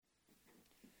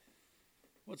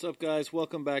What's up, guys?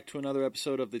 Welcome back to another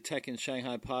episode of the Tech in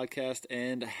Shanghai podcast,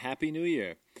 and Happy New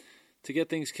Year. To get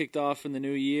things kicked off in the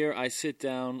new year, I sit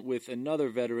down with another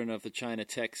veteran of the China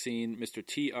tech scene, Mr.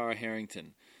 T.R.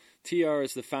 Harrington. T.R.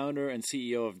 is the founder and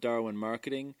CEO of Darwin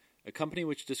Marketing, a company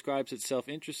which describes itself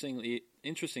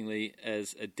interestingly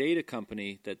as a data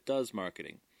company that does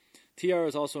marketing. TR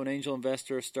is also an angel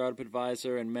investor, startup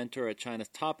advisor, and mentor at China's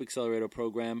top accelerator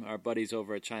program, our buddies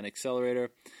over at China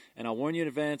Accelerator. And I'll warn you in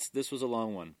advance, this was a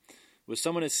long one. With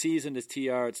someone as seasoned as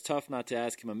TR, it's tough not to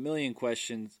ask him a million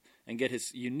questions and get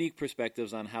his unique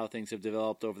perspectives on how things have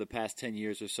developed over the past 10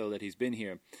 years or so that he's been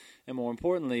here, and more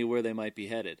importantly, where they might be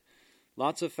headed.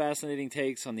 Lots of fascinating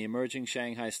takes on the emerging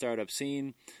Shanghai startup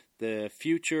scene, the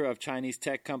future of Chinese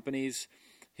tech companies,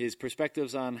 his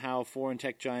perspectives on how foreign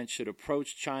tech giants should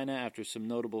approach China after some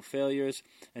notable failures,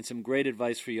 and some great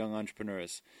advice for young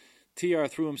entrepreneurs. TR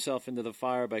threw himself into the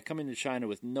fire by coming to China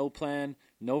with no plan,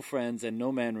 no friends, and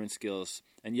no Mandarin skills,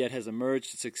 and yet has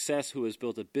emerged to success who has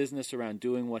built a business around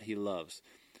doing what he loves.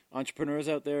 Entrepreneurs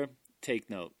out there, take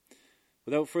note.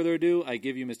 Without further ado, I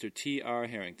give you Mr. T.R.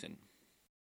 Harrington.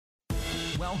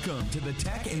 Welcome to the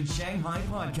Tech in Shanghai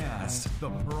podcast, the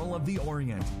Pearl of the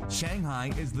Orient.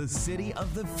 Shanghai is the city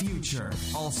of the future.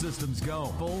 All systems go,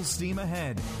 full steam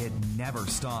ahead. It never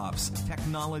stops.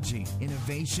 Technology,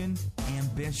 innovation,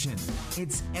 ambition.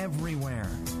 It's everywhere.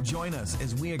 Join us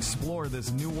as we explore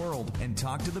this new world and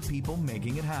talk to the people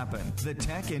making it happen. The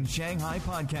Tech in Shanghai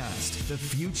podcast. The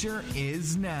future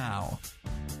is now.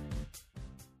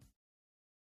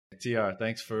 TR,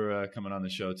 thanks for coming on the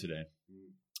show today.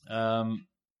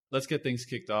 Let's get things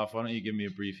kicked off. Why don't you give me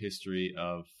a brief history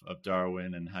of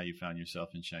Darwin and how you found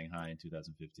yourself in Shanghai in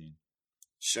 2015?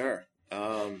 Sure.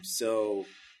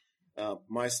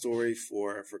 My story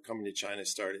for coming to China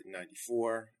started in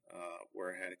 94,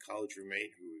 where I had a college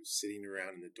roommate who was sitting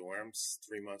around in the dorms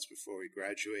 3 months before we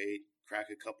graduate, crack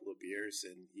a couple of beers,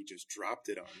 and he just dropped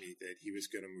it on me that he was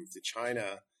going to move to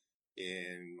China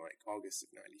in like August of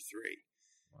 93.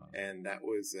 Wow. And that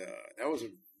was a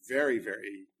very,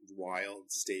 very wild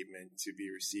statement to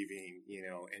be receiving,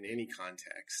 in any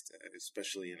context,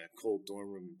 especially in a cold dorm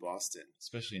room in Boston.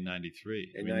 Especially in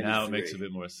 93. Now it makes a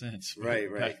bit more sense. Right.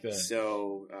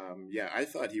 So, I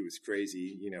thought he was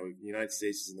crazy. The United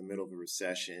States is in the middle of a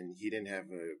recession. He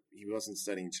wasn't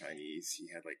studying Chinese. He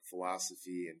had like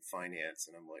philosophy and finance.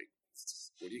 And I'm like,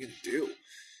 what are you going to do?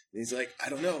 And he's like, I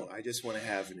don't know. I just want to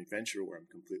have an adventure where I'm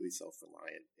completely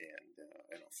self-reliant and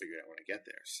I'll figure it out when I get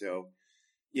there. So,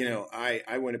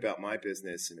 I went about my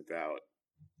business in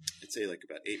I'd say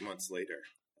about 8 months later,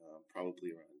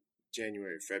 probably around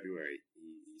January or February,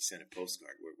 he sent a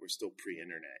postcard. We're still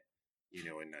pre-internet, in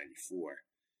 94.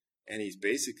 And he's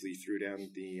basically threw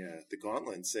down the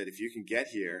gauntlet and said, if you can get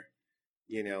here,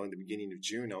 in the beginning of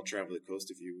June, I'll travel the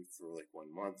coast of you for like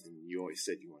 1 month. And you always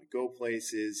said you want to go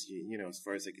places. As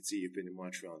far as I could see, you've been to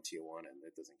Montreal and Tijuana, and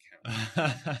that doesn't count.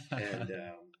 And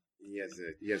he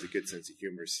has a good sense of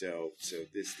humor. So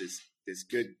this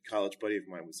good college buddy of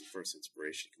mine was the first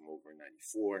inspiration to come over in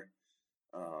 94.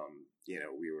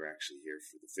 We were actually here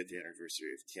for the 5th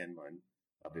anniversary of Tiananmen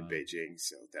up in Beijing.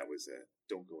 So that was a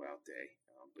don't go out day.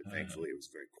 But thankfully it was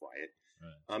very quiet.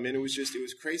 Right. And it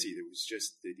was crazy. There was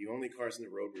just the only cars on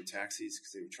the road were taxis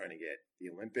because they were trying to get the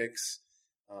Olympics.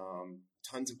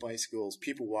 Tons of bicycles,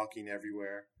 people walking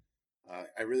everywhere.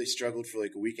 I really struggled for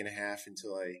like a week and a half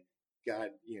until I got,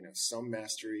 some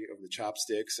mastery of the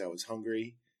chopsticks. I was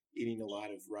hungry, eating a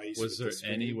lot of rice. Was there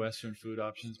any Western food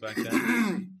options back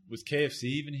then? Was KFC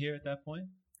even here at that point?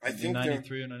 I think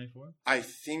 93 or 94? I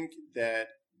think that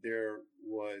there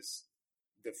was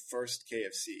the first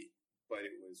KFC, but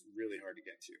it was really hard to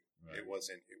get to. Right. It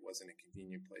wasn't a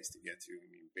convenient place to get to. I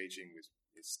mean, Beijing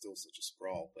is still such a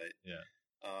sprawl, but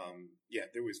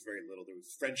there was very little. There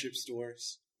was friendship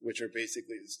stores, which are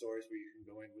basically the stores where you can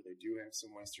go in where they do have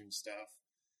some Western stuff.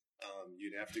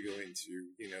 You'd have to go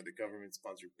into, the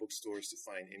government-sponsored bookstores to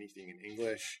find anything in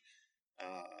English.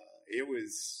 It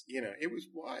was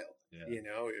wild,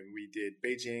 and we did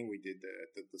Beijing, we did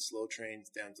the slow trains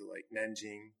down to like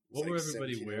Nanjing. What were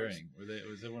everybody wearing?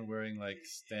 Was everyone wearing like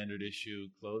standard issue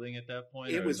clothing at that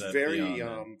point? It was very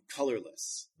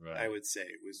colorless, right. I would say.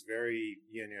 It was very,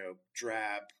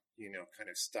 drab, kind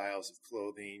of styles of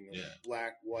clothing,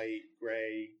 black, white,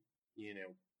 gray,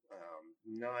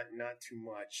 not too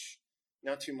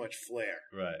much flair,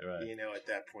 right. At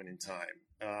that point in time.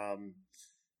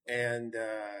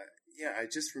 I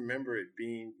just remember it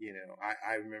being,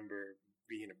 I remember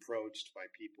being approached by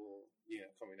people,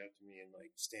 coming up to me and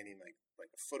like standing like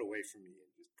a foot away from me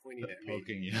and just pointing at me.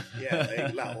 Poking you. Yeah,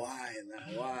 like la why,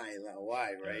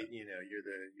 right? Yeah.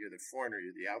 You're the foreigner,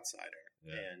 you're the outsider.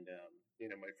 Yeah. And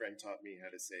my friend taught me how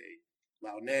to say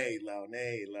Lao Ne, Lao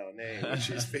Ne, Lao Ne, which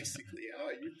is basically,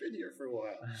 oh, you've been here for a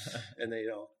while. And they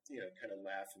all, kind of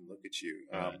laugh and look at you.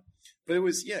 Right. But it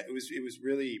was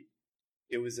really,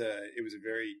 it was a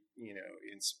very,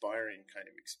 inspiring kind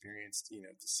of experience,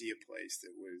 to see a place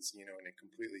that was, in a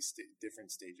completely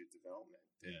different stage of development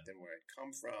than where I'd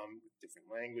come from, with different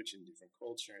language and different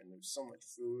culture. And there was so much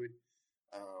food.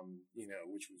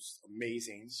 Which was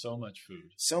amazing. So much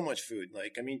food. So much food.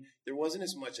 Like, I mean, there wasn't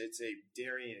as much, I'd say,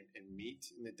 dairy and meat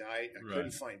in the diet. I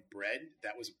couldn't find bread.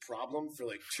 That was a problem for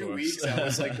like 2 weeks. I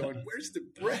was like going, where's the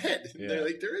bread? And they're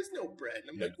like, there is no bread. And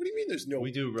I'm like, what do you mean there's no bread?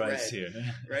 We do rice here.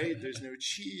 Right? There's no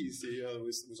cheese. It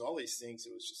was all these things.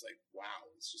 It was just like, wow,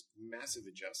 it's just massive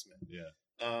adjustment. Yeah.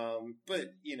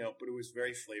 But it was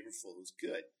very flavorful. It was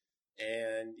good.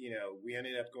 And, we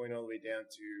ended up going all the way down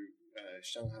to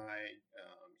Shanghai.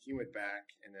 He went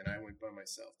back, and then I went by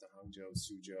myself to Hangzhou,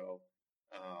 Suzhou.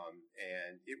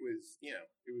 And it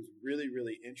was really,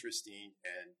 really interesting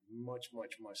and much,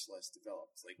 much, much less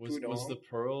developed. Like was the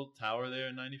Pearl Tower there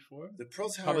in '94? The Pearl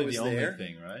Tower probably was the only there.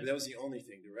 thing, right? That was the only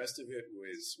thing. The rest of it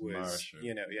was Marsh,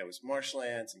 it was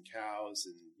marshlands and cows,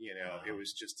 and it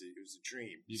was it was a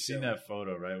dream. You've seen that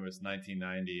photo, right? Where it's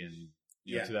 1990 and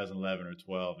 2011 or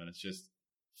 12, and it's just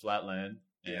flat land,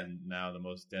 and now the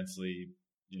most densely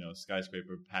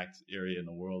skyscraper packed area in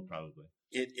the world, probably.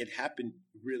 It happened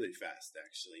really fast,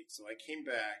 actually. So I came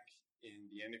back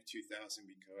in the end of 2000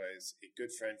 because a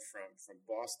good friend from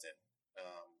Boston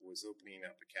was opening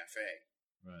up a cafe.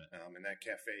 Right. And that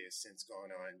cafe has since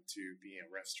gone on to be a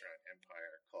restaurant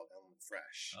empire called Element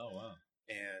Fresh. Oh, wow.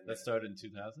 And that started in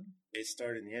 2000? It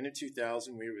started in the end of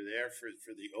 2000. We were there for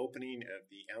the opening of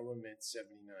the Element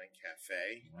 79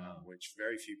 Cafe, which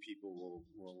very few people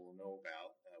will know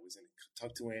about. It was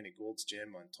tucked away in a Gold's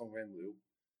Gym on Tongrenlu.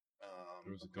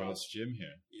 There was a Gold's Gym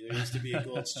here. There used to be a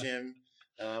Gold's Gym,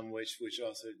 which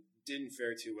also didn't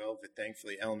fare too well, but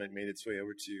thankfully Element made its way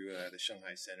over to the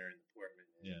Shanghai Center in the Portman,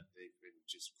 and they've been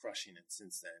just crushing it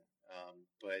since then.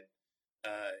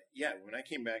 When I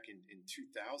came back in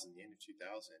 2000, the end of 2000,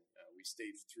 we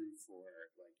stayed through for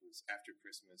it was after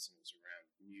Christmas and it was around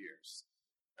New Year's.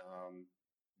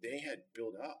 They had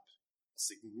built up a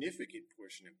significant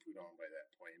portion of Pudong by that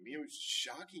point. I mean, it was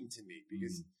shocking to me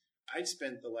because I'd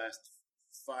spent the last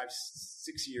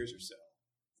 5-6 years or so,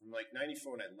 from like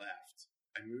 94 when I left,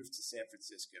 I moved to San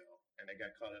Francisco and I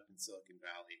got caught up in Silicon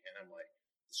Valley, and I'm like,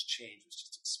 this change was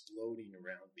just exploding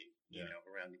around me,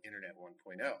 around the internet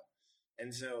 1.0.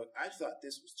 And so I thought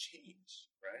this was change,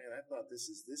 right? And I thought this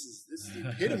is the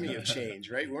epitome of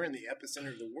change, right? We're in the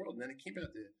epicenter of the world. And then it came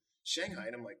out to Shanghai,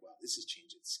 and I'm like, wow, this is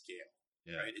change at scale,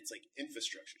 right? It's like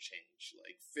infrastructure change,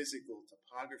 like physical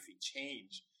topography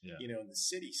change, in the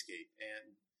cityscape.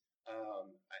 And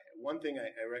one thing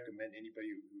I recommend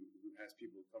anybody who has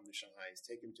people come to Shanghai is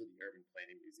take them to the Urban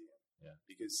Planning Museum. Yeah.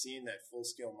 Because seeing that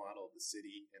full-scale model of the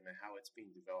city and how it's being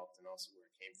developed and also where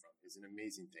it came from is an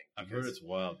amazing thing. I've heard it's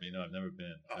wild, but I've never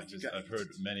been. I've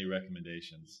heard many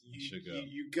recommendations. You should go.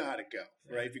 You got to go,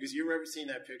 right? Because you've ever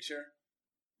seen that picture,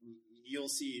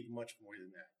 you'll see much more than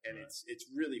that. And it's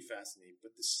really fascinating.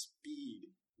 But the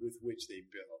speed with which they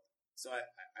build. So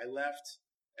I left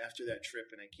after that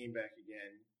trip, and I came back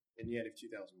again in the end of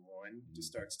 2001 to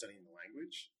start studying the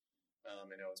language.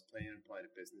 And I was planning to apply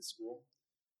to business school.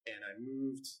 And I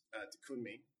moved to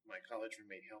Kunming. My college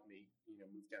roommate helped me,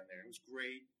 move down there. It was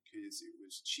great because it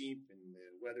was cheap and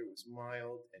the weather was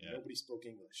mild and nobody spoke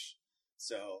English.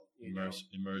 So, immersion.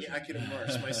 I could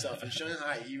immerse myself in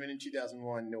Shanghai even in 2001.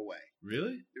 No way.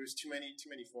 Really? There was too many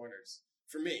foreigners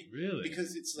for me. Really?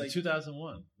 Because it's like in 2001.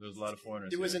 There was a lot of foreigners.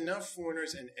 There was enough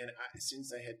foreigners, and since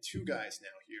I had two guys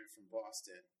now here from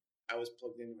Boston, I was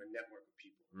plugged into a network of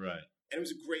people. Right. And it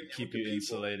was a great network keep you of people.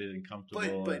 Insulated and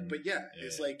comfortable. But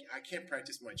it's like I can't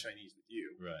practice my Chinese with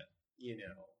you, right?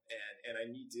 And I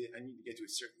need to get to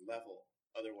a certain level.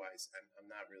 Otherwise, I'm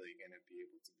not really going to be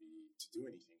able to do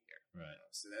anything here. Right.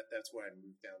 So that's why I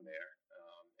moved down there.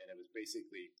 And it was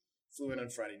basically flew in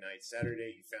on Friday night.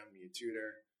 Saturday he found me a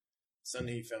tutor.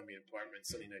 Sunday he found me an apartment.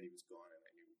 Sunday night he was gone, and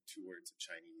I knew 2 words of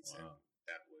Chinese, and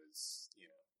that was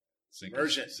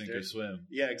immersion. Sink or swim.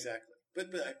 Yeah, exactly. But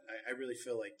I really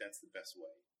feel like that's the best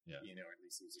way. Yeah. Or at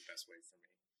least it was the best way for me.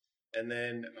 And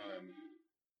then,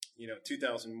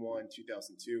 2001,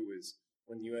 2002 was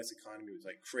when the U.S. economy was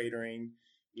like cratering.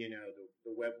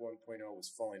 The Web 1.0 was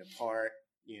falling apart.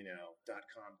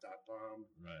 .com, .bomb.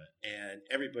 Right. And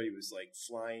everybody was like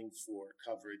flying for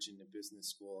coverage in the business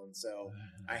school. And so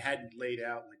I had laid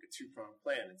out like a 2-pronged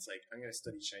plan. It's like, I'm going to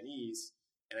study Chinese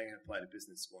and I'm going to apply to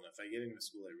business school. And if I get into a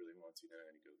school I really want to, then I'm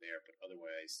going to go there. But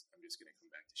otherwise, I'm just going to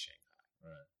come back to Shanghai.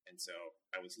 Right. And so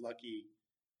I was lucky,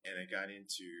 and I got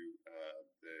into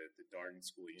the Darden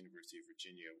School at University of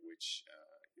Virginia, which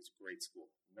is a great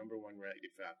school. Number one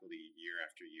rated faculty year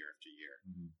after year after year.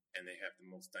 Mm-hmm. And they have the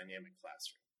most dynamic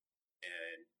classroom.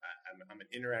 And I'm an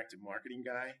interactive marketing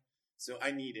guy, so I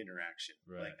need interaction.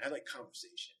 Right. Like, I like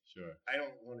conversation. Sure. I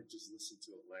don't want to just listen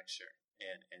to a lecture.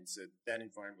 And so that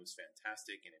environment was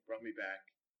fantastic, and it brought me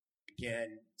back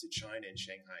again to China and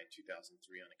Shanghai in 2003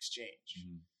 on exchange.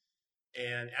 Mm-hmm.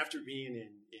 And after being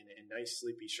in nice,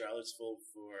 sleepy Charlottesville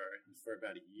for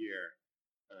about a year,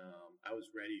 I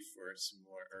was ready for some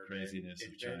more urban craziness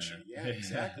adventure. of China. Yeah,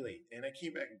 exactly. And I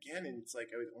came back again, and it's like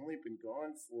I had only been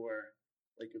gone for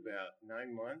like about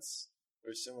 9 months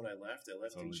or so when I left. I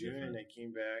left Totally in June, different. and I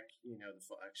came back,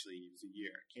 actually it was a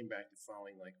year. I came back the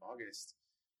following like August,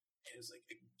 and it was like,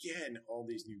 again, all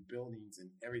these new buildings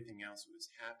and everything else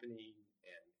was happening,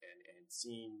 and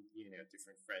seeing,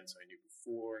 different friends I knew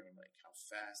before, and like how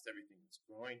fast everything was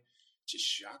growing. Just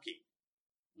shocking,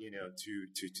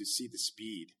 to see the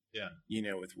speed,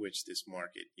 with which this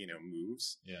market,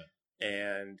 moves. Yeah.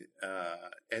 And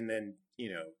then,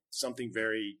 something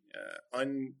very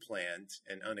unplanned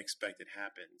and unexpected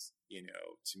happens,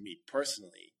 to me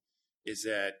personally, is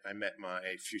that I met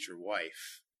my future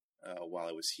wife while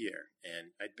I was here.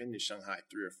 And I'd been to Shanghai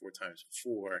 3 or 4 times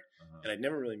before, and I'd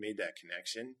never really made that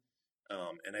connection.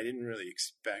 And I didn't really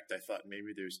expect. I thought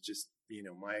maybe there's just,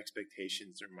 my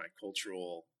expectations or my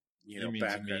cultural,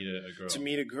 background to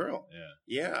meet a girl.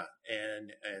 Yeah.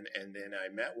 And then I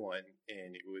met one,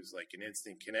 and it was like an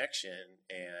instant connection,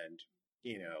 and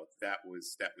that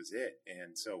was it.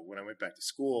 And so when I went back to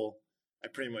school, I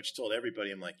pretty much told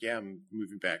everybody, I'm like, yeah, I'm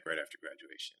moving back right after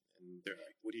graduation. And they're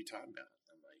like, what are you talking about?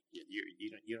 I'm like,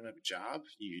 you don't have a job?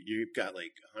 You've got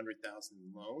like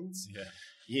 100,000 loans?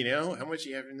 Yeah. How much do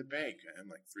you have in the bank? I'm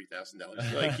like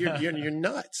 $3,000. Like, you're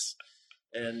nuts.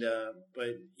 And,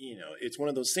 but it's one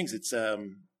of those things. It's,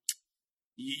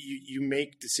 you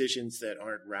make decisions that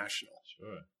aren't rational.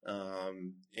 Sure.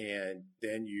 And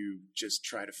then you just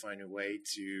try to find a way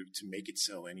to make it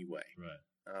so anyway. Right.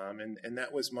 And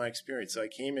that was my experience. So I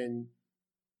came in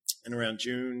around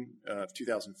June of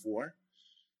 2004,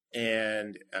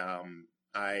 and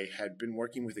I had been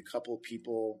working with a couple of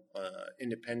people,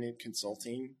 independent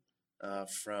consulting I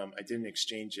did an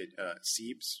exchange at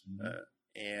Siebes,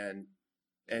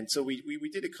 and so we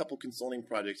did a couple consulting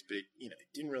projects, but it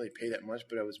didn't really pay that much.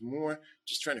 But I was more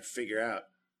just trying to figure out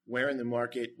where in the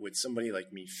market would somebody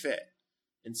like me fit.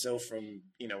 And so from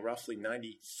roughly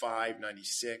 95,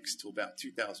 96 to about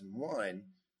 2001,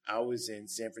 I was in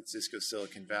San Francisco,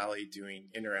 Silicon Valley, doing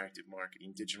interactive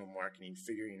marketing, digital marketing,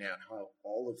 figuring out how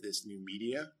all of this new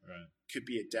media could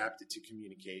be adapted to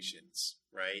communications,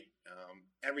 right?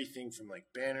 Everything from like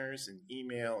banners and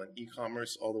email and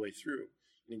e-commerce all the way through.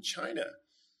 And in China,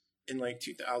 in like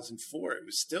 2004, it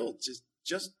was still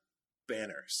just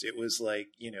banners. It was like,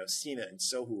 Sina and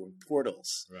Sohu and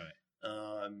portals. Right.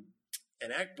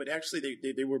 But actually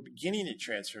they were beginning a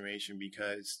transformation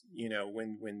because,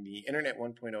 when the Internet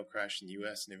 1.0 crashed in the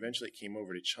US and eventually it came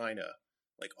over to China,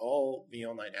 like all the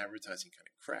online advertising kind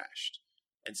of crashed.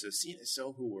 And so Sina and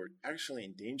Sohu were actually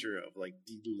in danger of like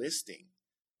delisting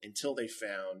until they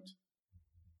found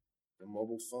the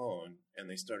mobile phone and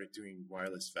they started doing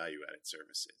wireless value-added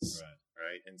services.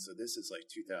 Right. And so this is like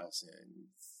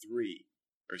 2003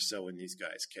 or so when these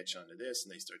guys catch on to this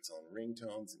and they start selling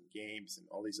ringtones and games and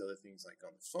all these other things like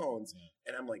on the phones. Yeah.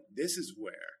 And I'm like, this is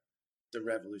where the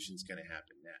revolution's going to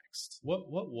happen next. What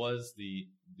was the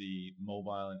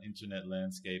mobile and internet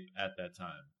landscape at that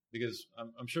time? Because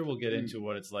I'm sure we'll get into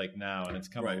what it's like now, and it's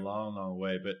come a long, long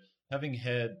way. But having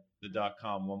had the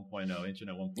 .com 1.0,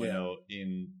 Internet 1.0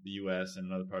 in the U.S. and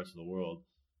in other parts of the world,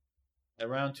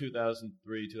 around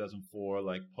 2003, 2004,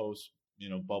 like post,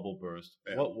 bubble burst,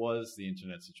 what was the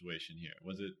internet situation here?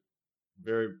 Was it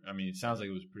it sounds like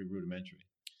it was pretty rudimentary.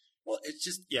 Well, it's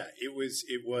just, it was,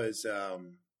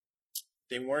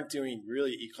 they weren't doing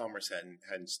really, e-commerce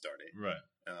hadn't started. Right.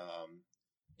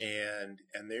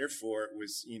 And therefore it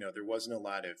was, there wasn't a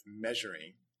lot of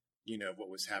measuring, what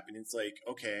was happening. It's like,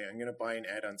 okay, I'm going to buy an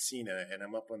ad on Sina and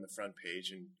I'm up on the front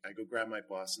page and I go grab my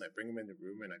boss and I bring him in the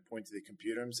room and I point to the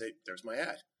computer and say, there's my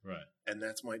ad. Right. And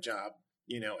that's my job,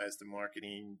 as the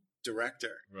marketing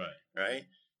director. Right.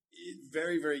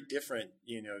 Very, very different,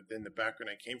 than the background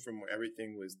I came from, where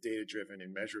everything was data driven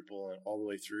and measurable and all the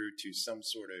way through to some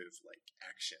sort of like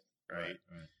action. Right.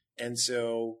 And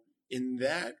so in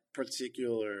that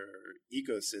particular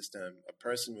ecosystem, a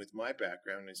person with my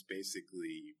background is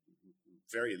basically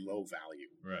very low value,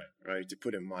 right, to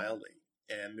put it mildly.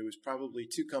 And there was probably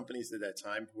 2 companies at that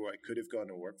time who I could have gone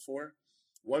to work for.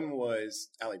 One was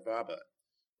Alibaba,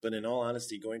 But in all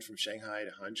honesty, going from Shanghai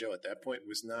to Hangzhou at that point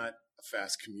was not a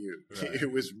fast commute. Right.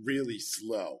 It was really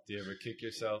slow. Do you ever kick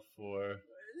yourself for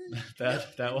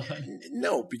that one?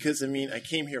 No, because I mean, I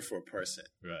came here for a person.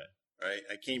 Right.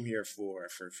 I came here for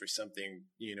something,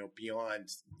 beyond,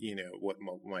 what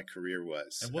my career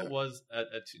was. And what was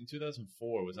in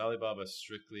 2004? Was Alibaba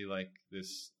strictly like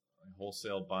this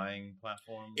wholesale buying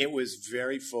platform? It was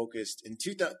very focused in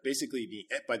 2000. Basically,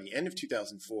 by the end of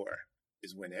 2004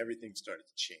 is when everything started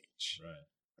to change.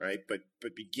 Right.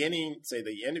 But beginning, say,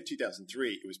 the end of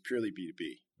 2003, it was purely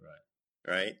B2B.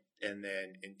 Right. And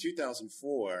then in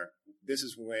 2004, this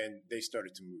is when they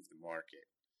started to move the market.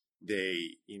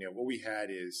 What we had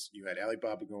is you had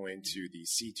Alibaba go into the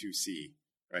C2C,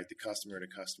 right? The customer to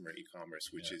customer e-commerce,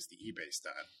 which is the eBay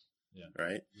style. Yeah.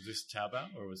 Right. Was this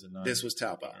Taobao or was it not? This was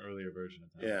Taobao. An earlier version of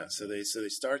Taobao. Yeah. So they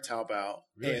start Taobao.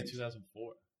 Really, in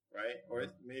 2004. Right. Or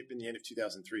it may have been the end of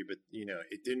 2003, but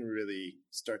it didn't really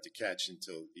start to catch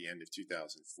until the end of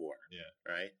 2004. Yeah.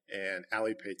 Right. And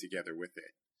Alipay together with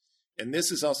it. And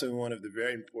this is also one of the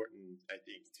very important, I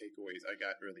think, takeaways I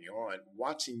got early on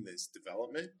watching this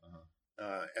development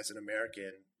as an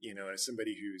American, as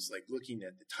somebody who's like looking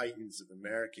at the titans of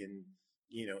American,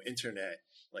 internet,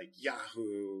 like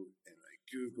Yahoo and like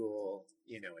Google,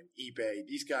 and eBay.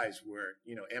 These guys were,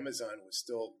 Amazon was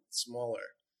still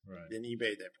smaller than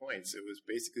eBay at that point. So it was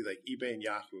basically like eBay and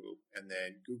Yahoo, and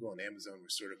then Google and Amazon were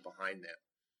sort of behind them.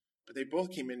 But they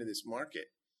both came into this market,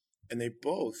 and they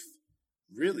both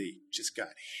really just got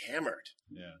hammered.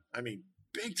 Yeah. I mean,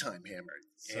 big time hammered.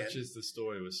 Such is the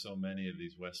story with so many of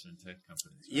these Western tech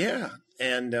companies. Right? Yeah.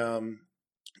 And,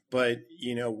 but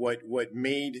what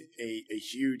made a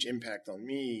huge impact on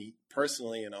me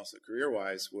personally and also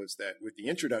career-wise was that with the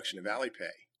introduction of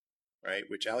Alipay, right,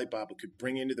 which Alibaba could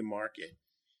bring into the market,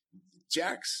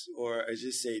 Jack's, or I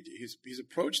just say his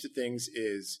approach to things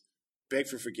is beg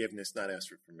for forgiveness, not ask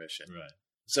for permission. Right.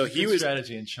 So he was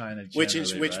strategy in China, which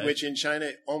in China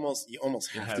you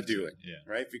almost have to do it, yeah.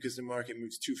 Right? Because the market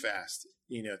moves too fast,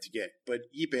 to get. But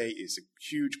eBay is a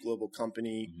huge global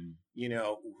company,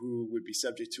 who would be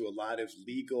subject to a lot of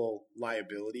legal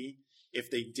liability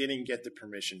if they didn't get the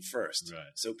permission first.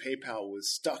 Right. So PayPal was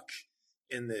stuck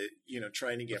in the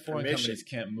trying to get foreign permission. Companies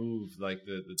can't move like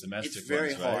the domestic it's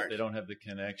very ones, hard. Right? They don't have the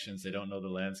connections. They don't know the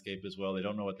landscape as well. They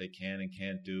don't know what they can and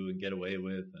can't do and get away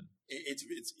with. And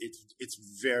it's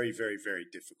very, very, very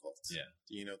difficult. Yeah.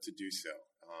 To do so.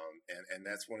 And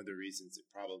that's one of the reasons that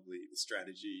probably the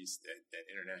strategies that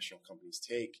international companies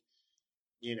take,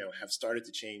 have started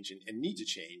to change and need to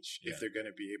change if they're going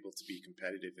to be able to be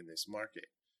competitive in this market.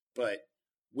 But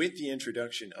with the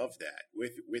introduction of that,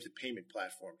 with a payment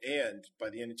platform, and by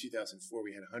the end of 2004,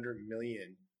 we had 100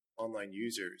 million online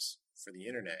users for the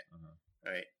internet.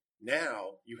 Right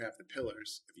now, you have the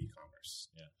pillars of e-commerce.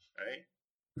 Yeah. Right,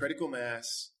 critical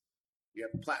mass. You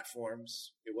have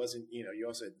platforms. It wasn't, you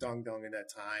also had Dongdong in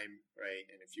that time, right,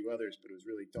 and a few others, but it was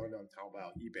really Dongdong,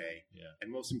 Taobao, eBay,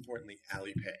 and most importantly,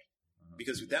 Alipay.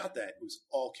 Because without that, it was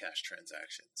all cash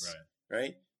transactions.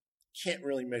 Right. Can't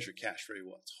really measure cash very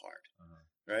well. It's hard.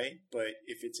 Right. But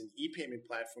if it's an e-payment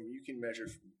platform, you can measure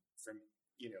from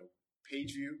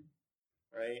page view,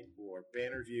 right, or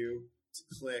banner view to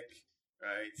click,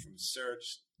 right, from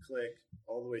search, click,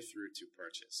 all the way through to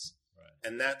purchase. Right.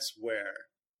 And that's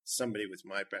where somebody with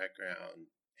my background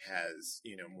has,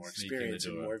 more experience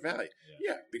and more value.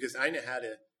 Yeah, because I know how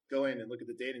to go in and look at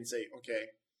the data and say,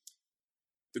 okay,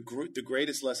 the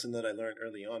greatest lesson that I learned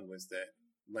early on was that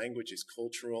language is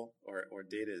cultural or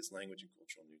data is language and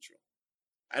cultural neutral.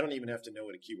 I don't even have to know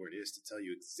what a keyword is to tell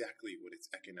you exactly what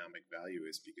its economic value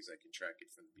is because I can track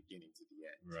it from the beginning to the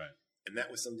end. Right. And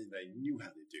that was something that I knew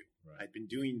how to do. Right. I'd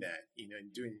been doing that, and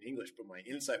doing it in English, but my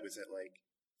insight was that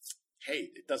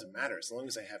hey, it doesn't matter as long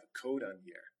as I have a code on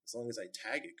here, as long as I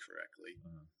tag it correctly,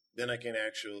 then I can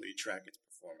actually track its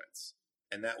performance.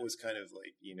 And that was kind of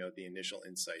the initial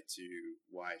insight to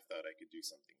why I thought I could do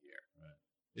something here. Right.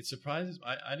 It surprises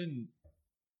I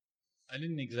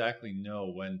didn't exactly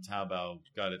know when Taobao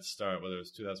got its start, whether it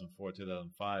was 2004,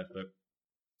 2005, but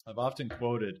I've often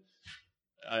quoted,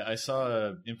 I saw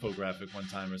an infographic one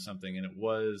time or something, and it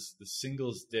was the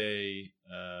Singles Day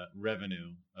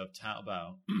revenue of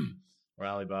Taobao or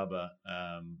Alibaba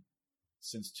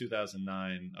since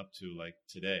 2009 up to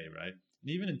today, right? And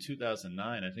even in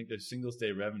 2009, I think their Singles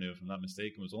Day revenue, if I'm not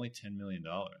mistaken, was only $10 million.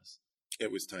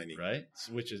 It was tiny, right?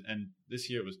 And this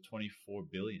year it was 24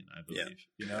 billion, I believe.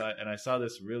 Yeah. And I saw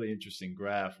this really interesting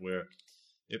graph where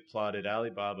it plotted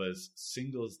Alibaba's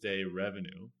Singles Day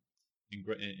revenue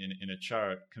in a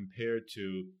chart compared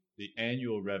to the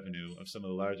annual revenue of some of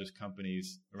the largest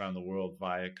companies around the world,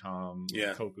 Viacom,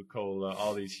 Coca-Cola,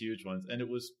 all these huge ones. And it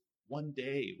was one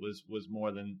day was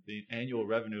more than the annual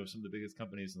revenue of some of the biggest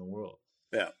companies in the world.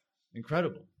 Yeah.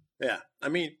 Incredible. Yeah. I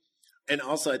mean, and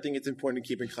also I think it's important to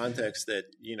keep in context that,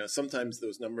 sometimes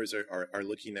those numbers are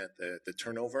looking at the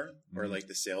turnover or like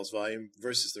the sales volume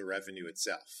versus the revenue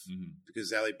itself,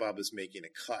 because Alibaba's making a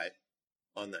cut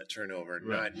on that turnover.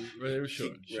 Right. Sure.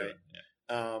 Right. Yeah.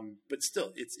 But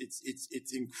still,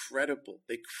 it's incredible.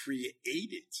 They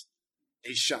created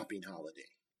a shopping holiday.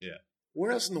 Yeah.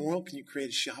 Where else in the world can you create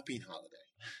a shopping holiday?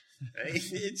 Right?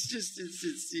 It's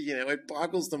it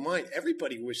boggles the mind.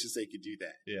 Everybody wishes they could do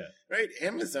that. Yeah. Right?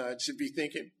 Amazon should be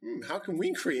thinking, how can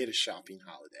we create a shopping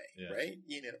holiday? Yeah. Right?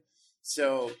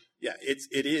 So yeah,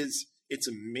 it's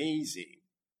amazing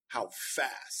how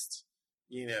fast,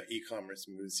 e-commerce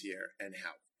moves here and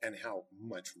how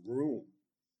much room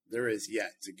there is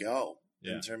yet to go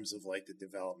in terms of like the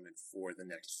development for the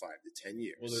next 5 to 10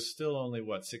 years. Well, there's still only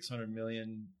 600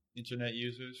 million internet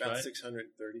users, about right?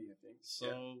 630, I think.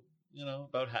 So,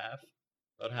 about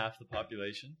half the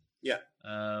population. Yeah.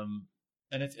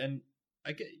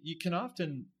 You can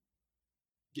often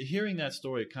hearing that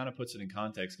story kind of puts it in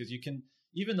context, because you can,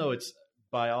 even though it's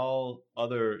by all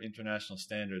other international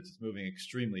standards, it's moving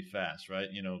extremely fast, right?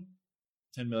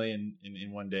 10 million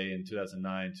in one day in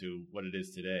 2009 to what it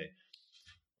is today.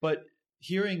 But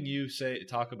hearing you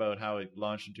talk about how it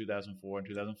launched in 2004 and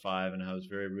 2005 and how it was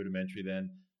very rudimentary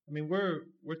then, I mean, we're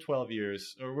 12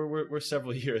 years, or we're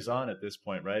several years on at this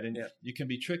point, right? And you can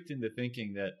be tricked into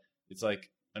thinking that it's like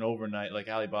an overnight, like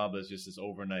Alibaba is just this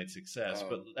overnight success.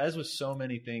 But as with so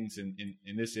many things in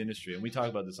this industry, and we talk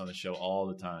about this on the show all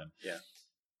the time. Yeah.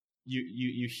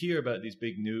 You hear about these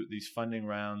these funding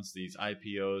rounds, these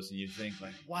IPOs, and you think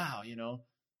like, wow,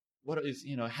 what is,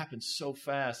 it happened so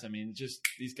fast. I mean, just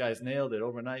these guys nailed it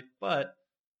overnight, but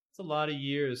it's a lot of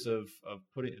years of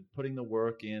putting the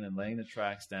work in and laying the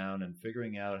tracks down and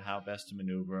figuring out how best to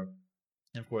maneuver.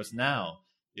 And of course, now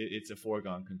it's a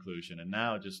foregone conclusion. And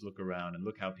now just look around and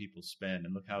look how people spend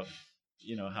and look how,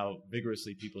 how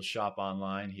vigorously people shop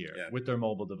online here with their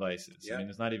mobile devices. Yeah. I mean,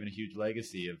 there's not even a huge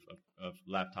legacy of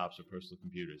laptops or personal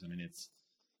computers. I mean,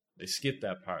 they skipped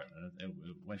that part and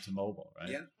it went to mobile, right?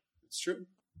 Yeah, it's true.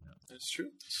 Yeah. That's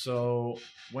true. So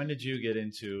when did you get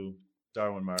into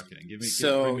Darwin Marketing? Bring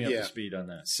me up to speed on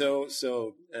that. So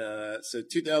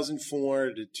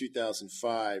 2004 to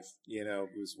 2005,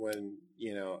 was when,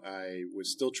 I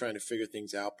was still trying to figure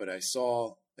things out, but I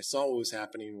saw what was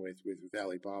happening with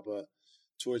Alibaba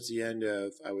towards the end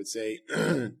of, I would say,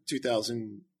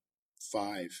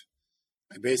 2005.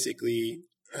 I basically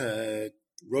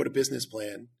wrote a business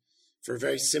plan for a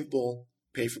very simple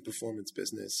pay-for-performance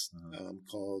business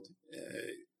called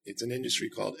it's an industry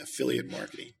called affiliate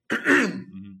marketing.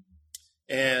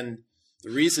 And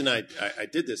the reason I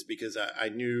did this because I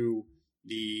knew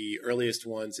the earliest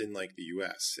ones in like the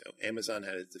US. So Amazon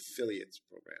had its affiliates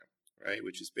program, right?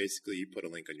 Which is basically you put a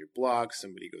link on your blog,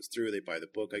 somebody goes through, they buy the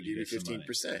book, I give you 15%,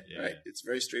 right? Yeah. It's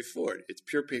very straightforward. It's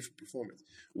pure pay for performance.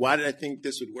 Why did I think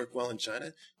this would work well in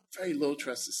China? Very low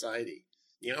trust society.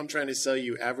 I'm trying to sell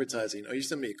you advertising. Oh, you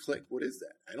send me a click. What is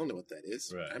that? I don't know what that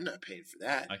is. Right. I'm not paying for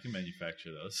that. I can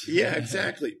manufacture those. Yeah,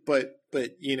 exactly. But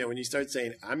when you start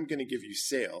saying, I'm going to give you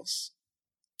sales,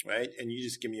 right? And you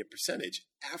just give me a percentage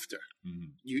after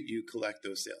you collect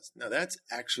those sales. Now, that's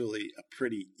actually a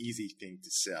pretty easy thing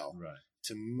to sell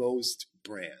to most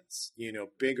brands,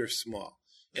 big or small.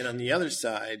 And on the other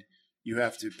side, you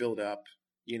have to build up,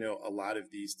 a lot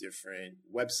of these different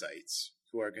websites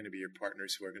who are going to be your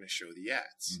partners who are going to show the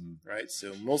ads, right?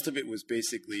 So most of it was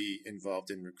basically involved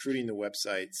in recruiting the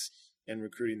websites and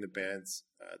recruiting the brands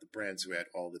who had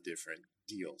all the different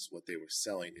deals, what they were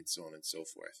selling, and so on and so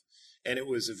forth. And it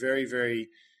was a very, very,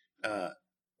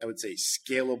 I would say,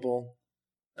 scalable,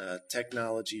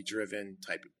 technology-driven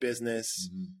type of business.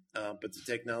 But the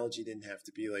technology didn't have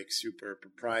to be like super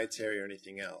proprietary or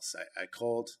anything else. I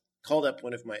called up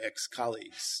one of my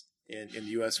ex-colleagues in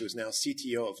the U.S. who is now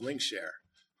CTO of Linkshare,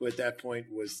 who at that point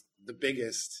was the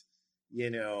biggest,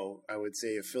 I would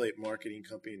say affiliate marketing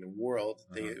company in the world.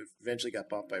 They eventually got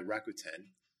bought by Rakuten,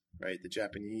 right, the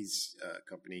Japanese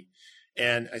company.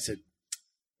 And I said,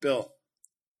 Bill,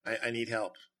 I need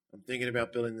help. I'm thinking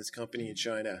about building this company in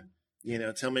China.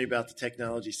 Tell me about the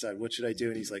technology side. What should I do?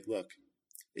 And he's like, look,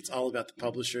 it's all about the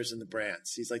publishers and the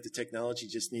brands. He's like, the technology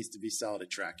just needs to be solid at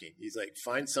tracking. He's like,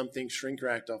 find something, shrink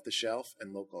wrapped off the shelf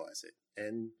and localize it.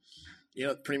 And,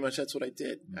 pretty much that's what I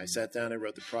did. I sat down, I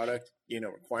wrote the product,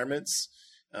 requirements,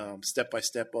 step by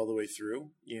step all the way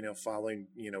through, following,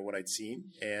 what I'd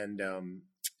seen. And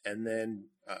then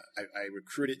I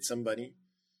recruited somebody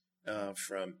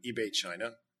from eBay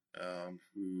China,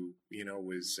 who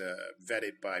was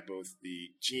vetted by both the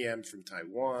GM from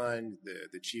Taiwan,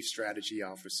 the chief strategy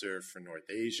officer for North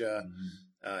Asia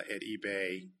at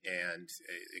eBay, and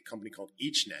a company called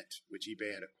EachNet, which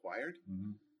eBay had acquired.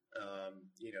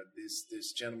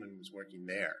 This gentleman was working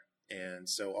there, and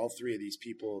so all three of these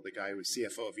people, the guy who was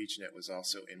CFO of EachNet was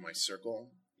also in my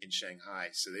circle in Shanghai,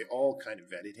 so they all kind of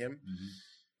vetted him,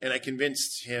 and I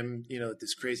convinced him, that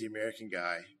this crazy American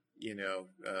guy,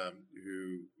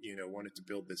 who wanted to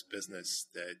build this business,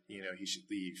 that he should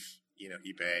leave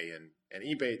eBay, and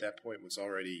eBay at that point was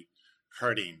already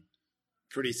hurting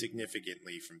pretty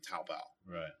significantly from Taobao.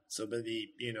 Right. So by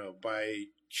the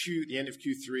end of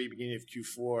Q3, beginning of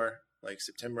Q4, like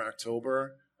September,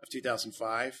 October of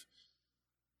 2005,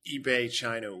 eBay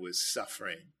China was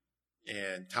suffering,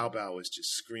 and Taobao was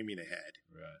just screaming ahead.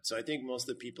 Right. So I think most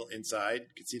of the people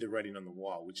inside could see the writing on the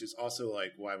wall, which is also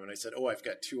like why when I said, I've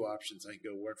got two options, I can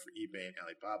go work for eBay and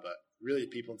Alibaba, really the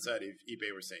people inside of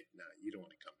eBay were saying, no, you don't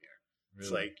want to come here. Really?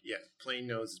 It's like, plain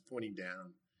nose is pointing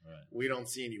down. Right. We don't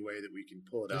see any way that we can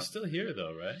pull it They're up. still here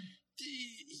though, right?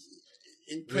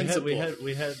 In principle, we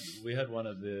had one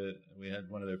of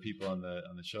their people on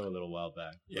the show a little while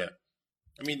back. Yeah,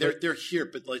 I mean they're here,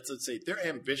 but let's say their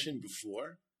ambition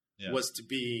before was to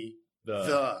be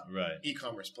the right.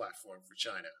 e-commerce platform for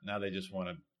China. Now they just want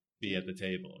to be at the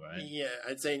table, right? Yeah,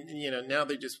 I'd say now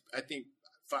they just. I think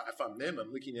if I'm them,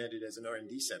 I'm looking at it as an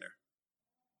R&D center.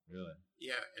 Really?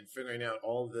 Yeah, and figuring out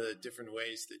all the different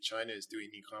ways that China is doing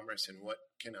e-commerce and what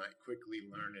can I quickly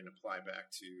learn and apply back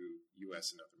to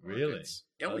U.S. and other markets.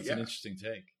 Really? Yeah, that's an interesting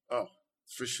take. Oh,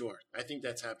 for sure. I think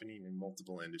that's happening in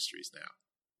multiple industries now.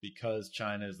 Because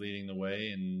China is leading the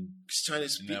way in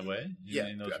that way,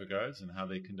 in those regards, and how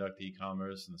they conduct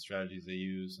e-commerce and the strategies they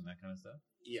use and that kind of stuff?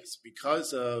 Yes,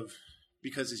 because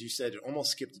as you said, it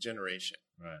almost skipped a generation.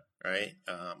 Right.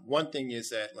 One thing is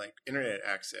that like internet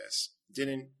access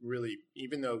didn't really,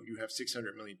 even though you have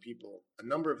 600 million people, a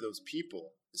number of those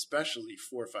people, especially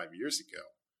 4 or 5 years ago,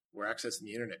 were accessing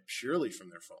the internet purely from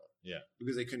their phone. Yeah.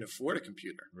 Because they couldn't afford a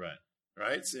computer. Right.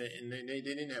 So, and they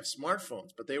didn't have smartphones,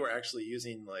 but they were actually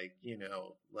using like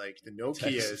the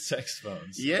Nokia's text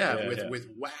phones. With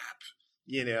WAP,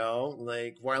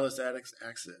 like wireless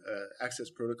access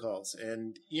protocols.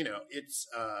 And, it's,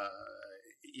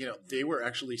 they were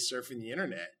actually surfing the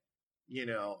internet,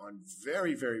 on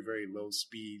very, very, very low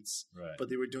speeds, but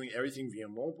they were doing everything via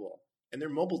mobile. And their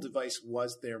mobile device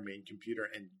was their main computer,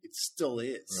 and it still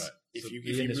is. Right. If the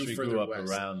you industry move further grew up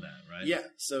west. around that, right? Yeah.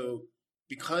 So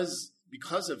because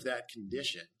of that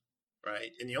condition,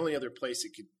 right, and the only other place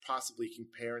it could possibly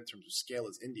compare in terms of scale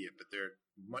is India, but they're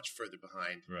much further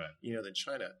behind, than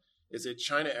China. Is that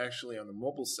China actually on the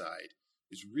mobile side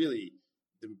is really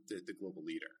the global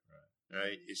leader.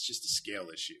 Right. It's just a scale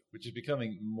issue, which is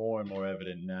becoming more and more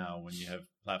evident now when you have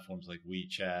platforms like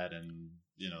WeChat and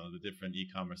the different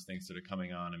e-commerce things that are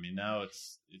coming on. I mean, now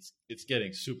it's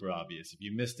getting super obvious. If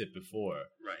you missed it before,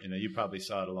 you probably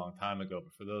saw it a long time ago.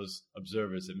 But for those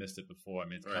observers that missed it before, I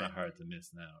mean, it's kind of hard to miss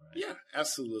now, right? Yeah,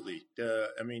 absolutely.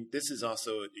 I mean, this is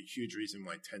also a huge reason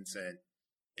why Tencent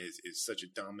is such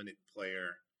a dominant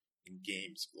player in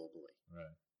games globally.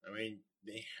 Right. I mean,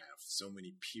 they have so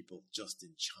many people just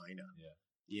in China,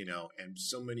 and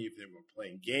so many of them are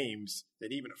playing games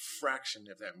that even a fraction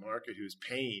of that market who's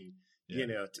paying,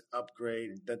 to upgrade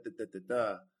and I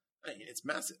mean, it's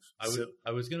massive.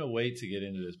 I was going to wait to get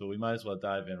into this, but we might as well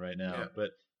dive in right now. Yeah. But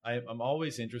I'm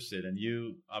always interested, and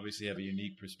you obviously have a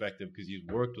unique perspective because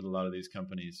you've worked with a lot of these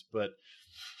companies. But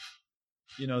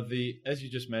as you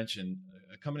just mentioned,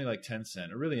 a company like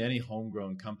Tencent, or really any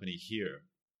homegrown company here,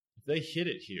 if they hit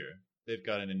it here, they've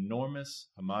got an enormous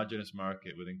homogenous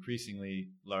market with increasingly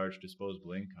large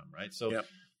disposable income, right? So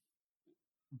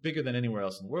bigger than anywhere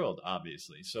else in the world,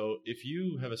 obviously. So if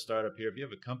you have a startup here, if you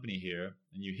have a company here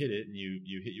and you hit it and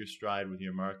you hit your stride with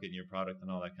your market and your product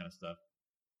and all that kind of stuff,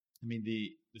 I mean,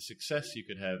 the success you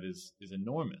could have is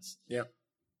enormous. Yeah.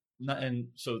 And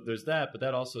so there's that, but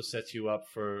that also sets you up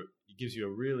it gives you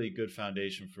a really good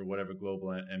foundation for whatever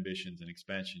global ambitions and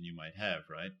expansion you might have,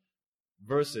 right?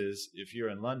 Versus if you're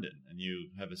in London and you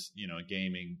have a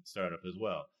gaming startup as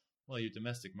well, your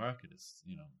domestic market is,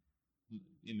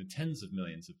 in the tens of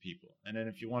millions of people. And then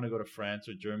if you want to go to France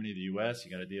or Germany, the US,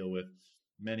 you got to deal with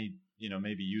many,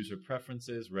 maybe user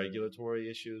preferences, regulatory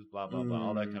issues, blah, blah, blah,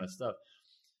 all that kind of stuff.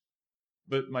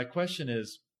 But my question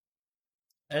is,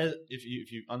 if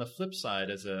you on the flip side,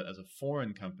 as a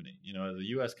foreign company, as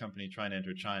a US company trying to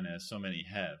enter China, as so many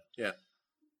have,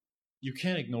 you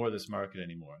can't ignore this market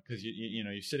anymore because you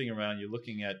know, you're sitting around, you're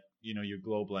looking at, you know, your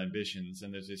global ambitions,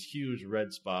 and there's this huge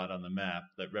red spot on the map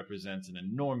that represents an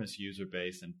enormous user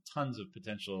base and tons of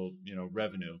potential, you know,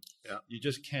 revenue. Yeah. You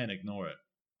just can't ignore it.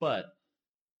 But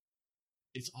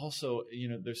it's also, you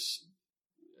know, there's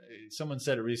someone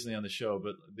said it recently on the show,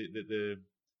 but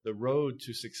the road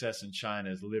to success in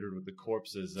China is littered with the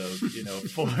corpses of, you know,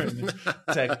 foreign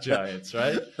tech giants,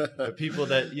 right? The people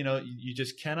that, you know, you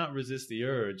just cannot resist the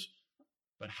urge.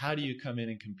 But how do you come in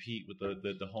and compete with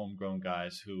the homegrown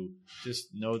guys who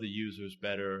just know the users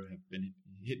better, have been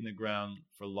hitting the ground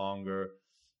for longer,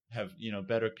 have, you know,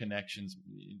 better connections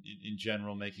in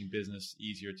general, making business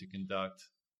easier to conduct?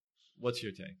 What's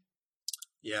your take?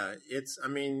 Yeah, I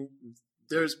mean,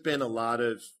 there's been a lot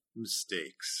of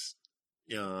mistakes.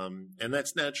 And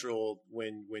that's natural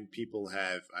when people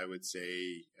have, I would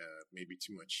say, maybe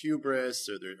too much hubris,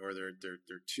 or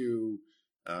they're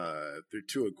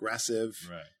too aggressive,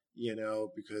 right? You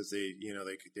know, because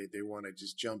they want to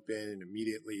just jump in and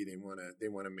immediately they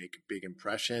want to make a big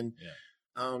impression.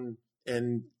 Yeah.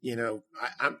 And you know,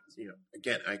 I'm you know,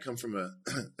 again, I come from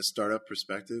a startup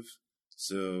perspective.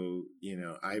 So, you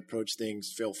know, I approach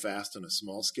things fail fast on a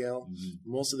small scale.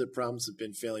 Mm-hmm. Most of the problems have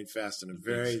been failing fast on a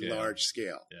very large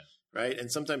scale, right?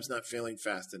 And sometimes not failing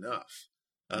fast enough,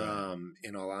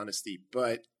 in all honesty.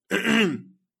 But,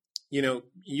 you know, it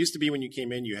used to be when you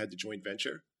came in, you had the joint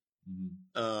venture.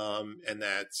 Mm-hmm. And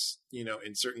that's, you know,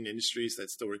 in certain industries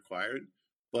that's still required.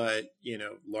 But, you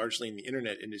know, largely in the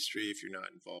internet industry, if you're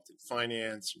not involved in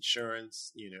finance,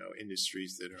 insurance, you know,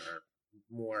 industries that are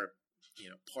more, you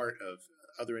know, part of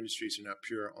other industries are not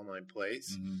pure online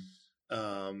plays.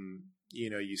 Mm-hmm. You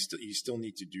know, you still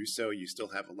need to do so. You still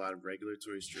have a lot of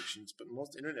regulatory restrictions, but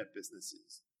most internet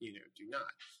businesses, you know, do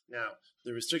not. Now,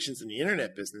 the restrictions in the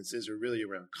internet businesses are really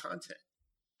around content.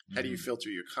 How do you filter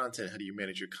your content? How do you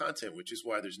manage your content? Which is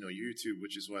why there's no YouTube,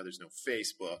 which is why there's no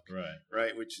Facebook,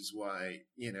 right? Which is why,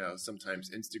 you know,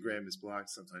 sometimes Instagram is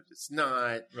blocked, sometimes it's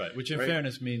not. Right, which in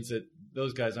fairness means that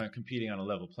those guys aren't competing on a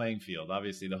level playing field.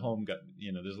 Obviously, there's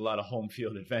a lot of home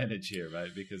field advantage here,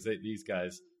 right? Because these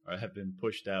guys have been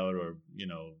pushed out, or, you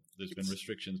know, there's been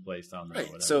restrictions placed on them. Right.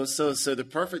 Or whatever. So the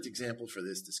perfect example for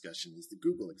this discussion is the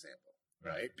Google example,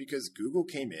 right? Because Google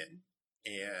came in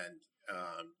and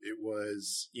it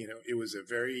was a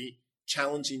very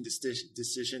challenging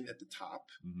decision at the top,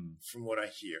 from what I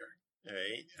hear.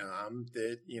 Right,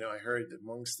 that, you know, I heard that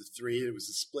amongst the three, it was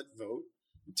a split vote,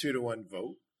 2-1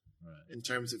 vote, in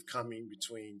terms of coming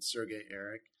between Sergey,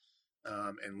 Eric,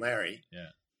 and Larry. Yeah,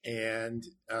 and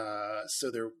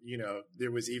so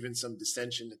there was even some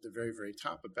dissension at the very, very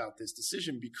top about this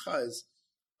decision because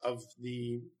of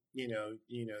the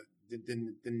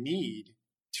need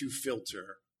to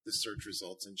filter the search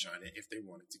results in China if they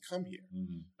wanted to come here.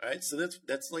 Mm-hmm. Right. So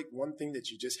that's like one thing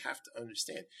that you just have to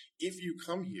understand. If you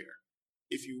come here,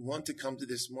 if you want to come to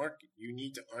this market, you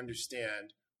need to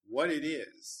understand what it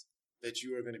is that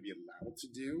you are going to be allowed to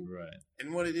do,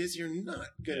 and what it is you're not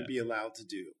going to be allowed to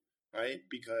do, right?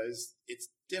 Because it's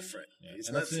different. Yeah.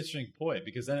 And that's an interesting point,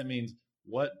 because then it means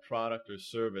what product or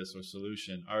service or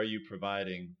solution are you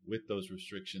providing with those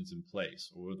restrictions in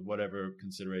place, or with whatever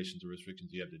considerations or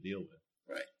restrictions you have to deal with.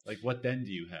 Right. Like, what then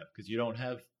do you have? Because you don't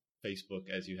have Facebook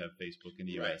as you have Facebook in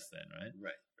the US then, right?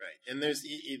 Right. And there's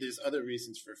other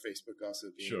reasons for Facebook also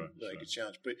being a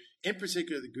challenge. But in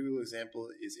particular, the Google example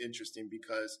is interesting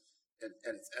because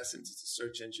at its essence, it's a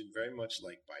search engine very much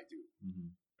like Baidu,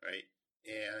 right?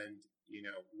 And, you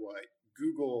know, what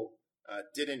Google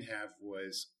didn't have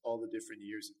was all the different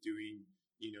years of doing,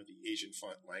 you know, the Asian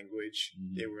font language.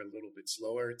 Mm-hmm. They were a little bit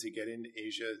slower to get into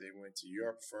Asia. They went to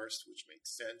Europe first, which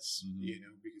makes sense, you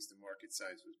know, because the market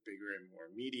size was bigger and more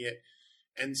immediate.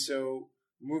 And so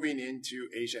moving into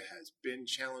Asia has been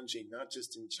challenging, not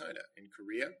just in China, in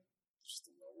Korea, just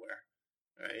nowhere,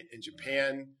 right? In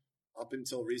Japan, up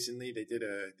until recently, they did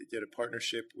a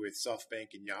partnership with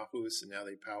SoftBank and Yahoo, so now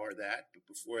they power that. But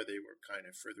before, they were kind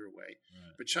of further away.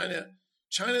 Right. But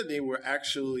China, they were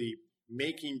actually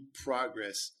making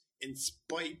progress in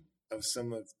spite of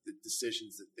some of the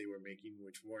decisions that they were making,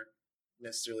 which weren't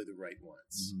necessarily the right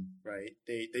ones, right?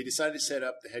 They decided to set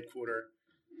up the headquarters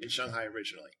in Shanghai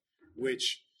originally,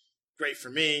 which, great for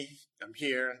me. I'm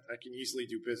here. I can easily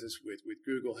do business with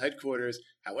Google headquarters.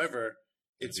 However,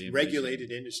 it's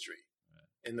regulated industry,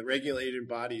 and the regulated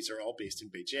bodies are all based in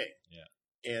Beijing. Yeah.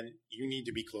 And you need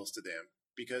to be close to them,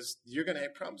 because you're going to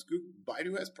have problems.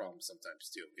 Baidu has problems sometimes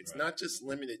too. It's not just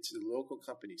limited to the local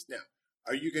companies. Now,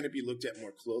 are you going to be looked at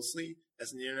more closely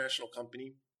as an international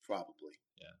company? Probably.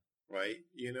 Yeah. Right?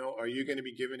 You know, are you going to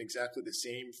be given exactly the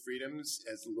same freedoms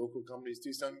as the local companies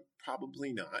do something?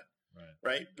 Probably not.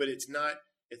 right? But it's not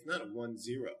a 1-0.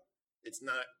 It's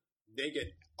not they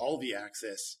get all the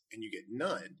access and you get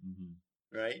none,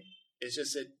 right? It's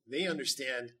just that they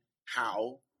understand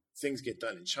how things get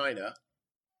done in China.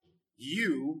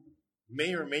 You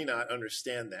may or may not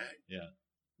understand that. Yeah.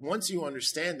 Once you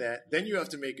understand that, then you have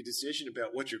to make a decision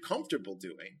about what you're comfortable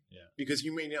doing, because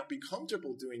you may not be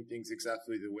comfortable doing things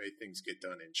exactly the way things get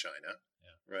done in China,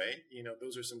 right?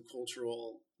 Those are some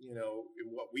cultural,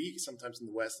 what we sometimes in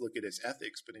the West look at as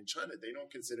ethics, but in China, they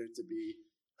don't consider it to be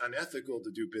unethical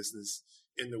to do business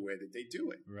in the way that they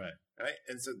do it. Right. Right.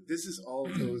 And so this is all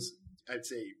of those, I'd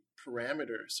say,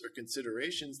 parameters or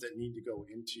considerations that need to go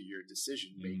into your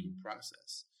decision-making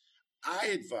process. I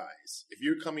advise, if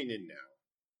you're coming in now,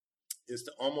 is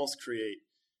to almost create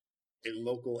a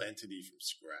local entity from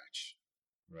scratch.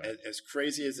 Right. As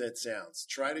crazy as that sounds,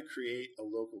 try to create a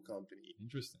local company.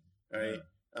 Interesting. Right.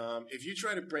 Yeah. If you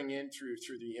try to bring in through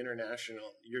the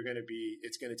international,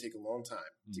 it's going to take a long time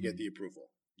to get the approval.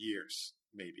 Years,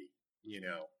 maybe.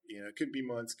 It could be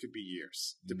months, could be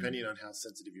years, depending on how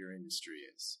sensitive your industry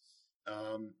is.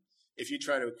 If you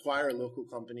try to acquire a local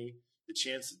company, the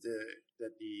chance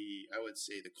that I would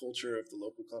say the culture of the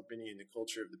local company and the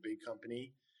culture of the big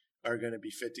company are going to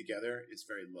be fit together is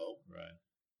very low. Right.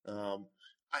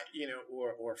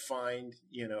 Or find,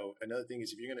 another thing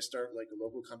is if you're going to start like a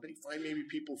local company, find maybe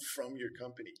people from your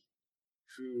company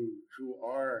who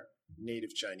are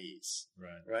native Chinese,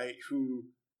 right? Who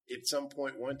at some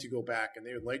point want to go back and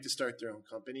they would like to start their own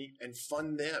company and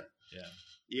fund them,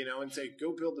 and say,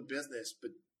 go build a business,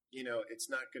 but, it's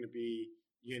not going to be,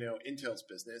 Intel's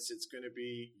business. It's going to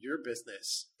be your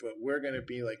business, but we're going to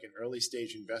be like an early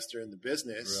stage investor in the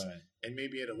business. Right. And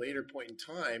maybe at a later point in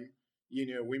time,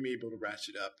 we may be able to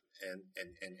ratchet up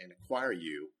and acquire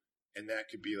you. And that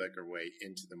could be like our way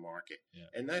into the market. Yeah.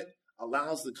 And that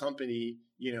allows the company,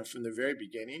 from the very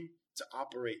beginning to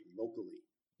operate locally,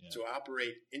 to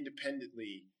operate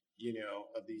independently,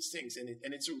 of these things.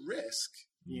 And it's a risk,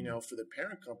 for the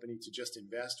parent company to just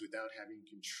invest without having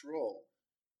control.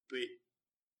 But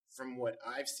from what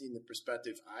I've seen, the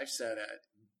perspective I've sat at,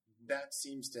 that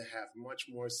seems to have much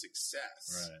more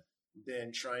success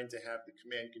than trying to have the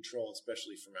command control,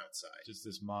 especially from outside. Just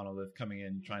this monolith coming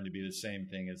in, trying to be the same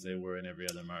thing as they were in every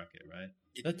other market, right?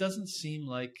 That doesn't seem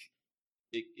like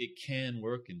it can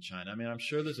work in China. I mean, I'm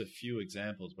sure there's a few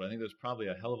examples, but I think there's probably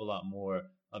a hell of a lot more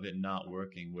of it not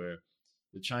working, where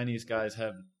the Chinese guys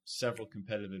have several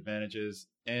competitive advantages,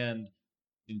 and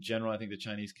in general, I think the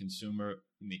Chinese consumer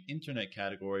in the internet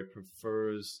category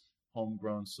prefers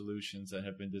homegrown solutions that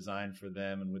have been designed for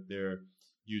them and with their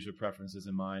user preferences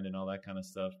in mind and all that kind of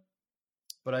stuff.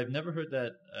 But I've never heard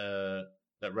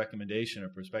that recommendation or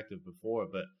perspective before,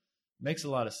 but it makes a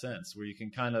lot of sense, where you can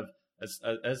kind of,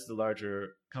 as the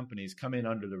larger companies, come in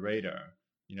under the radar,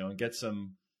 and get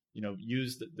some,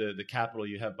 use the capital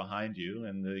you have behind you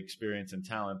and the experience and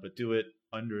talent, but do it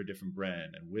under a different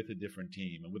brand and with a different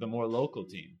team and with a more local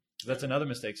team. That's another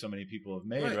mistake so many people have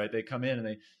made, right? They come in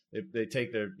and they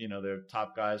take their, their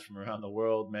top guys from around the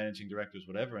world, managing directors,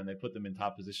 whatever, and they put them in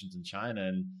top positions in China,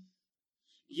 and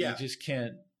you just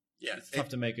can't. Yeah, it's tough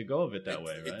to make a go of it that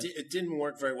way, right? It didn't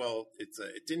work very well. It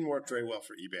didn't work very well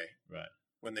for eBay, right?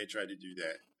 When they tried to do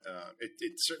that,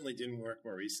 it certainly didn't work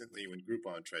more recently when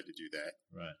Groupon tried to do that,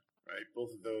 right? Right,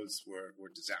 both of those were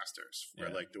disasters. Where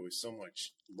like there was so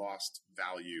much lost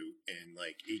value in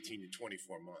like 18 to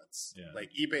 24 months. Yeah.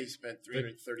 Like eBay spent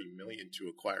 $330 million to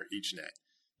acquire EachNet,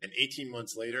 and 18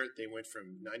 months later they went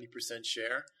from 90%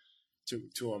 share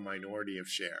to a minority of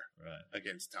share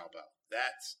against Taobao.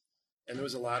 And there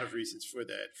was a lot of reasons for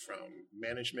that, from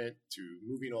management to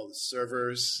moving all the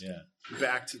servers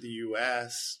back to the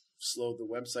US, slowed the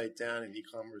website down. In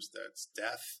e-commerce, that's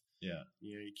death. Yeah,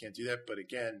 you can't do that. But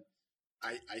again,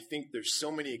 I think there's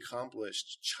so many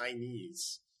accomplished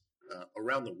Chinese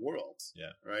around the world,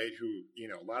 right? Who,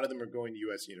 a lot of them are going to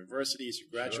U.S. universities,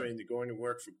 are graduating, they're going to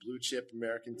work for blue chip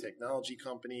American technology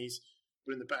companies.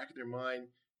 But in the back of their mind,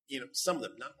 some of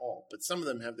them, not all, but some of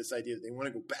them have this idea that they want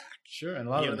to go back. Sure, and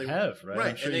a lot of them have, right?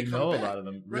 I'm sure a lot of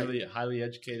them, really highly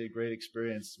educated, great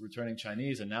experience returning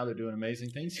Chinese, and now they're doing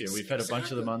amazing things here. We've had a bunch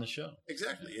of them on the show.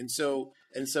 Exactly. And so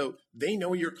they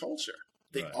know your culture.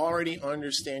 They already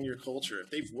understand your culture.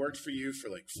 If they've worked for you for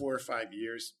like 4 or 5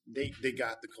 years, they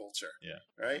got the culture. Yeah.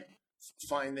 Right?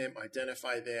 Find them,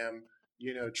 identify them,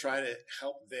 try to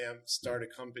help them start a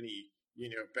company,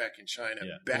 back in China.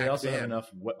 Yeah. But they also have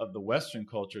enough of the Western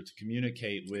culture to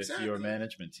communicate with your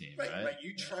management team, right? Right.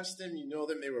 You trust them, you know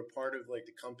them, they were part of like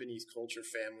the company's culture,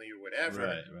 family, or whatever.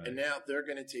 Right. And now they're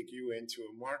going to take you into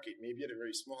a market, maybe at a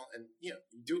very small, and you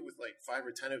do it with like 5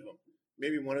 or 10 of them.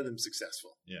 Maybe one of them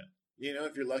successful. Yeah.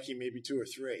 If you're lucky, maybe 2 or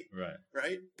 3.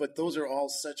 Right. But those are all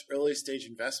such early stage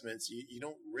investments. You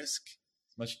don't risk.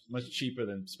 Much cheaper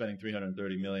than spending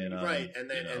 $330 million on and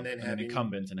then having an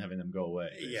incumbent and having them go away.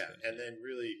 Basically. Yeah, and then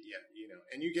really,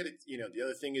 and you get it. The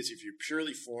other thing is if you're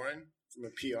purely foreign from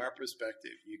a PR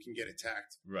perspective, you can get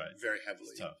attacked very heavily.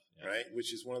 It's tough, right?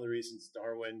 Which is one of the reasons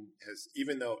Darwin has,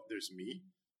 even though there's me,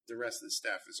 the rest of the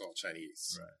staff is all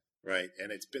Chinese, right?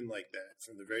 And it's been like that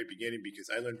from the very beginning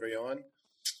because I learned very on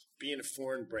being a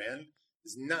foreign brand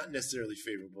is not necessarily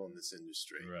favorable in this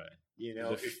industry, right?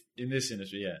 In this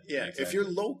industry, exactly. If you're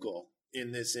local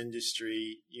in this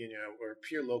industry, or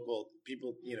pure local,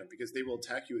 people, because they will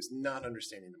attack you as not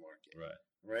understanding the market,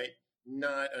 right?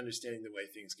 Not understanding the way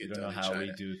things get done. You don't know how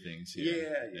we do things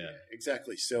here. Yeah,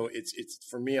 exactly. So it's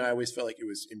for me, I always felt like it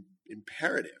was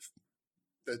imperative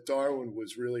that Darwin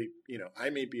was really,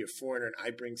 I may be a foreigner and I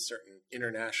bring certain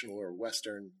international or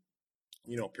Western,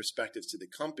 perspectives to the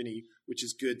company, which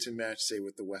is good to match, say,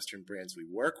 with the Western brands we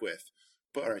work with.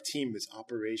 But our team is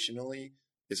operationally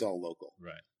is all local.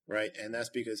 Right. And that's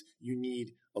because you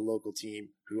need a local team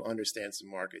who understands the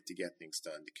market to get things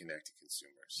done, to connect to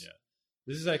consumers. Yeah.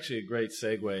 This is actually a great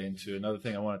segue into another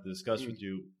thing I wanted to discuss with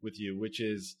you, which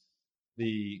is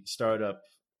the startup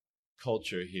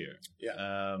culture here.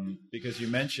 Yeah. Because you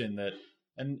mentioned that,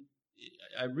 and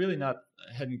I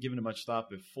hadn't given it much thought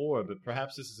before, but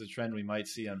perhaps this is a trend we might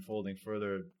see unfolding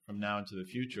further from now into the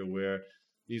future, where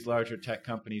these larger tech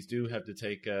companies do have to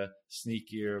take a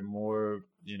sneakier, more,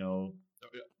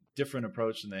 different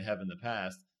approach than they have in the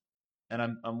past. And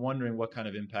I'm wondering what kind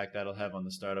of impact that'll have on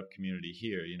the startup community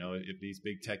here. If these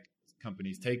big tech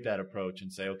companies take that approach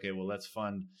and say, okay, well, let's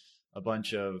fund a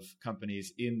bunch of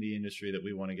companies in the industry that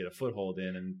we want to get a foothold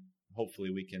in, and hopefully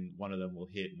one of them will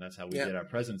hit, and that's how we get our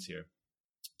presence here.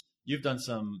 You've done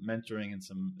some mentoring and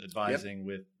some advising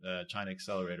with China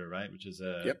Accelerator, right? Which is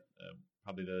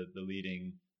probably the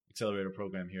leading accelerator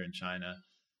program here in China.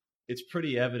 It's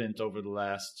pretty evident over the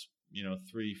last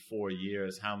 3-4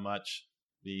 years how much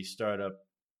the startup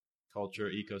culture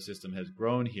ecosystem has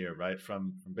grown here, right?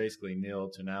 From basically nil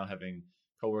to now having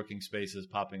co-working spaces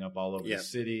popping up all over the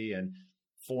city, and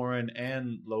foreign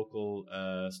and local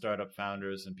startup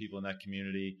founders and people in that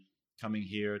community coming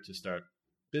here to start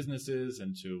businesses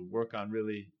and to work on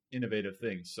really innovative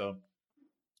things. So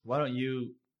why don't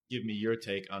you give me your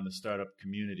take on the startup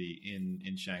community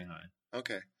in Shanghai?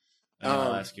 Okay. And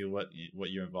I'll ask you what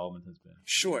your involvement has been.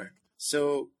 Sure.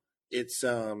 So it's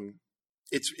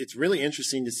really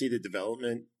interesting to see the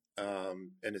development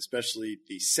and especially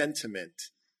the sentiment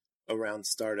around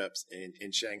startups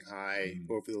in Shanghai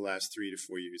over the last 3 to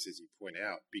 4 years, as you point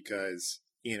out, because,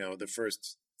 the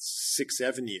first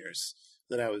 6-7 years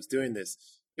that I was doing this,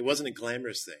 it wasn't a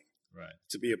glamorous thing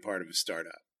to be a part of a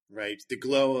startup, right? The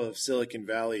glow of Silicon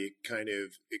Valley kind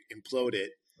of imploded,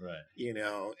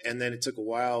 and then it took a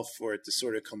while for it to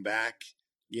sort of come back,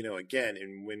 again.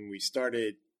 And when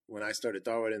I started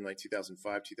Darwin in like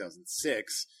 2005,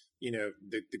 2006,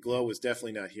 the glow was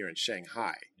definitely not here in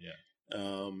Shanghai.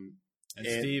 And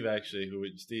Steve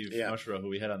Mushrow, who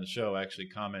we had on the show, actually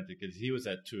commented, because he was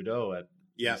at Tudo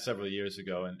several years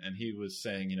ago, and he was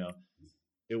saying,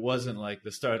 it wasn't like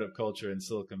the startup culture in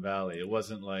Silicon Valley. It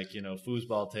wasn't like,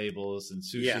 foosball tables and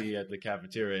sushi at the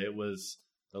cafeteria. It was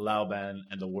the Laoban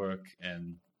and the work,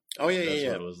 and that's what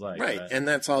it was like. Right. And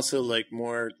that's also like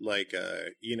more like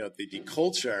the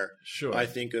culture, I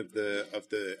think, of the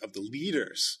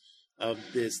leaders of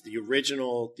this. The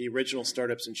original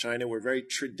startups in China were very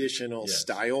traditional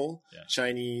style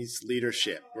Chinese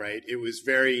leadership, right? It was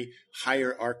very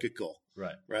hierarchical.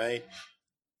 Right.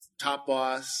 Top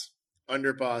boss,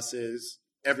 under bosses,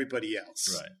 everybody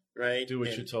else. Right. Do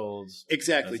what you're told.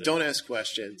 Exactly. Don't ask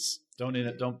questions.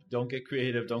 Don't get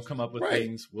creative. Don't come up with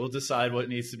things. We'll decide what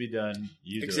needs to be done.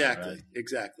 You do it,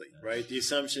 exactly. Right. The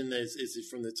assumption is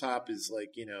from the top is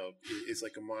like, is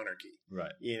like a monarchy.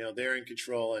 Right. They're in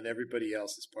control and everybody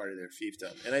else is part of their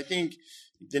fiefdom. And I think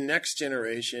the next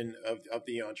generation of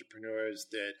the entrepreneurs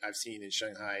that I've seen in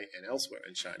Shanghai and elsewhere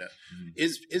in China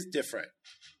is different,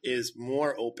 is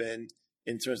more open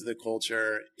in terms of the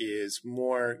culture, is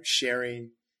more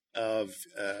sharing of,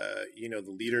 the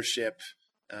leadership.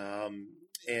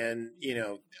 And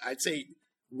I'd say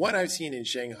what I've seen in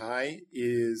Shanghai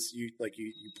is you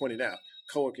pointed out,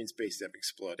 co-working spaces have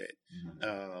exploded.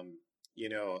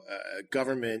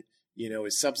 Government,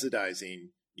 is subsidizing,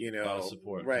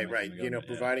 support,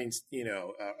 providing,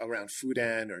 around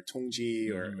Fudan or Tongji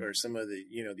or some of the,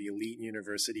 the elite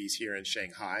universities here in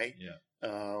Shanghai.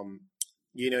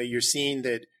 You're seeing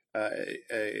that,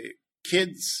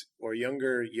 kids or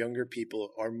younger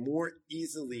people are more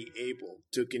easily able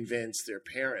to convince their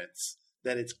parents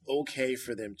that it's okay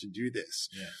for them to do this.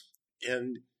 Yeah.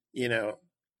 And,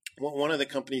 one of the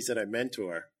companies that I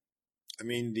mentor, I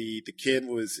mean, the kid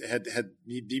had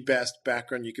the best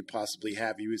background you could possibly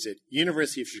have. He was at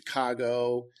University of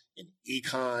Chicago in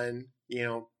econ,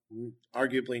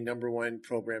 arguably number one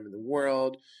program in the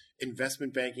world,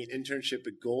 investment banking internship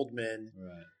at Goldman,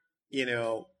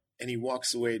 right. And he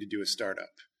walks away to do a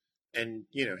startup. And,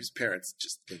 his parents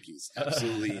just think he's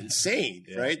absolutely insane,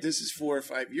 Yeah. right? This is 4 or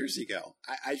 5 years ago.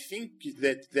 I think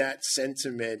that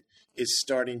sentiment is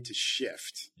starting to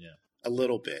shift a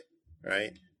little bit,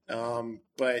 right?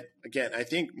 But again, I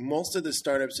think most of the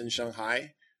startups in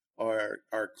Shanghai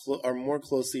are more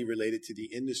closely related to the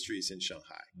industries in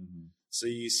Shanghai. Mm-hmm. So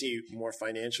you see more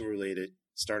financial related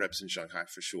startups in Shanghai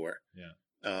for sure.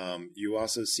 Yeah. You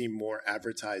also see more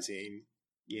advertising,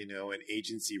 and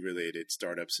agency related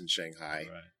startups in Shanghai.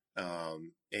 Right.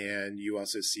 And you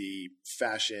also see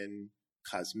fashion,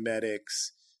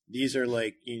 cosmetics. These are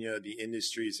like, the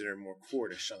industries that are more core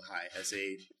to Shanghai as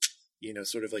a,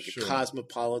 sort of like a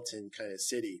cosmopolitan kind of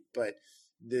city. But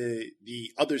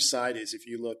the other side is, if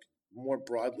you look more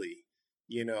broadly,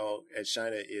 at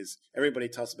China, is everybody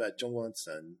talks about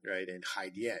Zhongguancun, right, and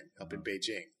Haidian up in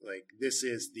Beijing. Like, this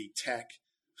is the tech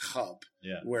hub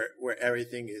where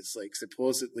everything is like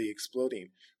supposedly exploding.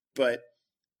 But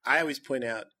I always point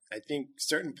out, I think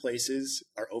certain places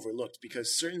are overlooked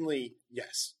because certainly,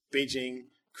 yes, Beijing,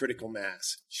 critical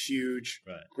mass, huge,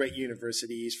 great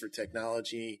universities for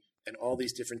technology and all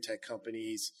these different tech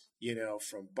companies,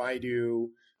 from Baidu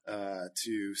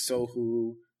to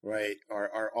Sohu, right,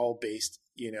 are all based,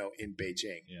 in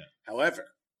Beijing. Yeah. However,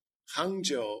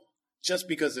 Hangzhou, just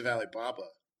because of Alibaba,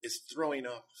 is throwing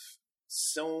off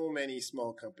so many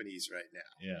small companies right now.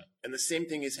 Yeah. And the same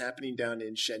thing is happening down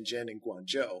in Shenzhen and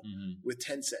Guangzhou with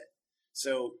Tencent.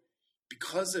 So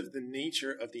because of the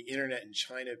nature of the internet in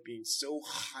China being so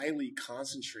highly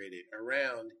concentrated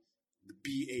around the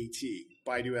BAT,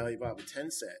 Baidu, Alibaba,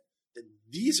 Tencent, that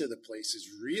these are the places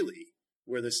really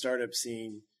where the startup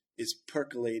scene is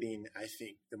percolating, I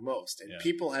think, the most. And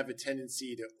people have a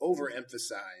tendency to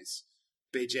overemphasize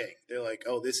Beijing. They're like,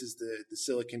 oh, this is the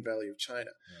Silicon Valley of China.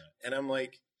 Right. And I'm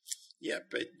like, yeah,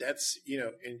 but that's,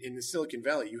 in the Silicon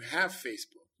Valley, you have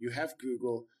Facebook, you have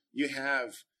Google, you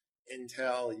have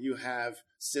Intel, you have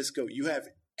Cisco, you have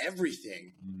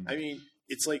everything. Mm-hmm. I mean,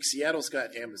 it's like Seattle's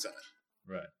got Amazon.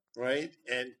 Right.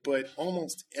 But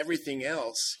almost everything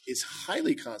else is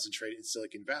highly concentrated in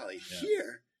Silicon Valley. Yeah.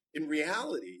 Here, in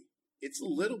reality, it's a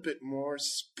little bit more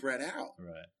spread out.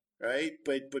 Right.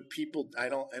 But people, I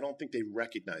don't think they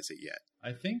recognize it yet.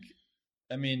 I think,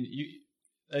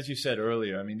 as you said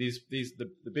earlier, I mean,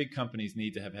 the big companies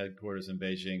need to have headquarters in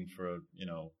Beijing for,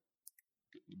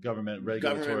 government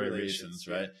regulatory reasons,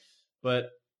 right? Yeah. But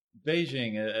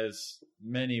Beijing, as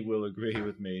many will agree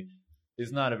with me,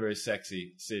 is not a very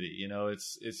sexy city.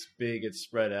 It's big, it's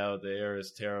spread out, the air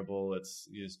is terrible, it's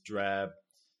drab.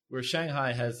 Where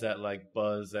Shanghai has that like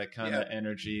buzz, that kind of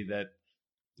energy, that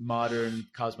modern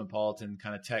cosmopolitan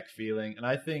kind of tech feeling. And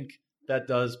I think that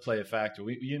does play a factor.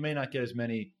 You may not get as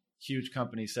many huge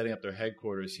companies setting up their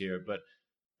headquarters here, but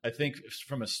I think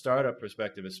from a startup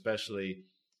perspective, especially,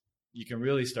 you can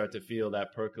really start to feel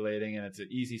that percolating, and it's an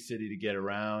easy city to get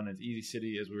around. It's an easy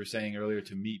city, as we were saying earlier,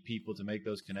 to meet people, to make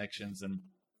those connections. And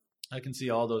I can see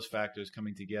all those factors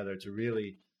coming together to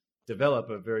really develop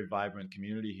a very vibrant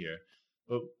community here.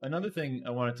 But another thing I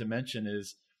wanted to mention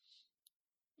is,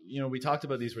 we talked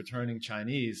about these returning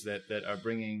Chinese that are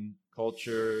bringing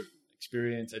culture,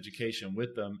 experience, education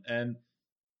with them. And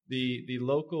the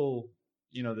local,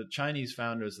 the Chinese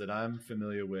founders that I'm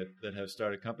familiar with that have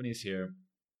started companies here,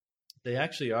 they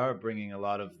actually are bringing a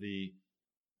lot of the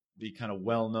kind of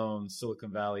well-known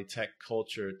Silicon Valley tech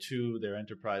culture to their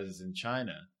enterprises in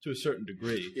China to a certain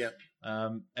degree. Yeah.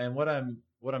 And what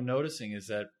I'm noticing is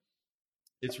that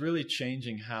it's really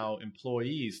changing how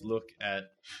employees look at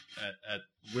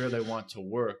where they want to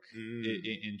work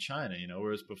in China.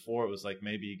 Whereas before it was like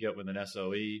maybe you get with an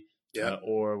SOE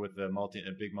or with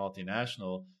a big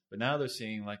multinational, but now they're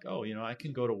seeing like, oh, I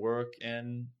can go to work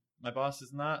and my boss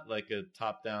is not like a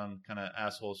top-down kind of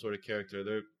asshole sort of character.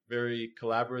 They're very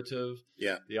collaborative.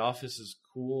 Yeah. The office is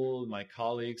cool. My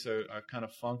colleagues are kind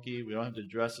of funky. We don't have to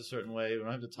dress a certain way. We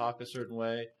don't have to talk a certain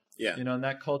way. Yeah. And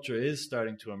that culture is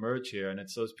starting to emerge here. And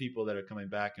it's those people that are coming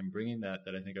back and bringing that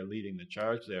I think are leading the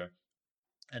charge there.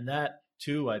 And that,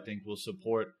 too, I think will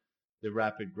support the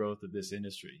rapid growth of this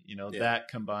industry. That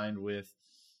combined with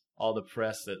all the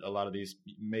press that a lot of these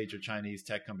major Chinese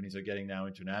tech companies are getting now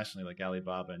internationally, like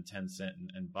Alibaba and Tencent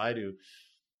and Baidu.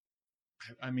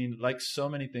 I mean, like so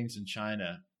many things in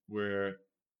China where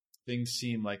things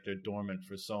seem like they're dormant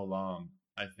for so long.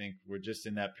 I think we're just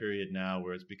in that period now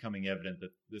where it's becoming evident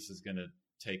that this is going to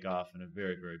take off in a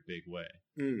very, very big way.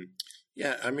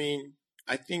 Yeah, I mean,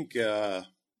 I think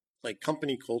like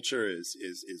company culture is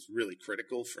really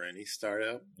critical for any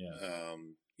startup. Yeah.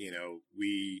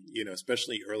 We,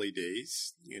 especially early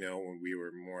days, when we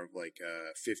were more of like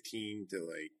 15 to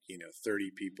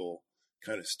 30 people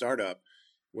kind of startup,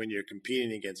 when you're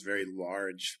competing against very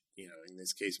large, in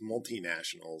this case,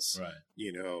 multinationals, right.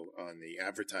 On the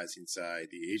advertising side,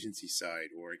 the agency side,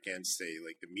 or against, say,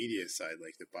 like the media side,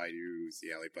 like the Baidu's,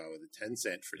 the Alibaba, the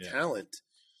Tencent for talent.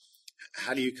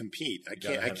 How do you compete? I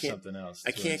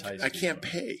can't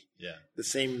pay the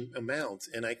same amount,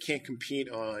 and I can't compete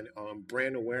on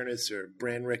brand awareness or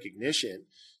brand recognition.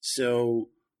 So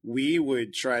we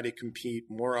would try to compete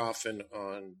more often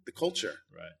on the culture,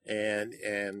 right,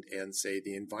 and say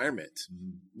the environment.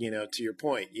 Mm-hmm. To your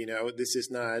point, this is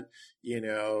not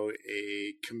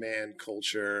a command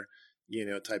culture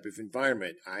type of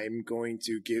environment. I'm going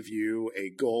to give you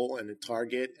a goal and a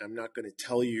target. I'm not going to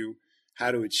tell you how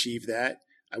to achieve that.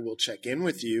 I will check in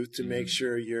with you to make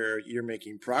sure you're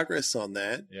making progress on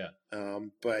that. Yeah.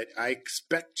 But I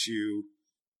expect you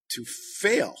to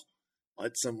fail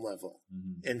at some level.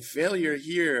 Mm-hmm. And failure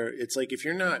here, it's like if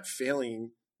you're not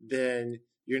failing, then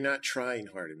you're not trying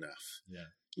hard enough.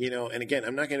 Yeah. And again,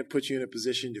 I'm not going to put you in a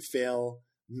position to fail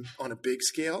on a big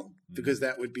scale because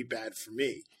that would be bad for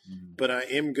me. Mm-hmm. But I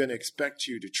am going to expect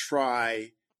you to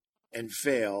try and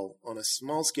fail on a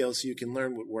small scale so you can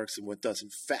learn what works and what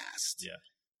doesn't fast. Yeah.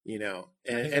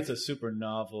 And I think it's a super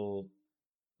novel,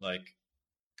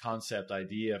 concept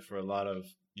idea for a lot of,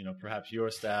 perhaps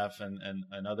your staff and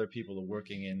other people who are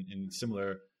working in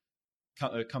similar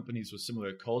companies with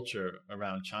similar culture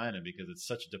around China, because it's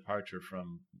such a departure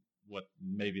from what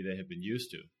maybe they have been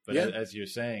used to. But as you're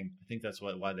saying, I think that's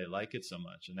why they like it so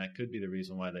much. And that could be the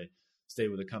reason why they stay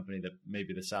with a company that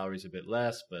maybe the salary's a bit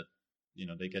less, but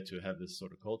they get to have this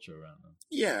sort of culture around them.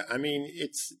 Yeah, I mean,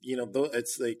 it's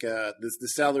it's like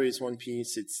the salary is one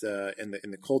piece. It's and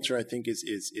the culture, I think,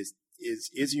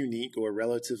 is unique or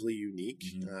relatively unique.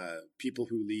 Mm-hmm. People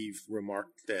who leave remark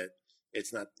that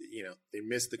it's not, they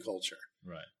miss the culture.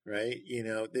 Right.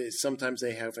 Sometimes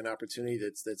they have an opportunity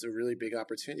that's a really big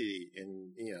opportunity,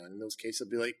 and in those cases, I'll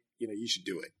be like, you should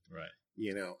do it. Right.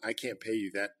 I can't pay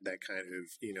you that kind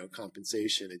of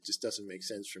compensation. It just doesn't make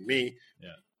sense for me.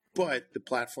 Yeah. But the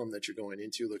platform that you're going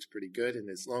into looks pretty good. And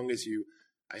as long as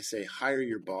I say, hire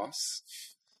your boss.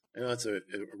 I know it's a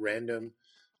random,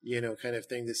 kind of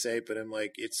thing to say, but I'm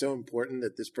like, it's so important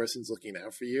that this person's looking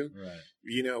out for you.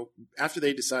 Right. After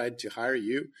they decide to hire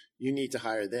you, you need to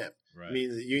hire them. Right. I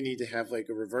mean, you need to have like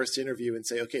a reverse interview and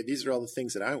say, okay, these are all the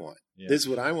things that I want. Yeah. This is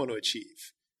what I want to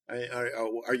achieve.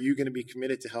 Are you going to be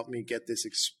committed to help me get this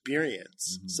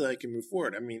experience so I can move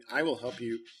forward? I mean, I will help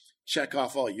you check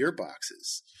off all your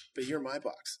boxes, but here are my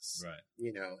boxes. Right.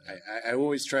 I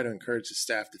always try to encourage the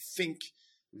staff to think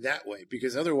that way,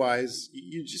 because otherwise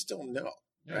you just don't know,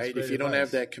 right? If you don't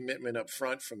have that commitment up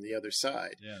front from the other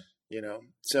side,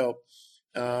 So,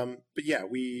 but yeah,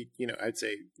 I'd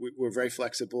say we're very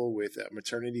flexible with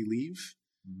maternity leave.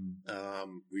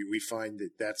 Mm-hmm. We find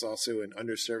that that's also an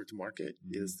underserved market,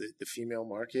 is the female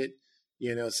market,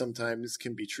 sometimes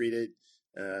can be treated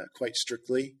quite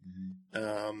strictly.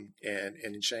 And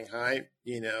in Shanghai,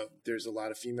 there's a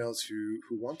lot of females who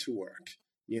want to work,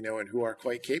 and who are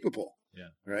quite capable.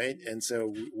 Yeah. Right. And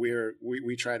so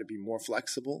we try to be more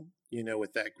flexible,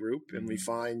 with that group. And we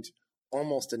find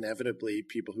almost inevitably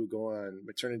people who go on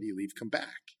maternity leave come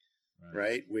back.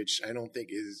 Right. Which I don't think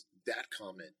is that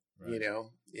common. Right.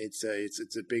 It's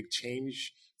a big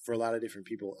change for a lot of different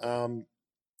people.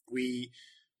 We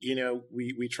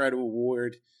try to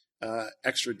award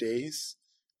extra days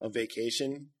of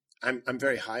vacation. I'm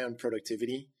very high on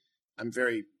productivity. I'm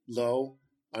very low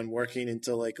on working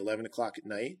until like 11 o'clock at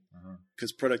night,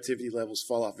 because productivity levels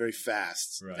fall off very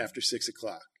fast after 6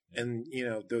 o'clock. Yeah. And,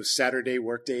 those Saturday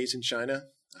work days in China,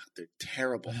 they're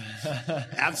terrible.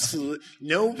 Absolutely.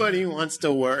 Nobody wants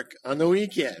to work on the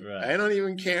weekend. Right. I don't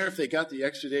even care if they got the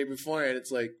extra day beforehand.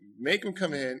 It's like, make them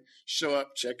come in, show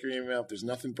up, check your email. If there's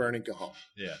nothing burning, go home.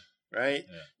 Yeah. Right.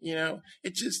 Yeah.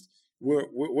 It just,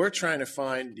 we're trying to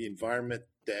find the environment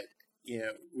that,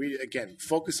 we, again,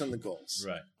 focus on the goals.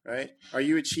 Right. Are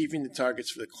you achieving the targets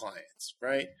for the clients?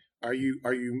 Right. Are you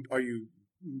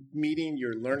meeting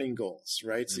your learning goals,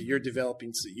 right? So you're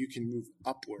developing so you can move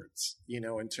upwards,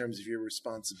 in terms of your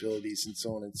responsibilities and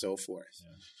so on and so forth.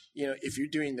 Yeah. If you're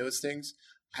doing those things,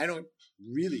 I don't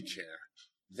really care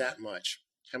that much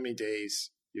how many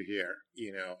days you're here,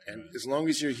 and as long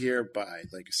as you're here by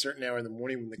like a certain hour in the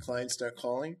morning when the clients start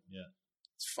calling,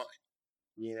 It's fine.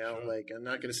 You know, like I'm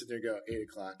not going to sit there and go 8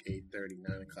 o'clock, 8:30,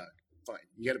 9 o'clock. Fine.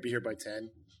 You got to be here by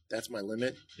 10. That's my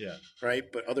limit. Yeah. Right.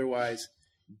 But otherwise,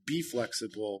 be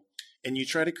flexible. And you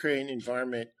try to create an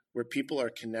environment where people are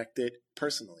connected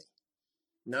personally,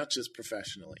 not just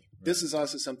professionally. Right. This is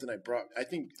also something I brought. I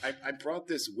think I brought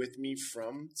this with me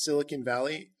from Silicon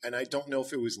Valley. And I don't know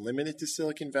if it was limited to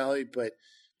Silicon Valley, but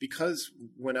because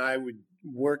when I would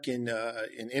work in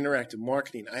interactive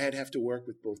marketing, I had to have to work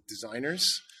with both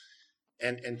designers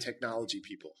and technology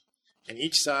people. And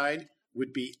each side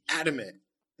would be adamant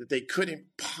that they couldn't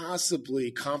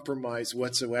possibly compromise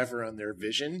whatsoever on their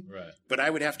vision. Right. But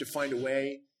I would have to find a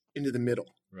way into the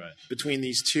middle between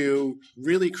these two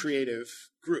really creative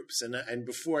groups. And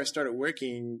before I started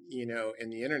working, you know, in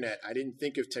the internet, I didn't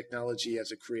think of technology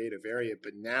as a creative area,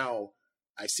 but now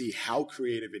I see how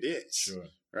creative it is. Sure.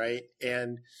 Right.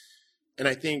 And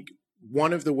I think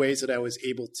one of the ways that I was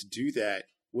able to do that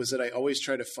was that I always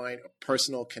try to find a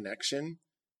personal connection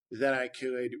that I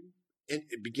could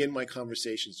begin my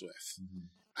conversations with.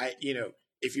 Mm-hmm.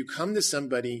 If you come to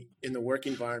somebody in the work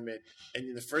environment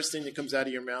and the first thing that comes out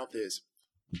of your mouth is,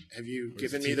 have you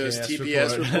given me those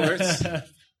TPS reports?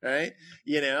 Right.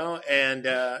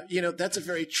 That's a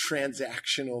very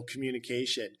transactional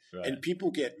communication. Right. And people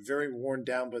get very worn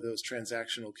down by those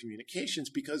transactional communications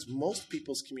because most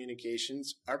people's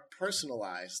communications are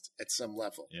personalized at some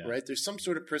level, right? There's some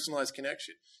sort of personalized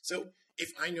connection. So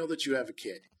if I know that you have a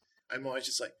kid, I'm always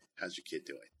just like, how's your kid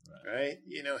doing? Right.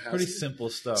 Pretty simple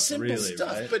stuff, really,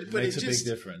 right? But it makes a big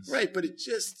difference. Right. But it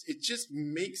just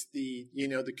makes the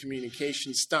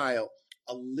communication style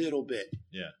a little bit,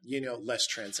 less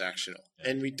transactional.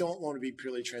 Yeah. And we don't want to be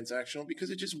purely transactional because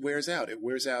it just wears out. It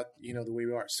wears out, the way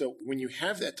we are. So when you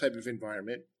have that type of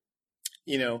environment,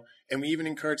 and we even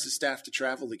encourage the staff to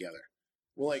travel together,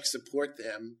 we'll support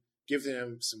them, give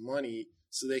them some money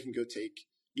so they can go take,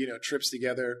 trips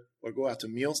together or go out to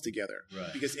meals together.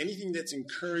 Right. Because anything that's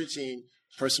encouraging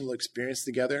personal experience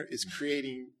together is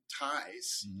creating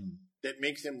ties that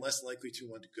make them less likely to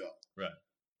want to go. Right.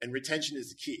 And retention is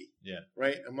the key,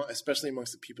 right? Especially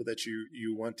amongst the people that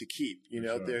you want to keep.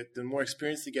 Sure. The more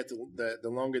experience they get, the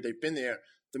longer they've been there,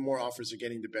 the more offers they're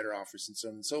getting, the better offers, and so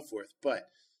on and so forth. But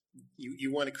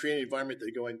you want to create an environment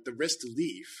that you're going, the risk to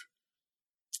leave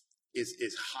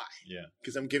is high,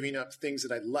 because I'm giving up things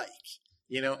that I like.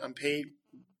 I'm paid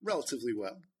relatively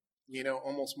well,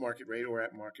 almost market rate or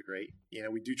at market rate.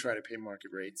 We do try to pay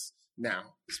market rates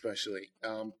now, especially,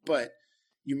 but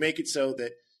you make it so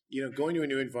that. Going to a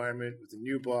new environment with a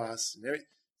new boss and everything,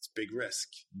 it's a big risk,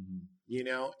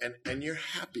 and you're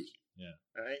happy. Yeah.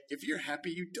 Right. If you're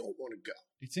happy, you don't want to go.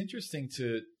 It's interesting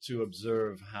to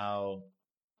observe how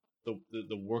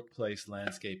the workplace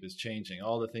landscape is changing.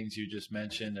 All the things you just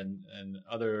mentioned and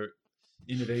other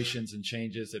innovations and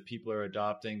changes that people are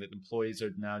adopting, that employees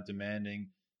are now demanding.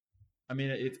 I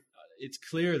mean, it's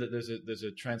clear that there's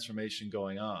a transformation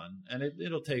going on, and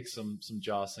it'll take some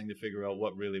jostling to figure out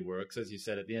what really works. As you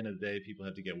said, at the end of the day, people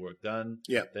have to get work done.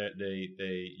 Yeah,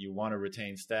 you want to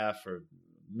retain staff for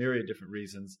myriad different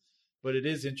reasons, but it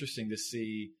is interesting to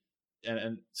see,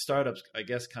 and startups, I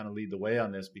guess, kind of lead the way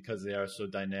on this because they are so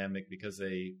dynamic, because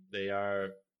they are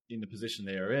in the position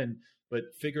they are in, but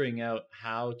figuring out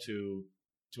how to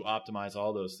optimize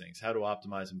all those things, how to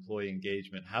optimize employee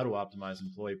engagement, how to optimize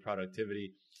employee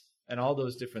productivity, and all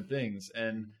those different things.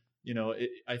 And,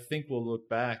 I think we'll look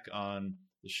back on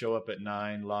the show up at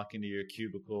 9, lock into your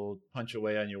cubicle, punch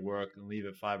away on your work and leave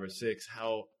at 5 or 6,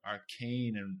 how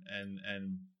arcane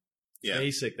and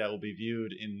basic that will be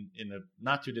viewed in a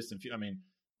not too distant future. I mean,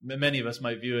 many of us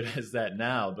might view it as that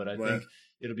now, but I think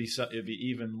it'll be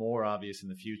even more obvious in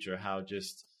the future how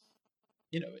just,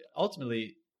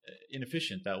 ultimately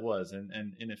inefficient that was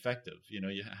and ineffective,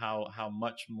 how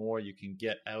much more you can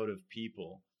get out of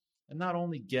people. And not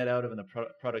only get out of in the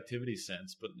productivity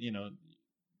sense, but,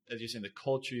 as you're saying, the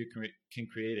culture you can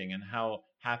creating and how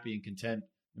happy and content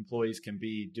employees can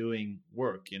be doing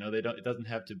work. It doesn't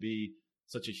have to be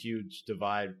such a huge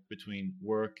divide between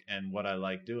work and what I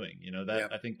like doing.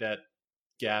 I think that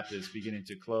gap is beginning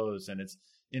to close, and it's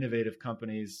innovative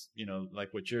companies,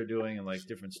 like what you're doing and like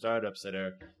different startups that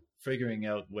are figuring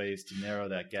out ways to narrow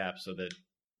that gap so that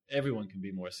everyone can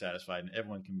be more satisfied and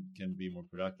everyone can be more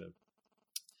productive.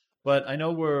 But I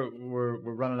know we're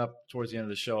running up towards the end of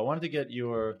the show. I wanted to get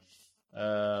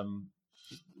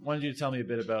wanted you to tell me a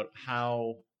bit about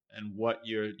how and what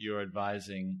you're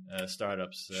advising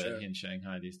startups in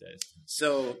Shanghai these days.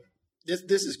 So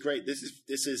this is great.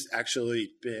 This has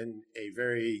actually been a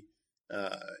very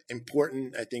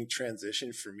important, I think,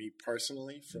 transition for me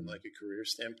personally, from like a career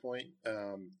standpoint,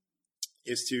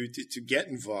 is to get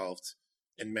involved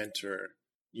and mentor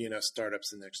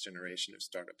startups, the next generation of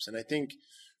startups. And I think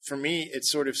for me, it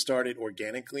sort of started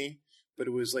organically, but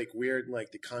it was like weird,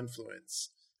 like the confluence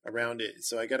around it.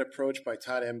 So I got approached by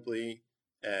Todd Embley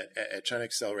at China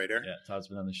Accelerator. Yeah, Todd's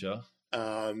been on the show.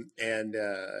 And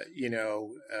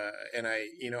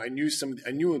I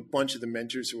knew a bunch of the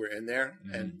mentors who were in there,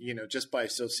 and just by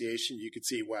association, you could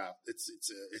see, wow, it's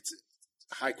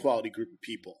a high quality group of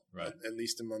people, right? At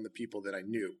least among the people that I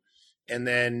knew. And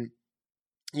then,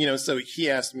 so he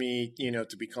asked me,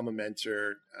 to become a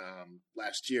mentor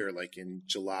last year, like in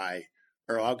July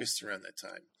or August, around that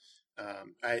time.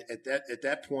 At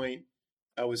that point,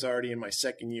 I was already in my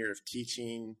second year of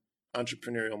teaching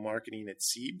entrepreneurial marketing at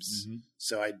Siebes. Mm-hmm.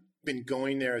 So I'd been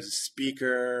going there as a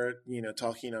speaker,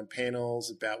 talking on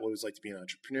panels about what it was like to be an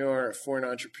entrepreneur, a foreign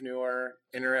entrepreneur,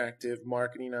 interactive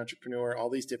marketing entrepreneur, all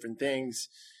these different things.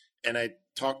 And I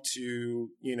talked to,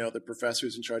 the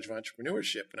professors in charge of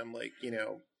entrepreneurship. And I'm like,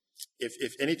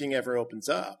 if anything ever opens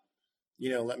up,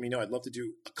 let me know. I'd love to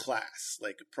do a class,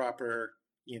 like a proper,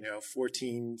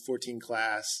 14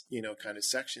 class, kind of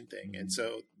section thing. Mm-hmm. And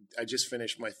so I just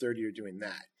finished my third year doing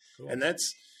that. Cool. And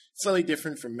that's slightly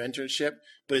different from mentorship,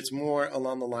 but it's more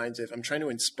along the lines of I'm trying to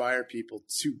inspire people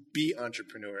to be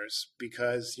entrepreneurs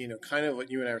because, kind of what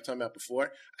you and I were talking about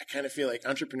before, I kind of feel like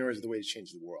entrepreneurs are the way to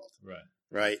change the world.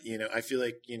 Right. I feel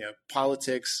like,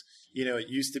 politics, it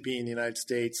used to be in the United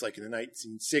States, like in the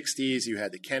 1960s, you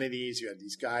had the Kennedys, you had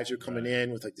these guys who were coming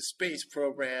in with like the space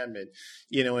program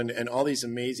and all these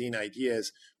amazing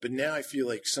ideas. But now I feel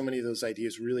like so many of those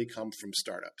ideas really come from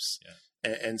startups. Yeah.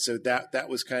 And so that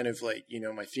was kind of like,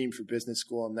 my theme for business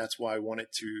school. And that's why I wanted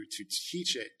to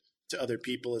teach it to other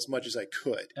people as much as I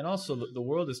could. And also the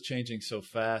world is changing so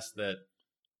fast that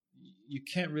you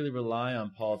can't really rely on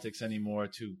politics anymore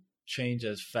to change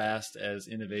as fast as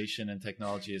innovation and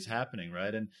technology is happening,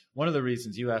 right? And one of the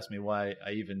reasons you asked me why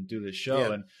I even do this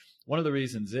show, and one of the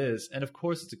reasons is, and of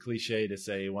course it's a cliche to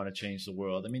say you want to change the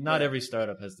world. I mean, not every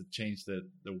startup has to change the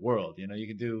world. You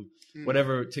can do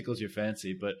whatever tickles your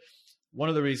fancy, but one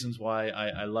of the reasons why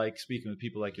I like speaking with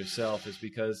people like yourself is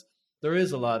because there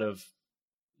is a lot of,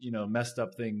 messed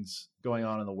up things going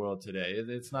on in the world today.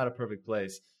 It's not a perfect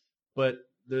place, but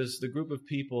there's the group of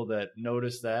people that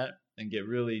notice that and get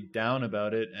really down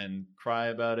about it and cry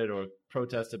about it or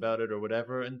protest about it or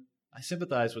whatever. And I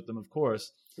sympathize with them, of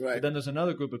course. Right. But then there's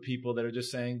another group of people that are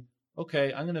just saying,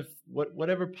 okay, I'm going to,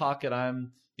 whatever pocket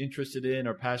I'm interested in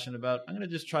or passionate about, I'm going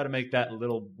to just try to make that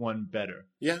little one better.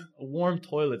 Yeah. A warm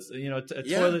toilet,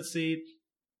 toilet seat,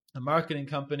 a marketing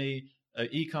company,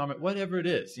 e-commerce, whatever it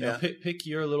is, pick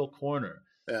your little corner.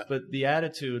 Yeah. But the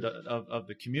attitude of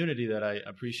the community that I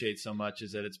appreciate so much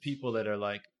is that it's people that are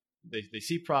like, they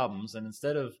see problems, and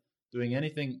instead of doing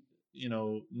anything,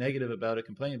 negative about it,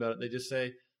 complaining about it, they just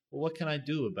say, well, what can I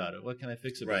do about it? What can I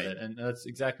fix about it? And that's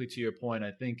exactly to your point.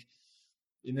 I think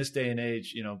in this day and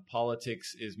age,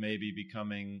 politics is maybe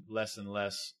becoming less and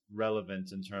less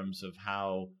relevant in terms of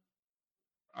how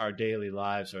our daily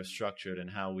lives are structured and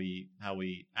how we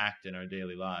act in our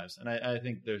daily lives. And I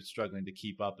think they're struggling to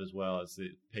keep up as well as the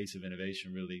pace of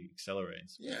innovation really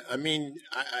accelerates. Yeah. I mean,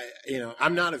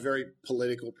 I'm not a very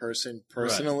political person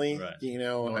personally, Right.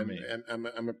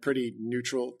 I'm a pretty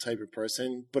neutral type of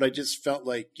person, but I just felt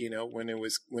like,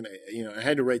 when I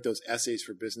had to write those essays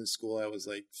for business school, I was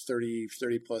like 30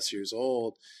 plus years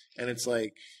old. And it's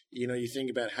like, you think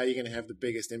about how you're going to have the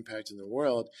biggest impact in the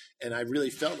world. And I really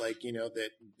felt like, that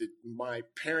my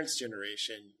parents'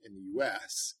 generation in the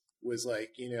U.S. was like,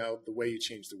 the way you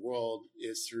change the world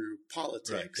is through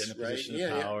politics, right?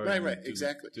 Right.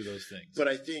 Exactly. Do those things. But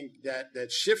I think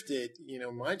that shifted,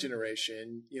 my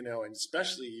generation, and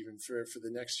especially even for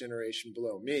the next generation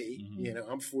below me,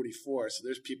 I'm 44. So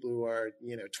there's people who are,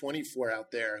 24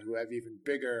 out there who have even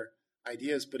bigger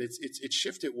ideas, but it's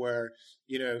shifted where,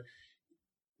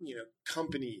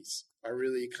 companies are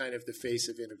really kind of the face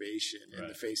of innovation and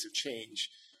the face of change.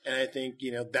 And I think,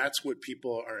 that's what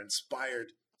people are inspired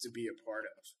to be a part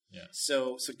of. Yeah.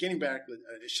 So getting back,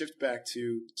 shift back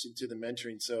to the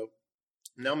mentoring. So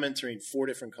now mentoring 4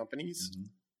 different companies,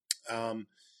 and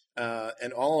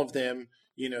all of them,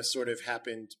 sort of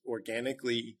happened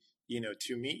organically,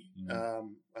 to me.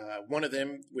 One of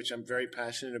them, which I'm very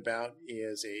passionate about,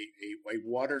 is a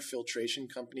water filtration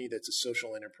company that's a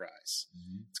social enterprise.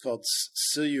 It's called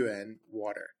Siyuan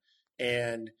Water.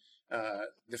 And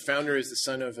the founder is the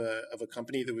son of a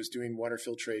company that was doing water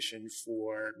filtration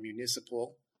for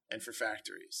municipal and for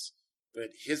factories.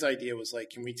 But his idea was like,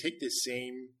 can we take this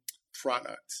same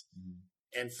product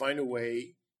and find a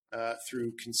way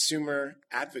through consumer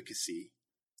advocacy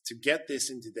to get this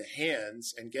into the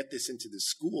hands and get this into the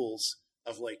schools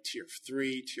of like tier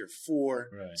 3, tier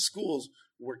 4 schools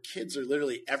where kids are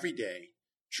literally every day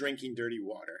drinking dirty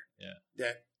water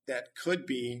that could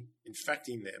be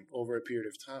infecting them over a period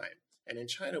of time. And in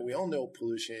China, we all know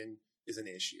pollution is an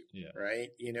issue, right?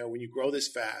 You know, when you grow this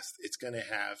fast, it's going to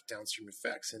have downstream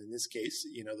effects. And in this case,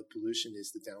 you know, the pollution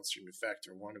is the downstream effect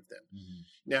or one of them.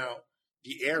 Now,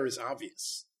 the air is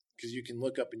obvious because you can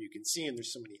look up and you can see, and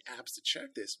there's so many apps to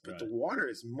check this, but the water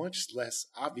is much less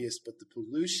obvious, but the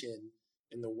pollution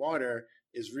in the water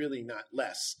is really not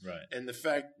less. And the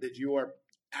fact that you are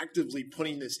actively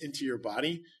putting this into your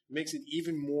body makes it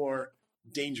even more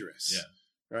dangerous.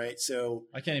 Right. So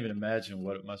I can't even imagine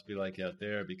what it must be like out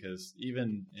there, because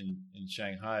even in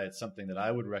Shanghai, it's something that I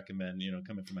would recommend, you know,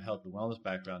 coming from a health and wellness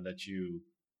background, that you,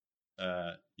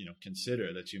 you know,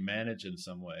 consider, that you manage in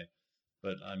some way.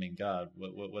 But I mean, God,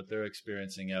 what they're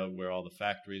experiencing out where all the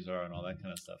factories are and all that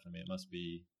kind of stuff. I mean, it must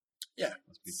be, pretty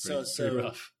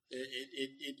rough.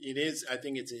 It is. I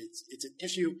think it's an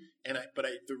issue, but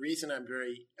the reason I'm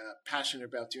very passionate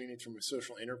about doing it from a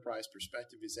social enterprise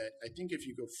perspective is that I think if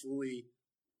you go fully,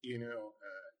 you know,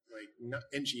 like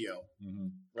NGO,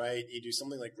 right? You do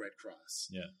something like Red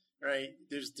Cross, right?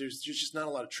 There's just not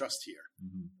a lot of trust here,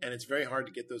 and it's very hard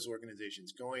to get those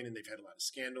organizations going. And they've had a lot of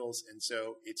scandals, and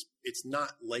so it's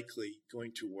not likely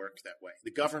going to work that way.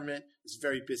 The government is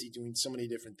very busy doing so many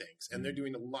different things, and they're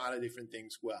doing a lot of different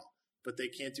things well, but they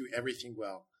can't do everything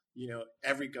well. You know,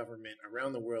 every government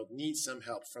around the world needs some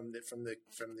help from the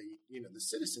you know, the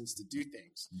citizens to do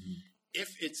things.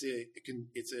 If it's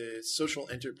a social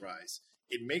enterprise,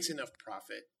 it makes enough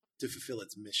profit to fulfill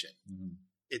its mission.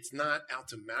 It's not out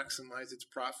to maximize its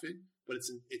profit, but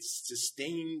it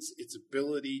sustains its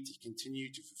ability to continue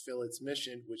to fulfill its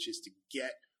mission, which is to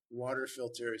get water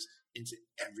filters into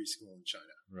every school in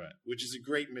China, which is a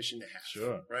great mission to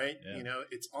have, right? You know,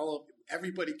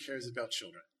 everybody cares about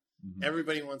children.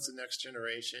 Everybody wants the next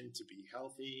generation to be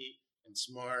healthy and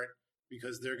smart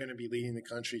because they're going to be leading the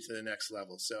country to the next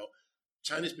level. So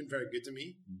China's been very good to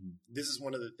me. This is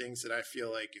one of the things that I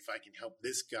feel like if I can help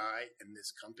this guy and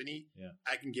this company,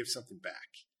 I can give something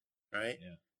back, right?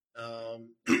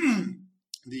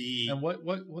 And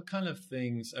what kind of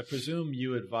things? I presume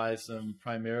you advise them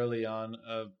primarily on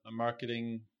a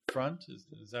marketing front.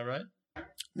 Is that right?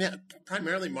 Yeah,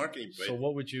 primarily marketing. So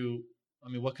what would you? I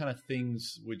mean, what kind of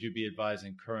things would you be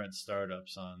advising current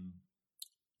startups on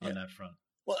that front?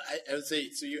 Well, I would say,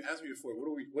 so you asked me before,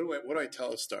 what do I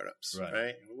tell startups,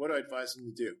 right? What do I advise them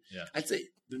to do? I'd say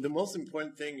the most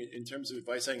important thing in terms of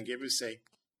advice I can give is say,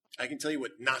 I can tell you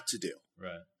what not to do.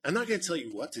 I'm not going to tell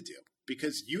you what to do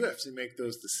because you have to make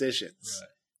those decisions.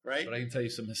 Right. But I can tell you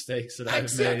some mistakes that I've made.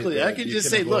 Exactly. I can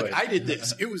just say, look, I did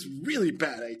this. It was really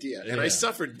bad idea. And I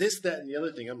suffered this, that, and the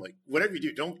other thing. I'm like, whatever you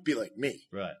do, don't be like me.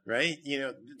 Right. You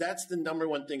know, that's the number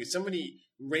one thing. If somebody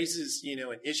raises, you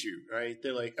know, an issue, right?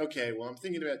 They're like, okay, well, I'm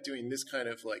thinking about doing this kind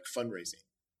of like fundraising.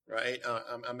 Right.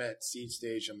 I'm at seed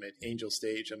stage. I'm at angel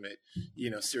stage. I'm at,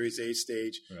 you know, Series A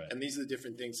stage. And these are the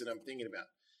different things that I'm thinking about.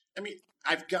 I mean,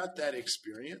 I've got that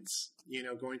experience, you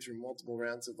know, going through multiple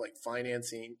rounds of like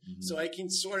financing. So I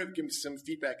can sort of give some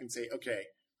feedback and say, okay,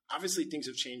 obviously things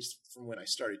have changed from when I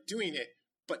started doing it,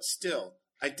 but still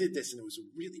I did this and it was a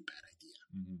really bad idea.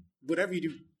 Whatever you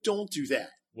do, don't do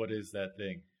that. What is that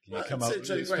thing? Can you come up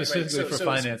specifically for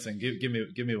financing?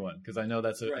 Give me one, because I know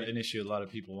that's an issue a lot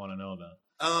of people want to know about.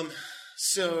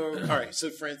 So all right. So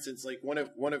for instance, like one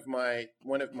of my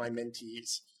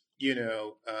mentees, you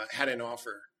know, had an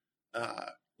offer.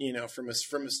 You know, from a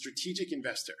strategic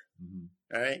investor,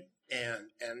 right?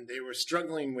 And they were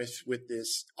struggling with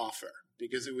this offer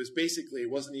because it was basically,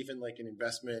 it wasn't even like an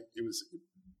investment. It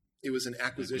was an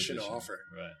acquisition offer.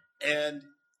 And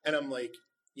I'm like,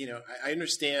 you know, I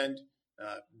understand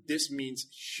this means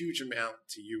a huge amount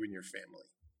to you and your family,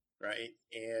 right?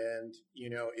 And, you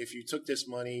know, if you took this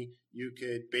money, you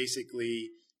could basically,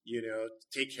 you know,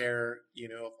 take care, you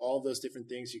know, of all those different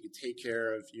things. You could take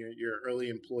care of your early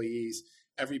employees.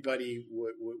 Everybody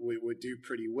would do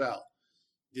pretty well.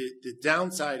 The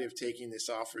downside of taking this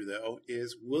offer, though,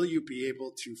 is will you be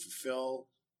able to fulfill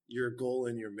your goal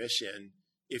and your mission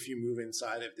if you move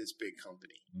inside of this big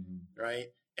company,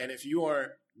 right? And if you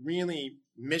are really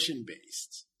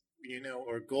mission-based, you know,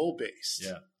 or goal-based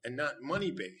and not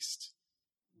money-based,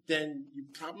 then you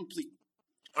probably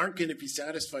aren't going to be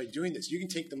satisfied doing this. You can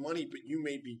take the money, but you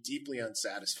may be deeply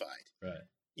unsatisfied.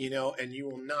 You know, and you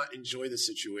will not enjoy the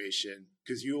situation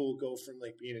because you will go from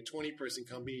like being a 20-person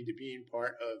company to being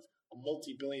part of a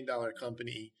multi-billion-dollar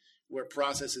company where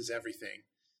process is everything,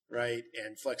 right?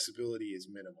 And flexibility is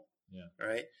minimal,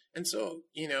 right? And so,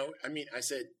 you know, I mean, I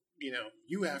said, you know,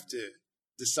 you have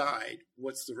to decide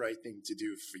what's the right thing to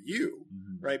do for you,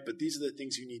 right? But these are the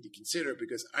things you need to consider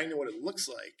because I know what it looks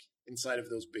like inside of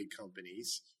those big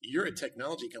companies. You're a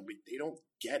technology company. They don't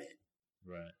get it.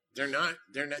 Right.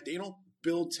 They don't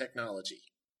build technology,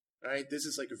 right? This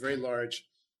is like a very large,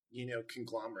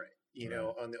 conglomerate,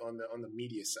 on the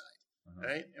media side,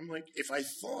 right? I'm like, if I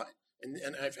thought, and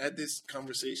I've had this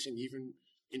conversation even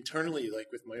internally, like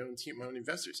with my own team, my own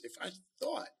investors, if I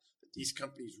thought that these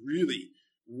companies really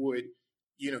would,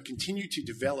 continue to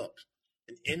develop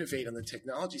and innovate on the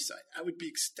technology side, I would be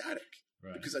ecstatic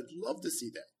because I'd love to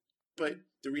see that. But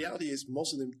the reality is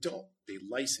most of them don't. They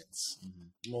license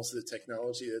most of the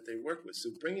technology that they work with.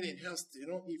 So bringing it in-house, they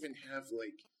don't even have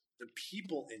like the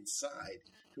people inside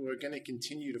who are going to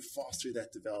continue to foster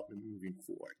that development moving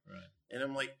forward. Right. And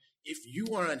I'm like, if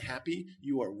you are unhappy,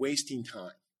 you are wasting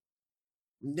time.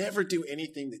 Never do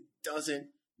anything that doesn't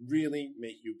really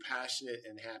make you passionate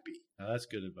and happy. Now, that's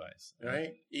good advice.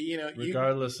 Right?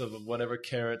 Regardless of whatever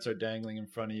carrots are dangling in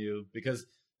front of you, because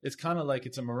it's kind of like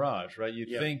it's a mirage, right?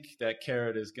 You think that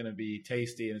carrot is going to be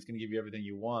tasty and it's going to give you everything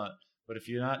you want. But if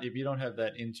you don't have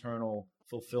that internal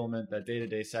fulfillment, that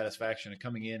day-to-day satisfaction of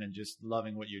coming in and just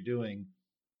loving what you're doing,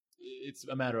 it's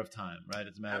a matter of time, right?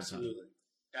 It's a matter of time.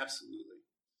 Absolutely.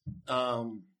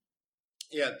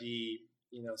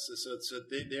 So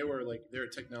they were like, they're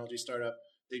a technology startup.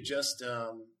 They just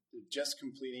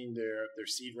completing their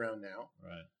seed round now.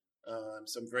 Right.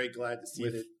 So I'm very glad to see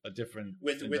with that a different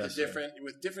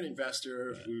different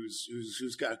investor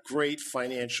who's got great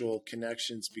financial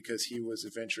connections because he was a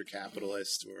venture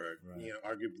capitalist or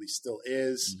arguably still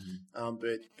is.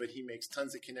 But he makes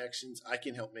tons of connections. I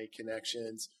can help make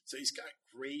connections. So he's got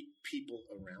great people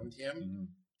around him,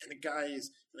 and the guy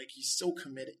is like, he's so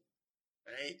committed.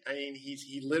 Right? I mean,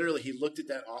 he looked at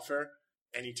that offer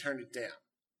and he turned it down.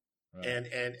 Right.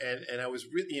 And I was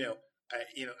really,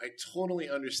 I totally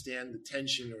understand the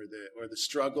tension or the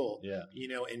struggle,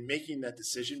 in making that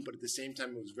decision. But at the same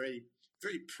time, I was very,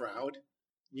 very proud,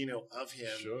 of him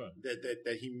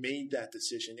that he made that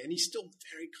decision, and he's still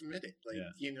very committed,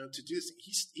 to do this.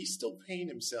 He's still paying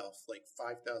himself like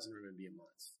 5,000 RMB a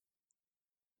month,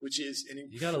 which is an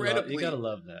incredibly. You gotta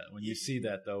love that when you see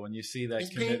that, though. When you see that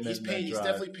commitment, he's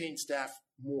definitely paying staff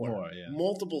more.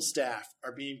 Multiple staff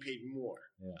are being paid more,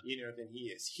 than he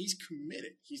is. He's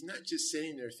committed. He's not just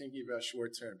sitting there thinking about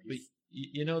short term. But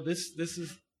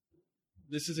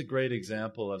this is a great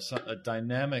example of a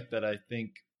dynamic that I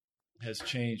think has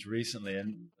changed recently,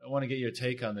 and I want to get your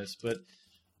take on this. But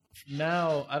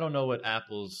now, I don't know what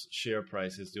Apple's share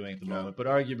price is doing at the moment, but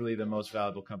arguably the most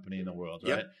valuable company in the world,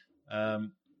 right?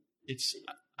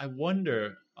 I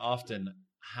wonder often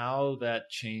how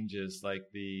that changes,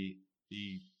 like the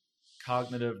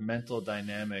cognitive mental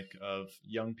dynamic of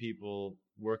young people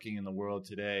working in the world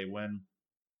today, when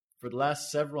for the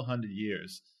last several hundred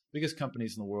years, biggest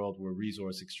companies in the world were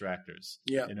resource extractors,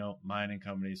 mining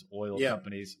companies, oil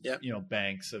companies,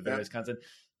 banks of various kinds. And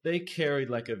they carried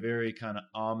like a very kind of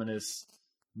ominous,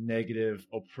 negative,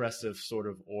 oppressive sort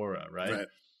of aura, right?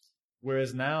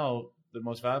 Whereas now, the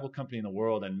most valuable company in the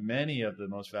world, and many of the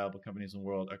most valuable companies in the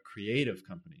world, are creative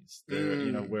companies.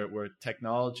 They're, where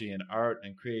technology and art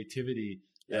and creativity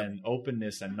and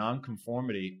openness and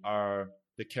nonconformity are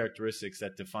the characteristics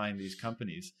that define these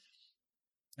companies.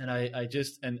 And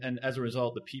and as a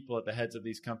result, the people at the heads of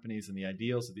these companies and the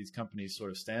ideals that these companies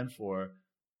sort of stand for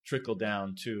trickle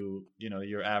down to,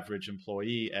 your average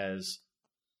employee as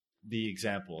the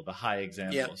example, the high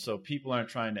example. So people aren't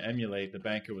trying to emulate the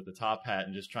banker with the top hat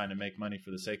and just trying to make money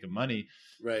for the sake of money.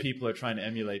 Right. People are trying to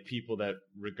emulate people that,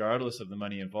 regardless of the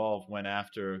money involved, went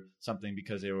after something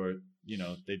because they were,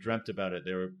 they dreamt about it.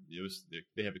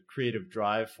 They have a creative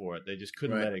drive for it. They just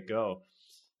couldn't let it go.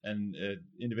 And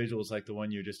individuals like the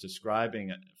one you're just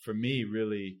describing, for me,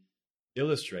 really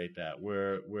illustrate that.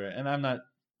 Where and I'm not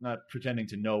pretending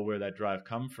to know where that drive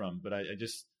come from, but I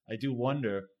do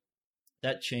wonder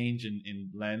that change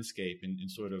in landscape in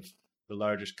sort of the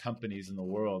largest companies in the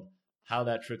world, how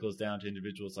that trickles down to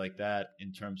individuals like that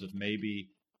in terms of maybe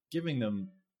giving them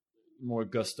more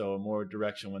gusto, more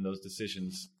direction when those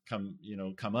decisions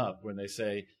come up, when they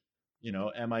say,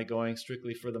 am I going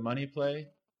strictly for the money play,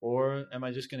 or am I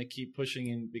just going to keep pushing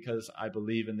in because I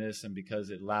believe in this and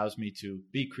because it allows me to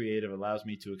be creative, allows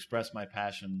me to express my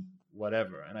passion,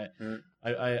 whatever. And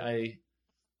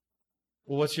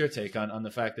well, what's your take on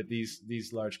the fact that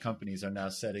these large companies are now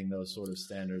setting those sort of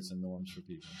standards and norms for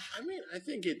people? I mean, I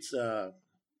think it's I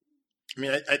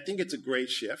think it's a great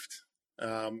shift.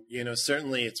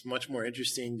 Certainly it's much more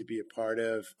interesting to be a part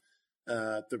of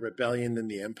the rebellion and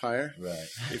the empire. Right.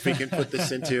 If we can put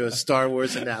this into a Star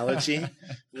Wars analogy,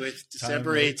 with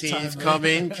December 18th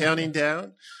coming, counting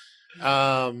down.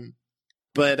 Yeah,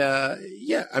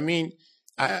 I mean,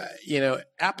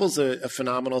 Apple's a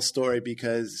phenomenal story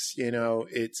because, you have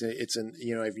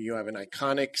an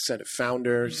iconic set of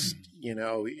founders, in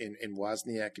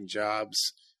Wozniak and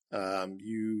Jobs.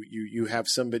 You have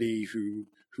somebody who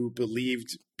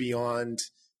believed beyond,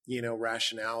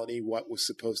 rationality, what was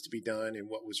supposed to be done and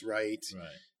what was right. Right.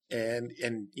 And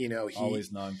he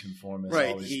always nonconformist,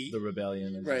 right, always the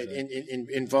rebellion. Right.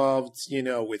 Involved,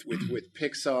 with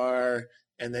Pixar,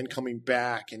 and then coming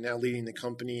back and now leading the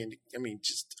company, and I mean,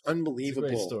 just unbelievable.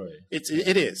 It's a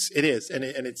great story. It is, and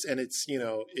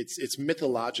it's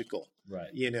mythological. Right.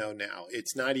 Now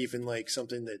it's not even like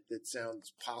something that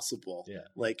sounds possible. Yeah.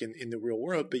 Like in the real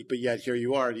world, but yet here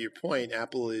you are. To your point,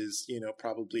 Apple is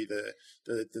probably the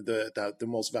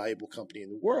most valuable company in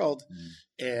the world,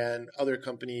 and other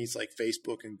companies like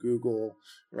Facebook and Google,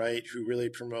 right, who really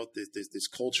promote this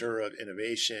culture of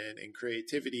innovation and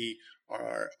creativity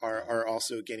are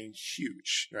also getting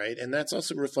huge, right? And that's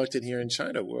also reflected here in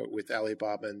China with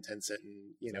Alibaba and Tencent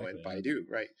and and Baidu,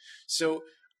 right? So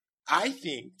I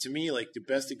think, to me, like the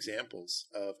best examples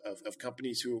of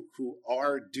companies who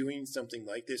are doing something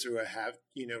like this, or have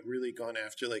really gone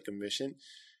after like a mission,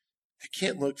 I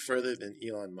can't look further than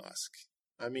Elon Musk.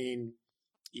 I mean,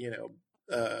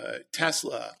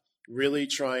 Tesla really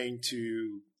trying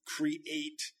to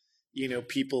create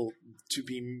people to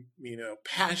be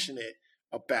passionate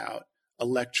about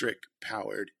electric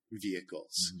powered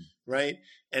vehicles, right?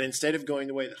 And instead of going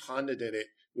the way that Honda did it,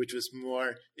 which was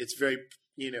more, it's very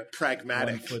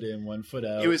pragmatic. 1 foot in, 1 foot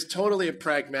out. It was totally a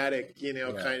pragmatic,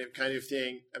 Right. kind of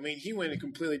thing. I mean, he went a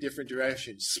completely different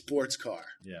direction. Sports car,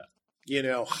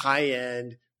 Yeah. high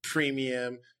end,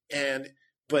 premium,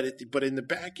 but in the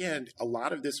back end, a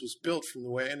lot of this was built, from the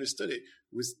way I understood it,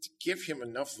 was to give him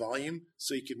enough volume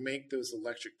so he could make those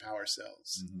electric power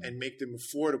cells and make them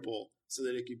affordable, so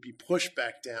that it could be pushed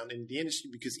back down in the industry,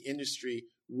 because the industry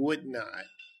would not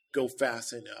go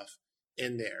fast enough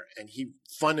in there. And he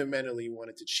fundamentally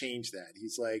wanted to change that.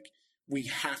 He's like, we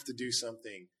have to do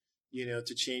something,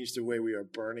 to change the way we are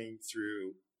burning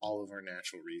through all of our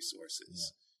natural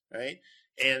resources, right?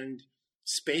 And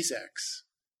SpaceX,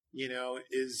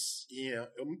 is,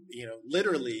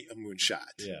 literally a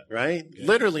moonshot, right? Yeah.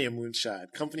 Literally a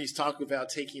moonshot. Companies talk about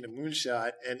taking a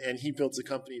moonshot, and he builds a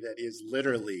company that is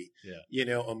literally,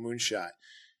 a moonshot.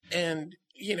 And,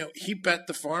 he bet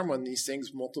the farm on these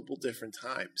things multiple different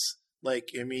times.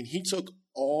 Like, I mean, he took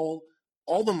all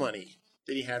the money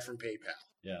that he had from PayPal.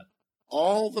 Yeah.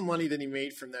 All the money that he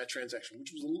made from that transaction,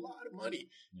 which was a lot of money,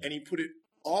 and he put it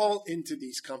all into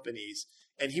these companies.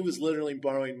 And he was literally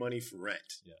borrowing money for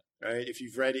rent, right? If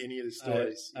you've read any of the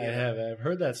stories. I have. I've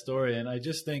heard that story. And I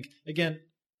just think, again,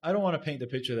 I don't want to paint the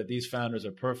picture that these founders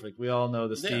are perfect. We all know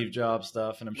the Steve Jobs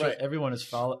stuff, and I'm sure everyone is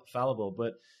fallible.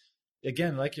 But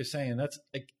again, like you're saying,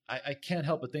 I can't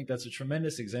help but think that's a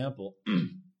tremendous example.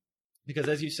 Because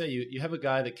as you say, you have a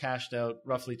guy that cashed out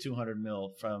roughly 200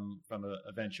 mil from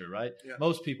a venture, right? Yeah.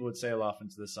 Most people would sail off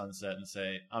into the sunset and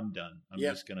say, I'm done. I'm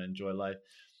just going to enjoy life.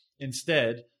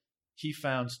 Instead, he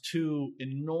found two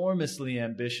enormously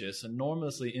ambitious,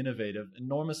 enormously innovative,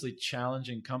 enormously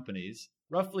challenging companies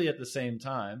roughly at the same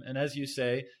time. And as you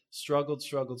say, struggled,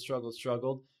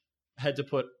 had to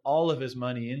put all of his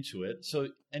money into it. So,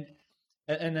 and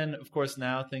then of course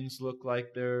now things look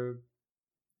like they're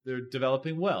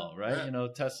developing well, right? Yeah.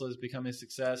 Tesla is becoming a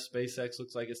success. SpaceX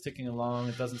looks like it's ticking along.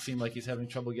 It doesn't seem like he's having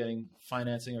trouble getting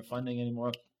financing or funding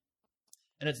anymore.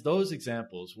 And it's those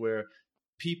examples where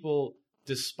people,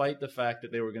 despite the fact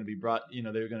that they were going to be brought, they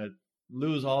were going to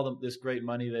lose all this great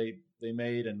money they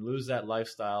made and lose that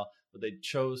lifestyle, but they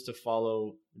chose to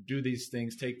do these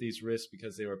things, take these risks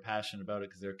because they were passionate about it,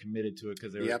 because they were committed to it,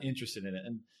 because they were interested in it.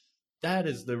 And that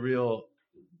is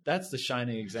that's the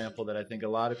shining example that I think a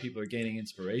lot of people are gaining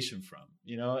inspiration from,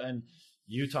 and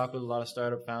you talk with a lot of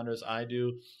startup founders. I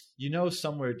do,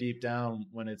 somewhere deep down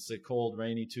when it's a cold,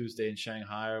 rainy Tuesday in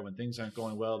Shanghai, or when things aren't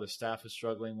going well, their staff is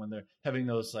struggling, when they're having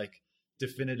those like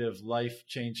definitive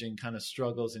life-changing kind of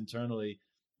struggles internally,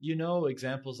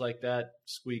 examples like that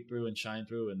squeak through and shine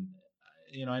through. And,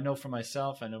 I know for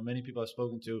myself, I know many people I've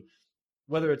spoken to,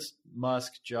 whether it's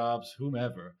Musk, Jobs,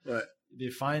 whomever, they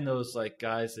find those like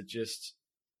guys that just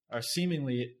are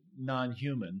seemingly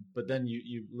non-human, but then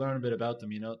you learn a bit about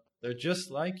them, they're just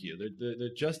like you.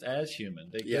 They're just as human.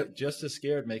 They get just as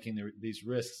scared making these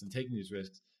risks and taking these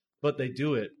risks, but they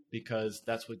do it because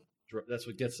that's what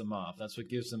gets them off. That's what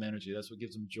gives them energy. That's what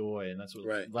gives them joy. And that's what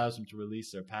allows them to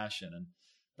release their passion. And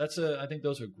I think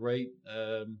those are great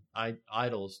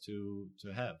idols to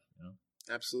have. You know?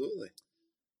 Absolutely.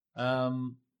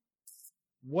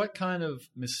 What kind of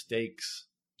mistakes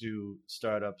do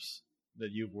startups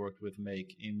that you've worked with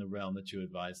make in the realm that you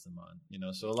advise them on? You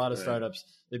know, so a lot of startups,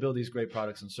 they build these great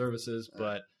products and services,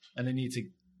 and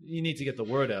you need to get the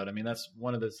word out. I mean, that's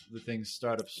one of the things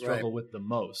startups struggle with the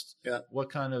most. Yeah.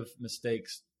 What kind of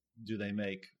mistakes do they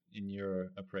make in your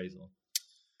appraisal?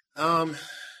 I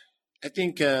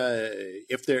think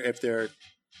if they're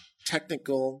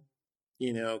technical,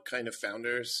 you know, kind of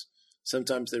founders,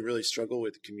 sometimes they really struggle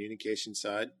with the communication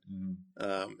side.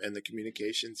 Mm-hmm. And the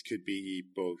communications could be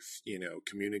both, you know,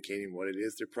 communicating what it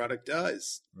is their product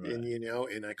does. Right. And, you know,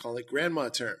 and I call it grandma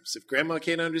terms. If grandma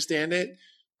can't understand it,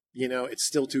 you know, it's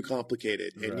still too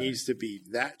complicated. Right. It needs to be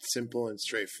that simple and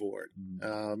straightforward.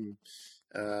 Mm-hmm.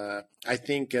 I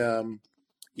think,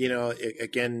 you know,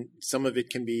 again, some of it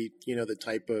can be, you know, the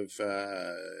type of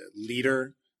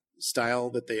leader style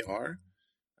that they are.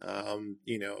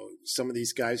 You know, some of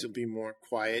these guys will be more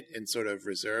quiet and sort of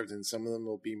reserved, and some of them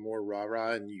will be more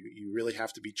rah-rah, and you really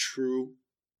have to be true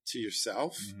to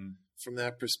yourself. Mm-hmm. From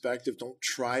that perspective. Don't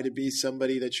try to be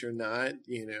somebody that you're not.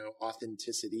 You know,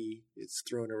 authenticity is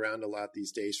thrown around a lot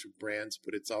these days for brands,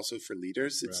 but it's also for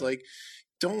leaders. It's like,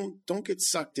 don't get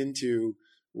sucked into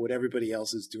what everybody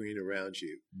else is doing around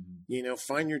you. Mm-hmm. You know,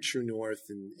 find your true north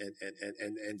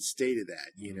and stay to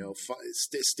that. Mm-hmm. You know,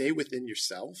 stay within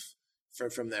yourself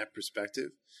from that perspective.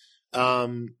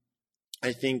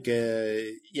 I think,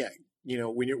 you know,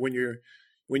 when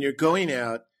you're going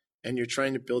out and you're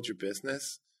trying to build your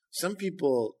business, some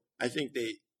people, I think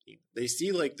they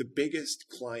see like the biggest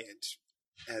client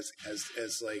as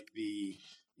like the,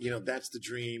 you know, that's the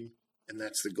dream and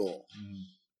that's the goal. Mm-hmm.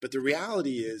 But the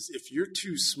reality is, if you're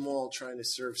too small trying to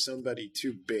serve somebody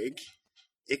too big,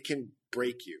 it can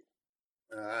break you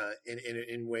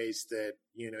in ways that,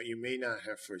 you know, you may not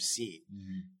have foreseen.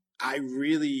 Mm-hmm. I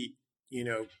really, you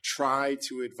know, try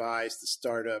to advise the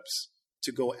startups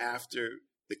to go after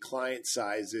the client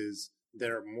sizes that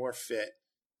are more fit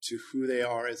to who they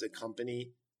are as a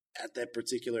company at that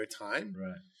particular time.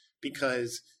 Right.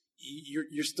 Because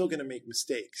you're still going to make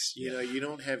mistakes. You know, you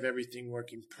don't have everything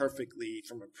working perfectly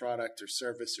from a product or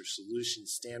service or solution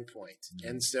standpoint. Mm-hmm.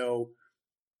 And so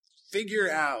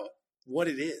figure out what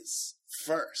it is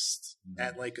first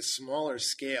at like a smaller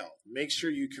scale. Make sure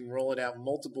you can roll it out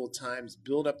multiple times,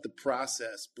 build up the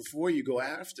process before you go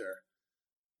after,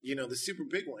 you know, the super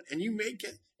big one. And you may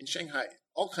get, in Shanghai,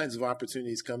 all kinds of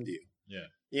opportunities come to you. Yeah.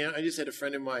 You know, I just had a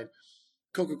friend of mine,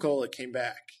 Coca-Cola came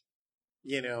back,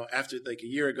 you know, after like a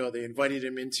year ago, they invited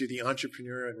him into the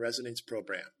Entrepreneur in Residence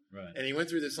program. Right. And he went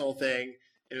through this whole thing,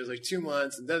 and it was like 2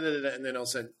 months, and and then all of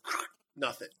a sudden,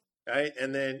 nothing. Right.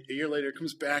 And then a year later, it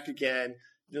comes back again.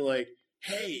 They're like,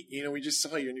 hey, you know, we just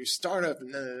saw your new startup,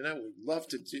 and we'd love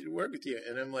to work with you.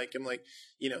 And I'm like,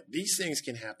 you know, these things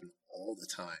can happen all the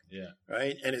time. Yeah.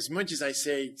 Right. And as much as I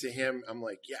say to him, I'm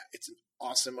like, yeah, it's an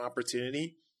awesome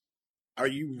opportunity. Are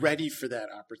you ready for that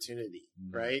opportunity?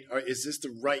 Mm-hmm. Right? Or is this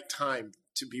the right time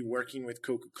to be working with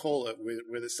Coca-Cola,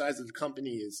 where the size of the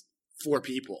company is 4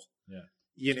 people? Yeah.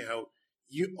 You know,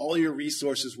 all your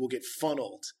resources will get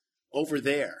funneled over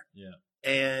there. Yeah.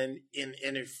 And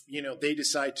if, you know, they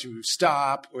decide to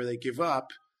stop or they give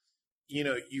up, you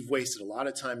know, you've wasted a lot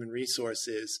of time and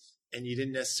resources, and you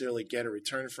didn't necessarily get a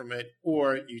return from it,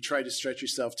 or you tried to stretch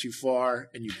yourself too far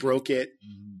and you broke it.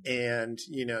 Mm-hmm. And,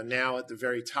 you know, now at the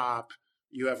very top,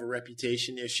 you have a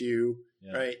reputation issue,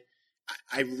 right?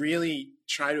 I really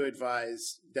try to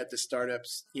advise that the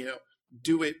startups, you know,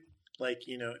 do it like,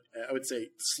 you know, I would say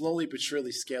slowly but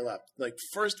surely scale up. Like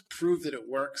first prove that it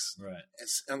works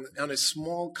on a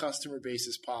small customer base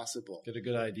as possible. Get a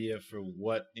good idea for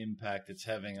what impact it's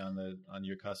having on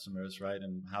your customers, right?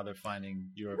 And how they're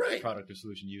finding your product or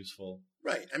solution useful.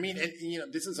 Right. I mean, and you know,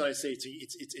 this is what I say to you.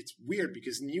 It's weird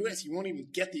because in the US, you won't even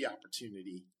get the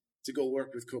opportunity to go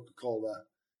work with Coca-Cola,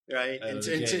 right?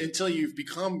 Until you've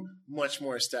become much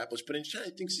more established. But in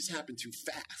China, things just happen too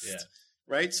fast,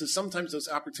 right? So sometimes those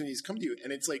opportunities come to you,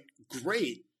 and it's like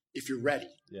great if you're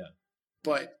ready. Yeah.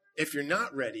 But if you're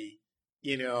not ready,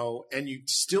 you know, and you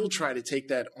still try to take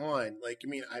that on, like, I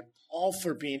mean, I'm all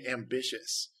for being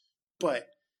ambitious, but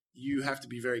you have to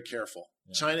be very careful.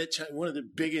 Yeah. China, one of the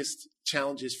biggest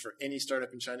challenges for any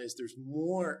startup in China is there's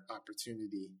more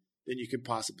opportunity than you could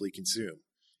possibly consume.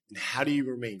 And how do you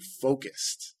remain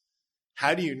focused?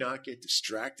 How do you not get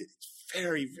distracted? It's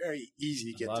very, very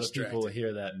easy to get distracted. A lot of people will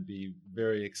hear that and be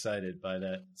very excited by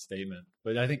that statement.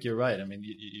 But I think you're right. I mean,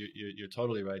 you're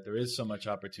totally right. There is so much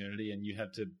opportunity, and you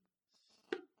have to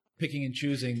picking and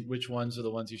choosing which ones are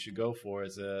the ones you should go for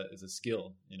is a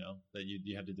skill, that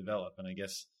you have to develop. And I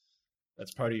guess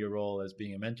that's part of your role as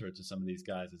being a mentor to some of these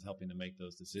guys, is helping to make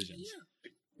those decisions.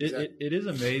 Yeah, exactly. It is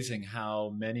amazing how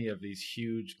many of these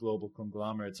huge global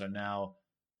conglomerates are now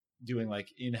doing like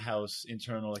in-house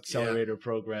internal accelerator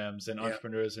programs and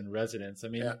entrepreneurs in residence. I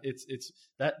mean,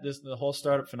 the whole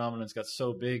startup phenomenon's got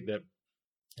so big that,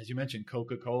 as you mentioned,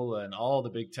 Coca-Cola and all the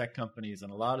big tech companies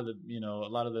and a lot of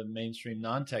the mainstream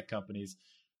non-tech companies,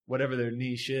 whatever their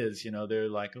niche is, they're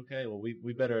like, okay, well,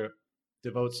 we better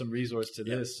devote some resource to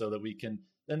this so that we can,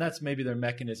 and that's maybe their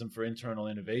mechanism for internal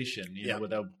innovation,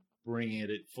 without doing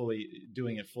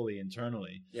it fully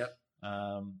internally. Yep.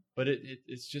 But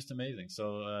it's just amazing.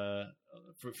 So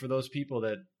for those people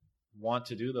that want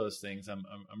to do those things, I'm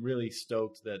really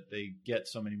stoked that they get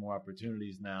so many more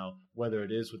opportunities now, whether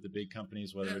it is with the big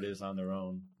companies, whether it is on their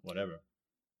own, whatever.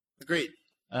 Agreed.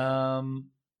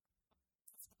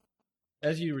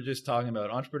 As you were just talking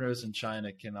about, entrepreneurs in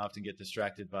China can often get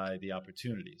distracted by the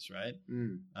opportunities, right?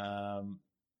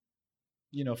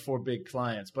 For big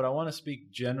clients. But I want to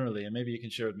speak generally, and maybe you can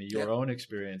share with me your own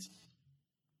experience.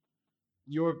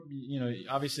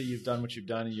 Obviously you've done what you've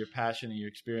done, and your passion and your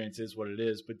experience is what it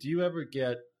is. But do you ever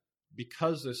get,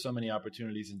 because there's so many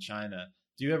opportunities in China,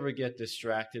 do you ever get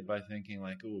distracted by thinking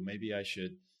like, oh, maybe I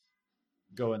should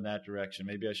go in that direction,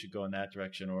 maybe I should go in that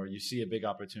direction, or you see a big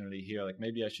opportunity here, like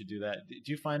maybe I should do that? Do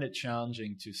you find it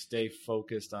challenging to stay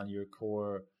focused on your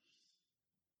core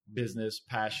business,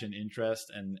 passion, interest,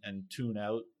 and tune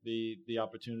out the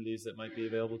opportunities that might be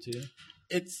available to you?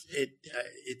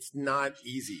 It's not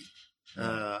easy.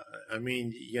 I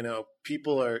mean,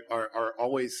 people are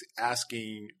always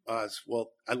asking us,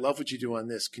 well, I love what you do on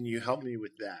this. Can you help me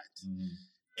with that?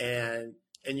 Mm-hmm.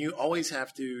 And you always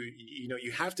have to,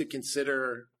 you have to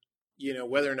consider,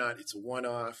 whether or not it's a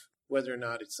one-off, whether or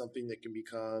not it's something that can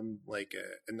become like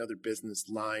another business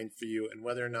line for you, and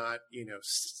whether or not,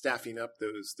 staffing up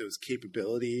those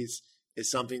capabilities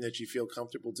is something that you feel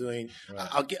comfortable doing. Right.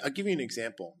 I'll give you an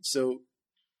example. So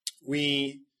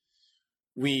we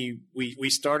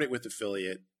started with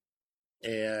affiliate,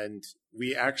 and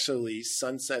we actually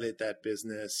sunsetted that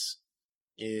business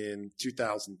in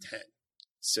 2010.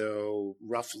 So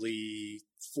roughly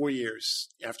 4 years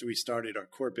after we started, our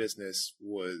core business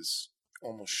was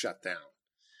almost shut down.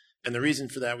 And the reason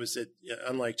for that was that,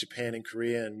 unlike Japan and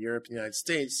Korea and Europe and the United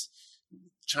States,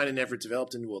 China never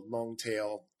developed into a long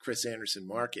tail Chris Anderson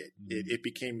market. Mm-hmm. It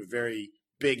became a very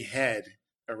big head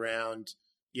around,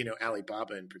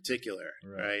 Alibaba in particular,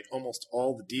 right? Almost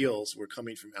all the deals were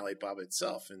coming from Alibaba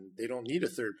itself, and they don't need a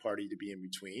third party to be in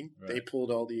between. Right. They pulled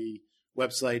all the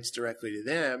websites directly to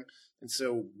them. And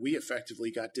so we effectively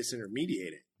got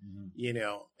disintermediated,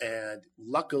 and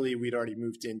luckily we'd already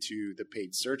moved into the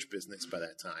paid search business by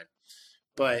that time.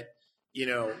 But,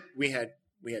 we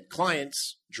had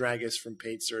clients drag us from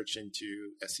paid search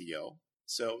into SEO.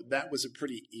 So that was a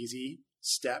pretty easy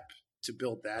step to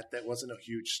build that. That wasn't a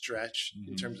huge stretch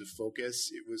in terms of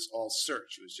focus. It was all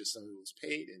search. It was just some of it was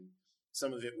paid and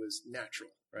some of it was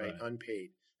natural, right? Unpaid.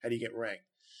 How do you get ranked?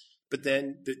 But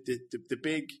then the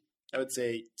big, I would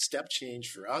say, step change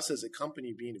for us as a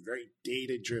company, being a very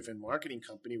data-driven marketing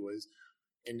company, was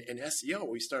in SEO.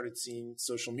 We started seeing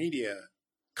social media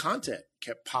content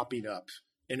kept popping up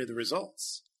into the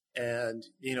results. And,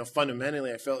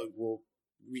 fundamentally, I felt like, well,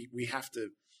 we have to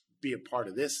be a part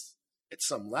of this at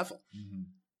some level. Mm-hmm.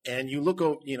 And you look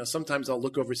over, sometimes I'll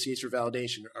look overseas for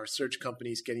validation. Are search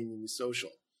companies getting into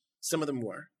social? Some of them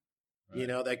were. Right.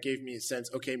 That gave me a sense,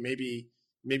 okay, maybe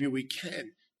we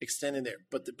can extend in there.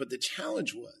 But the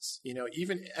challenge was,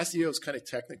 even SEO is kind of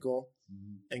technical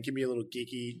and can be a little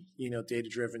geeky,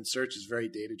 data-driven. Search is very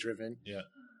data-driven. Yeah.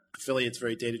 Affiliate's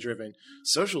very data-driven.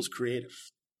 Social is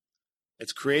creative.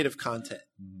 It's creative content,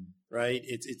 right?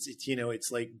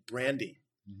 It's like branding.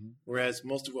 Mm-hmm. Whereas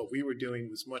most of what we were doing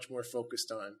was much more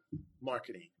focused on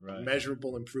marketing,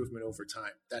 measurable improvement over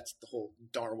time. That's the whole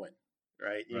Darwin,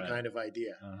 right? Kind of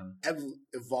idea.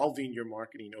 Evolving your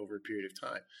marketing over a period of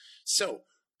time. So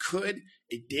could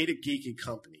a data geeky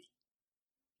company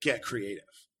get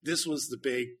creative? This was the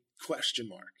big question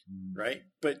mark, right?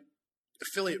 But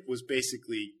affiliate was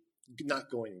basically not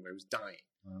going anywhere. It was dying.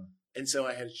 And so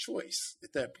I had a choice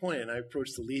at that point, and I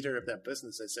approached the leader of that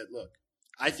business. I said, look,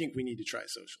 I think we need to try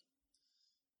social.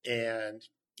 And,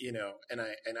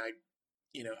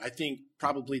 I think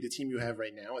probably the team you have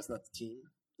right now is not the team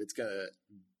that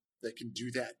can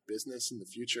do that business in the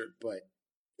future. But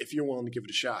if you're willing to give it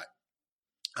a shot,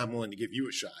 I'm willing to give you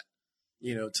a shot,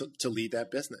 to lead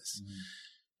that business.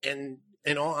 Mm-hmm. And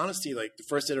in all honesty, like the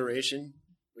first iteration,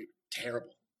 we were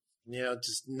terrible.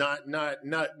 just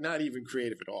not even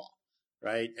creative at all.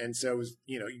 Right. And so, it was,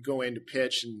 you go in to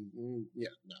pitch and no,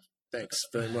 thanks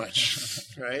very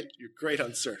much. Right. You're great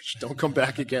on search. Don't come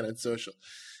back again on social.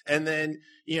 And then,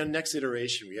 next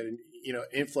iteration, we had an,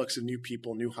 influx of new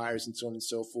people, new hires and so on and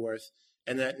so forth.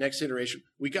 And that next iteration,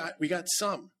 we got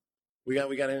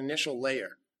an initial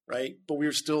layer. Right. But we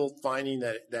were still finding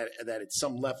that at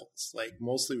some levels, like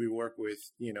mostly we work with,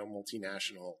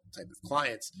 multinational type of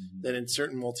clients that in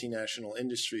certain multinational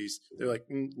industries, they're like,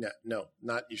 no,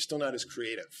 you're still not as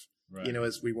creative,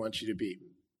 as we want you to be.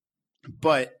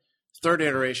 But third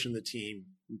iteration of the team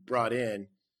brought in,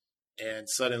 and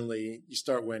suddenly you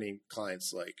start winning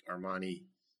clients like Armani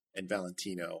and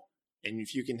Valentino. And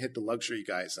if you can hit the luxury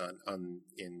guys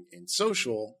in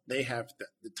social, they have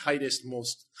the tightest,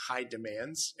 most high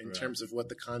demands in terms of what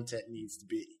the content needs to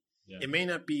be. Yeah. It may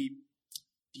not be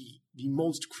the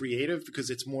most creative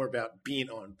because it's more about being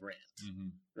on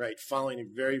brand, right? Following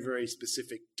a very, very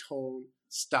specific tone,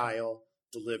 style,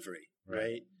 delivery,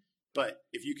 right? But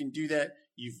if you can do that,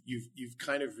 you've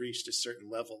kind of reached a certain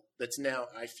level that's now,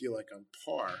 I feel like, on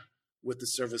par with the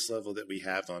service level that we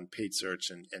have on paid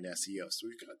search and SEO. So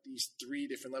we've got these 3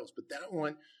 different levels, but that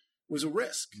one was a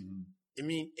risk. I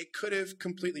mean, it could have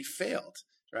completely failed,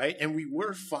 right? And we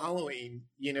were following,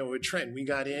 a trend. We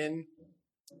got in,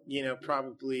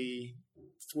 probably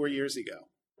 4 years ago,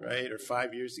 right? Or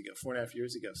 5 years ago, 4.5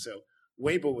 years ago. So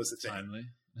Weibo was the thing. Timely.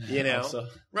 Also.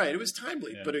 Right. It was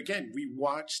timely. Yeah. But again, we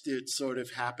watched it sort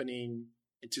of happening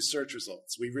into search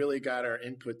results. We really got our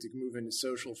input to move into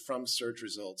social from search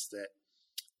results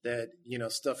that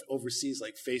stuff overseas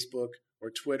like Facebook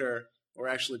or Twitter were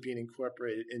actually being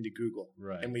incorporated into Google.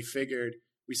 Right. And we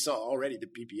saw already the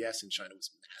BBS in China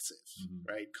was massive,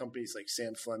 right? Companies like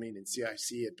Sam Fleming and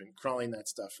CIC had been crawling that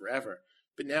stuff forever.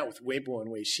 But now with Weibo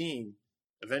and Weixin,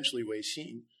 eventually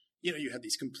Weixin, you had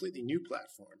these completely new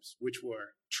platforms which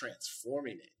were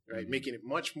transforming it, right? Making it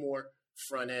much more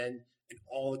front end. And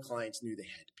all the clients knew they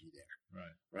had to be there,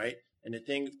 right? And the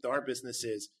thing with our business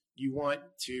is you want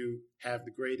to have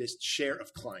the greatest share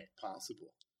of client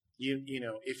possible.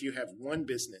 If you have one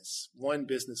business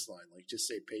line, like just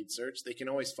say paid search, they can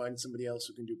always find somebody else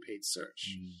who can do paid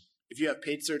search. If you have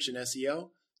paid search and SEO,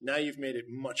 now you've made it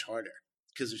much harder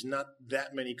because there's not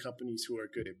that many companies who are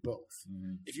good at both.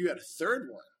 If you had a third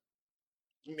one,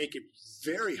 you make it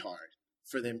very hard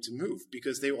for them to move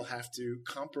because they will have to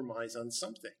compromise on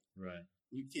something. Right.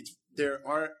 There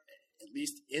are, at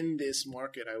least in this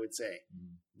market, I would say,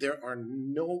 there are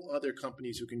no other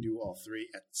companies who can do all 3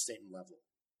 at the same level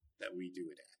that we do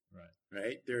it at.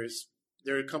 Right.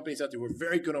 There are companies out there who are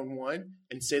very good on one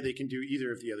and say they can do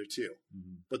either of the other 2,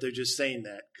 but they're just saying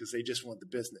that because they just want the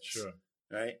business. Sure.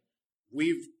 Right.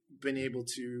 We've been able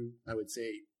to, I would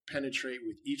say, penetrate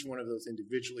with each one of those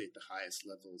individually at the highest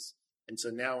levels. And so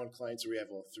now on clients where we have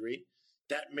all 3,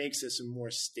 that makes us a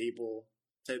more stable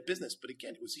type of business. But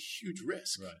again, it was a huge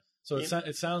risk. Right. So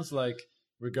it sounds like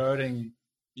regarding,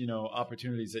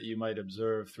 opportunities that you might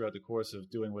observe throughout the course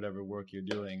of doing whatever work you're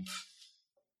doing,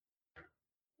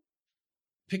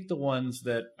 pick the ones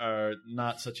that are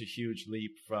not such a huge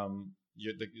leap from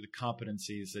the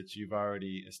competencies that you've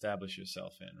already established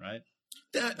yourself in, right?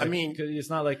 It's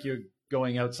not like you're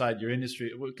going outside your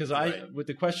industry. Because with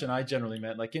the question, I generally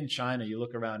meant like in China, you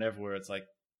look around everywhere, it's like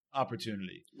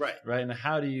opportunity, right? And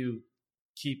how do you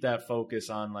keep that focus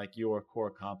on like your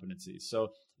core competencies? So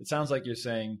it sounds like you're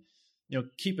saying,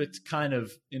 keep it kind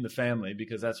of in the family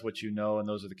because that's what and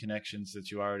those are the connections that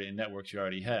you already and networks you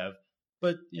already have.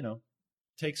 But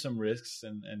take some risks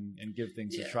and give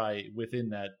things a try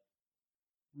within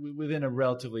a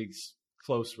relatively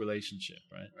close relationship,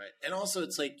 right? Right. And also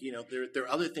it's like, there are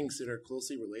other things that are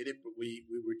closely related, but we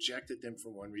rejected them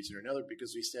for one reason or another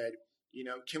because we said,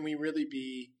 can we really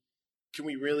be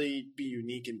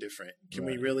unique and different? Can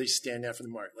we really stand out from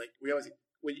the market? Like we always,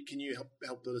 can you help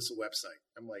build us a website?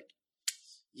 I'm like,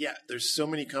 yeah, there's so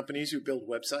many companies who build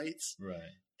websites. Right.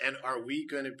 And are we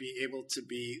going to be able to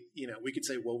be, we could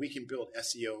say, well, we can build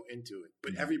SEO into it,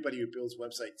 but everybody who builds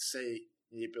websites say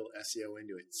they build SEO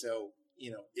into it. So,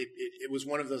 it was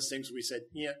one of those things where we said,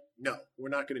 no, we're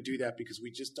not going to do that because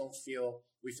we just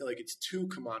we feel like it's too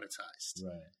commoditized.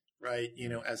 Right.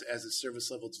 As a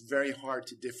service level, it's very hard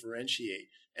to differentiate.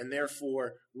 And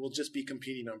therefore we'll just be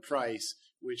competing on price,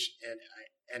 which,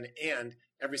 and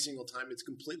every single time it's a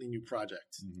completely new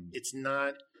project. It's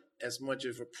not as much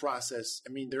of a process.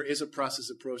 I mean, there is a process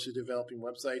approach to developing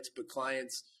websites, but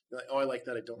clients are like, oh, I like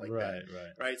that. I don't like that.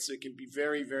 Right. So it can be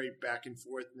very, very back and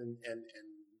forth and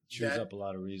chews up a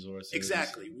lot of resources.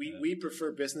 Exactly. We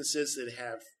prefer businesses that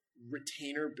have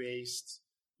retainer-based,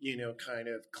 kind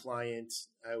of client,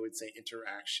 I would say,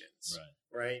 interactions,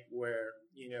 right? Where,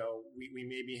 we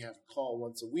maybe have a call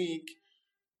once a week,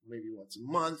 maybe once a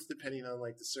month, depending on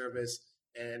like the service.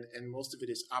 And most of it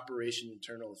is operation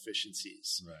internal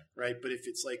efficiencies, right? But if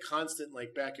it's like constant,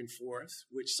 like back and forth,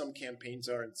 which some campaigns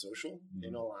are in social,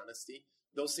 in all honesty,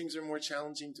 those things are more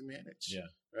challenging to manage,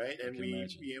 right? And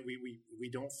we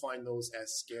don't find those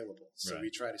as scalable, so we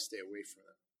try to stay away from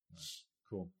them.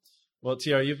 Cool. Well,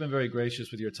 TR, you've been very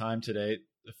gracious with your time today.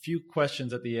 A few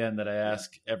questions at the end that I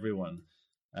ask everyone,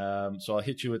 so I'll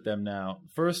hit you with them now.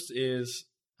 First is,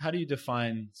 how do you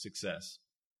define success?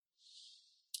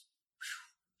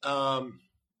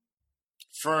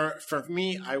 For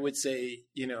me, I would say,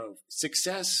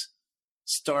 success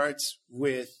starts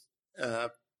with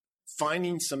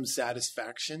finding some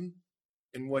satisfaction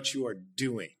in what you are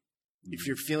doing. If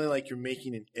you're feeling like you're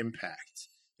making an impact.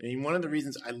 I mean, one of the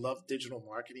reasons I love digital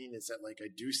marketing is that like I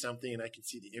do something and I can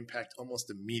see the impact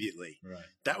almost immediately. Right.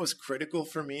 That was critical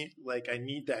for me. Like I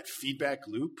need that feedback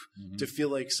loop to feel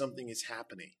like something is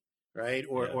happening. Right.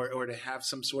 Or to have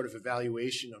some sort of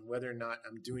evaluation on whether or not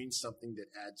I'm doing something that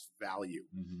adds value.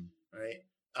 Right.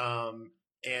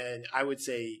 And I would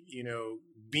say,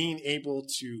 being able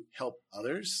to help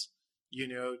others,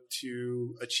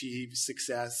 to achieve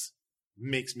success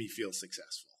makes me feel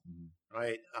successful.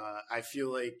 Right. I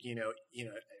feel like,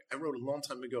 I wrote a long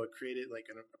time ago, I created like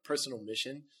a personal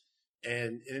mission.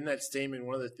 And in that statement,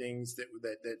 one of the things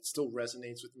that still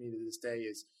resonates with me to this day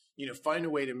is, find a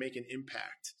way to make an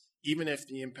impact, even if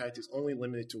the impact is only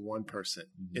limited to one person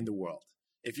in the world.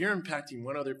 If you're impacting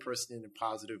one other person in a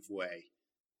positive way,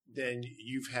 then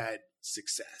you've had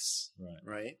success,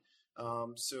 right?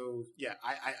 So, yeah,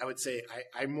 I would say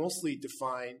I mostly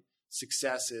define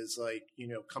success as like,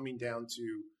 coming down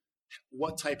to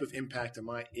what type of impact am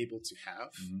I able to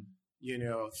have,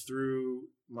 through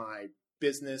my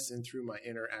business and through my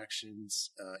interactions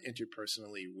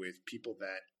interpersonally with people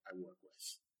that I work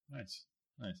with.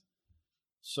 Nice.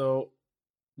 So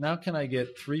now can I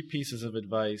get 3 pieces of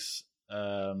advice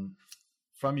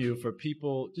from you for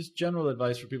people, just general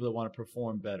advice for people that want to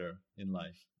perform better in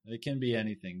life? It can be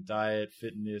anything: diet,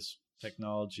 fitness,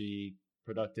 technology,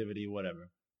 productivity,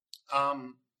 whatever.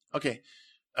 Okay.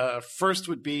 First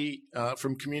would be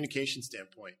from communication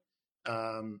standpoint.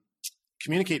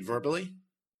 Communicate verbally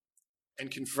and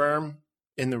confirm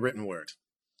in the written word.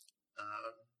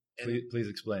 Please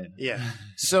explain. Yeah.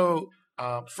 So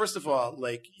first of all,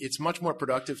 like it's much more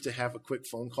productive to have a quick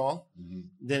phone call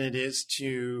than it is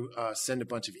to send a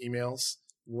bunch of emails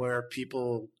where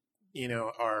people,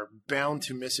 are bound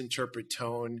to misinterpret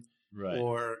tone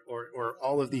or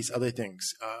all of these other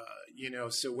things.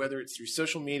 So whether it's through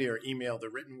social media or email, the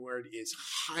written word is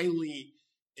highly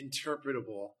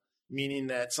interpretable, meaning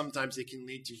that sometimes it can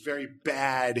lead to very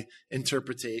bad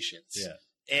interpretations. Yeah.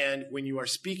 And when you are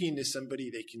speaking to somebody,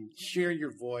 they can hear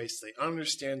your voice, they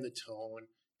understand the tone,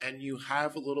 and you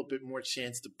have a little bit more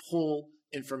chance to pull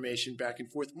information back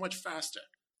and forth much faster.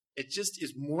 It just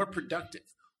is more productive.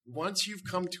 Once you've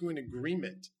come to an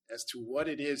agreement as to what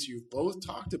it is you've both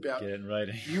talked about, get it in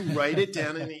writing. You write it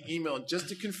down in the email just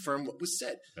to confirm what was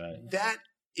said. Right. That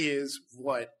is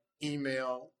what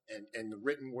email and the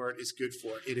written word is good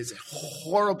for. It is a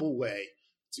horrible way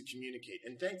to communicate.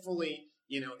 And thankfully,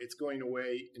 it's going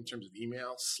away in terms of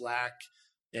email, Slack,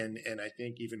 and I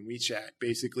think even WeChat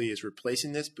basically is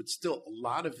replacing this, but still a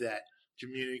lot of that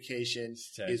communication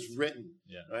is written,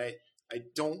 right? I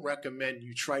don't recommend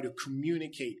you try to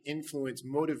communicate, influence,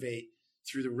 motivate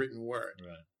through the written word.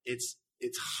 Right.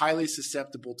 It's highly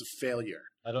susceptible to failure.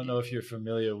 I don't know if you're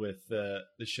familiar with the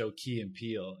show Key and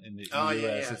Peele in the US.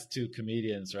 Yeah. It's 2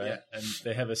 comedians, right? Yeah. And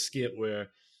they have a skit where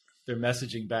they're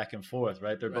messaging back and forth,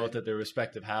 right? They're both at their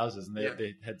respective houses, and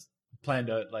they had planned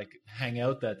to like hang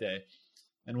out that day.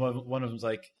 And one of them's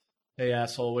like, "Hey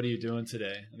asshole, what are you doing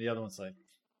today?" And the other one's like,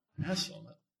 "Asshole,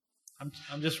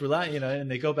 I'm just relaxing," and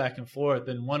they go back and forth.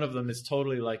 And one of them is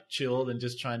totally like chilled and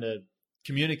just trying to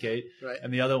communicate, right?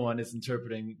 And the other one is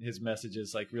interpreting his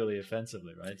messages like really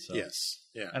offensively, right? So yes,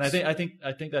 yeah. And I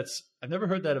think that's, I've never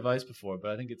heard that advice before,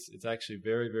 but I think it's actually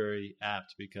very, very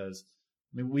apt, because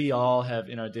I mean, we all have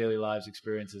in our daily lives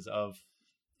experiences of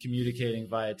communicating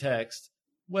via text.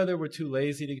 Whether we're too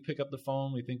lazy to pick up the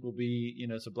phone, we think we'll be,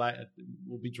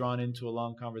 we'll be drawn into a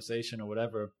long conversation or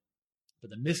whatever. But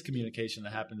the miscommunication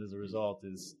that happens as a result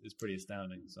is pretty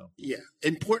astounding. So yeah,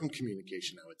 important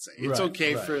communication, I would say. It's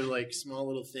okay for like small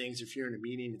little things. If you're in a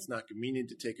meeting, it's not convenient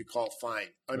to take a call. Fine,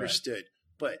 understood. Right.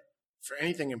 But for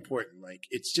anything important, like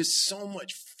it's just so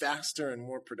much faster and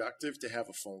more productive to have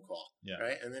a phone call,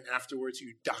 right? And then afterwards,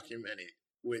 you document it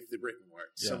with the written word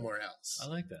somewhere else. I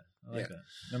like that. I like that.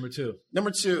 Number two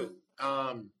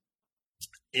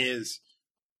is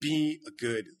be a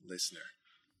good listener.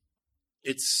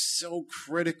 It's so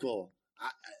critical.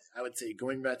 I would say,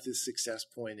 going back to the success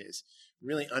point, is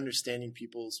really understanding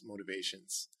people's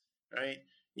motivations, right?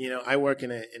 I work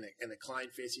in a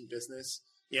client-facing business.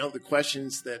 The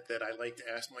questions that I like to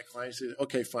ask my clients is,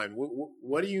 okay, fine.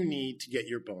 What do you need to get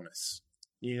your bonus?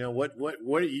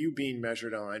 What are you being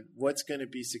measured on? What's going to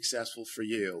be successful for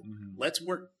you? Mm-hmm. Let's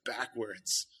work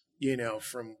backwards,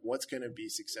 from what's going to be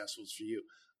successful for you.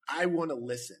 I want to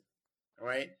listen, all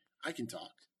right? I can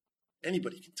talk.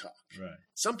 Anybody can talk. Right.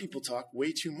 Some people talk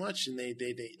way too much, and they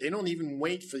don't even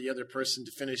wait for the other person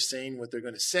to finish saying what they're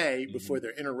going to say mm-hmm. before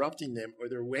they're interrupting them, or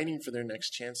they're waiting for their next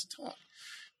chance to talk.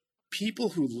 People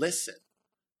who listen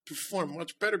perform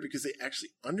much better because they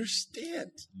actually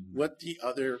understand mm-hmm. what the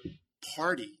other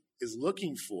party is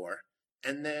looking for,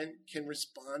 and then can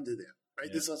respond to them. Right.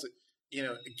 Yeah. This is also,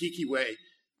 a geeky way.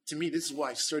 To me, this is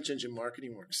why search engine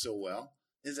marketing works so well.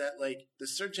 Is that the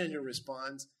search engine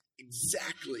responds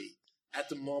exactly at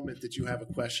the moment that you have a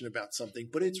question about something,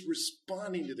 but it's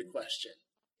responding to the question.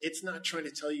 It's not trying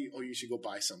to tell you, oh, you should go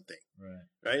buy something.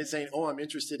 Right. It's saying, oh, I'm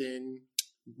interested in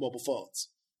mobile phones.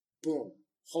 Boom.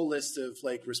 Whole list of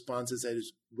responses that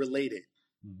is related,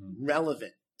 mm-hmm.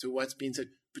 relevant to what's being said,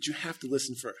 but you have to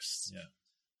listen first. Yeah.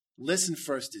 Listen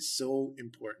first is so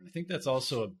important. I think that's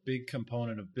also a big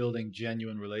component of building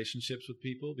genuine relationships with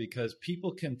people, because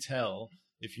people can tell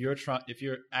if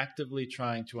you're actively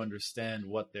trying to understand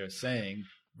what they're saying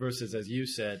versus, as you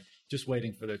said, just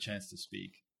waiting for their chance to speak.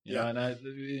 You know, and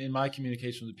in my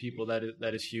communication with people,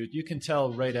 that is huge. You can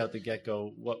tell right out the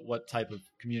get-go what type of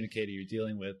communicator you're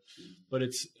dealing with. But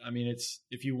it's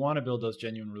if you want to build those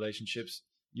genuine relationships,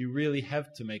 you really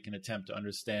have to make an attempt to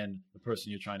understand the person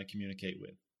you're trying to communicate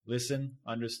with. Listen,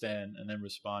 understand, and then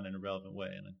respond in a relevant way.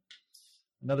 And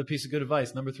another piece of good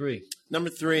advice, number three.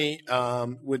 Number three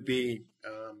would be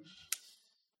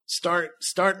start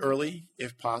early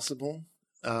if possible.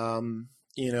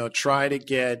 Try to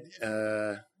get.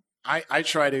 I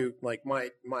try to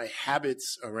my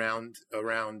habits around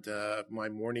my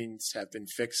mornings have been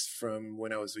fixed from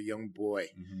when I was a young boy,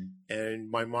 mm-hmm. and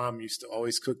my mom used to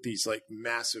always cook these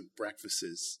massive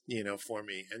breakfasts, for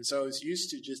me, and so I was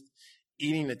used to just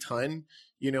eating a ton,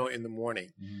 in the morning.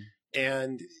 Mm-hmm.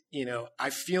 And, I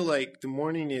feel like the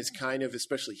morning is kind of,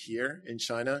 especially here in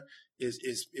China,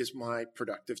 is my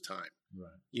productive time.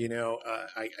 Right.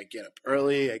 I get up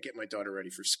early, I get my daughter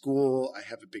ready for school, I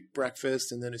have a big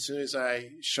breakfast, and then as soon as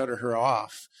I shutter her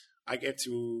off, I get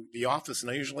to the office,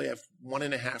 and I usually have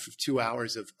 1.5 to 2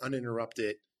 hours of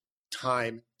uninterrupted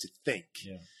time to think.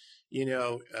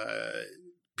 Yeah.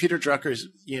 Peter Drucker is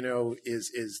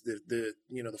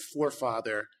the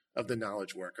forefather of the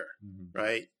knowledge worker, mm-hmm.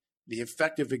 right? The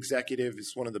Effective Executive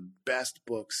is one of the best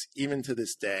books, even to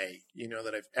this day,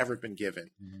 that I've ever been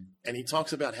given. Mm-hmm. And he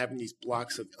talks about having these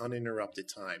blocks of uninterrupted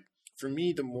time. For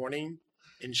me, the morning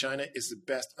in China is the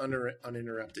best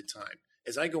uninterrupted time.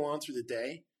 As I go on through the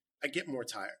day, I get more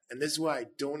tired. And this is why I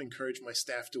don't encourage my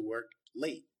staff to work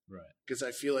late. Right. Because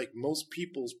I feel like most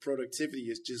people's productivity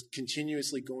is just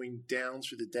continuously going down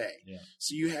through the day. Yeah.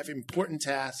 So you have important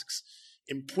tasks,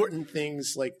 important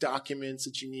things like documents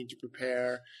that you need to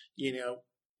prepare,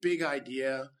 big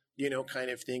idea, kind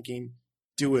of thinking,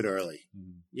 do it early,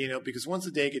 mm-hmm. Because once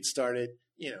the day gets started,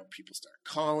 people start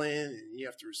calling and you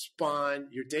have to respond.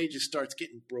 Your day just starts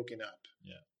getting broken up.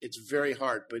 Yeah. It's very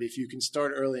hard. But if you can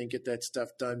start early and get that stuff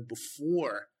done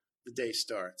before the day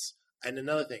starts. And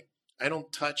another thing, I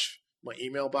don't touch my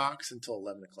email box until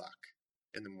 11 o'clock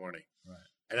in the morning. Right.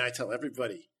 And I tell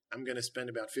everybody I'm going to spend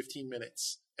about 15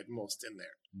 minutes at most in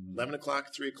there. Mm-hmm. 11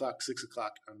 o'clock, 3 o'clock, 6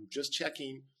 o'clock. I'm just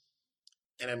checking,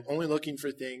 and I'm only looking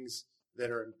for things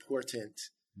that are important,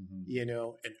 mm-hmm.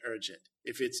 And urgent.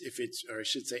 If it's, or I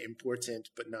should say important,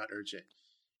 but not urgent.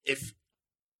 If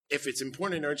it's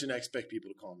important and urgent, I expect people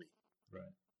to call me.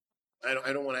 Right.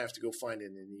 I don't want to have to go find it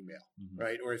in an email, mm-hmm.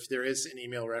 right? Or if there is an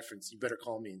email reference, you better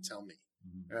call me and tell me,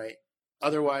 mm-hmm. right?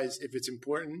 Otherwise, if it's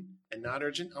important and not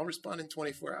urgent, I'll respond in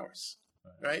 24 hours,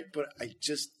 right? But I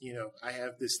just, I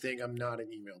have this thing. I'm not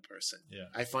an email person. Yeah.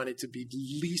 I find it to be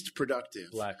least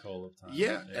productive. Black hole of time.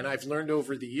 Yeah. And I've learned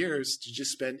over the years to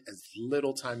just spend as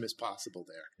little time as possible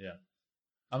there. Yeah.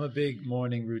 I'm a big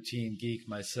morning routine geek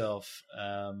myself.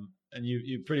 And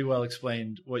you pretty well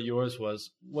explained what yours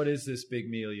was. What is this big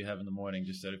meal you have in the morning,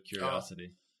 just out of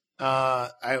curiosity?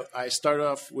 I start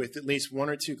off with at least 1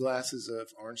 or 2 glasses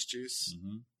of orange juice,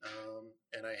 mm-hmm.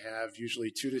 And I have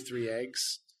usually 2 to 3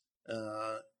 eggs,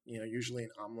 usually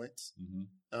an omelet.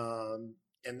 Mm-hmm.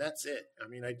 and that's it. I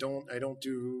mean, I don't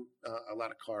do a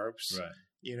lot of carbs. Right.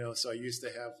 You know, so I used to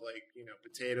have like, you know,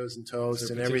 potatoes and toast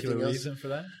and Is there a everything particular else. reason for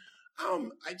that?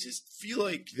 I just feel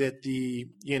like that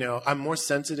you know, I'm more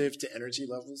sensitive to energy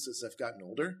levels as I've gotten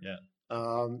older. Yeah.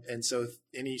 And so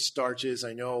any starches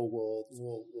I know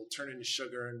will turn into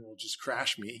sugar and will just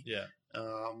crash me. Yeah.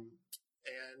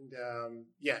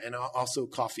 And also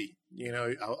coffee. You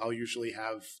know, I'll usually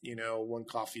have, you know, one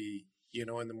coffee, you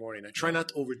know, in the morning. I try not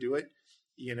to overdo it.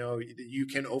 You know, you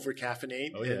can over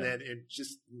caffeinate, and then it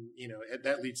just, you know,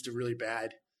 that leads to really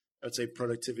bad, I would say,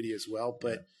 productivity as well.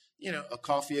 But you know, a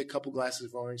coffee, a couple glasses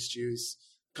of orange juice,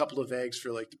 a couple of eggs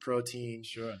for like the protein.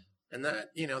 Sure. And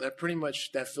that, you know, that pretty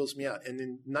much, that fills me out. And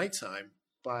then nighttime,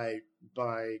 by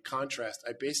contrast,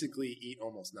 I basically eat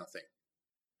almost nothing.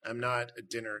 I'm not a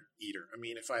dinner eater. I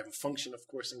mean, if I have a function, of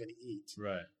course I'm going to eat.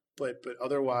 Right. But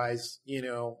otherwise, you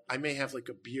know, I may have like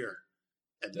a beer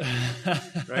at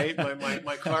night, right?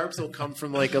 My carbs will come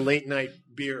from like a late night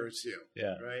beer or two.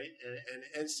 Yeah. Right. And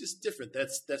it's just different.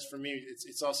 That's for me.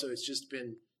 It's just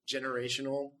been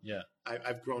generational. Yeah.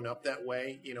 I've grown up that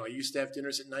way. You know, I used to have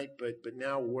dinners at night, but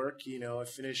now work, you know, I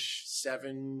finish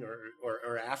 7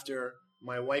 or after.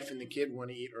 My wife and the kid want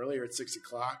to eat earlier at 6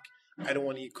 o'clock. I don't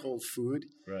want to eat cold food.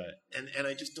 Right. And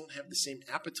I just don't have the same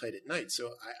appetite at night.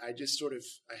 So I just sort of,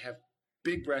 I have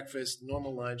big breakfast,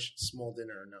 normal lunch, small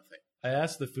dinner, or nothing. I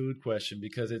asked the food question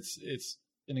because it's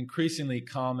an increasingly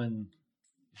common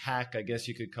hack, I guess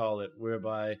you could call it,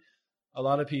 whereby a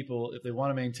lot of people, if they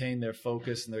want to maintain their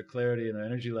focus and their clarity and their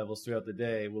energy levels throughout the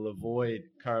day, will avoid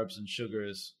carbs and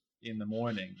sugars in the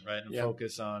morning, right? And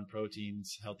focus on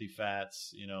proteins, healthy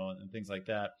fats, you know, and things like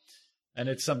that. And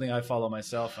it's something I follow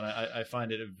myself, and I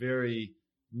find it a very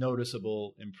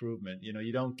noticeable improvement. You know,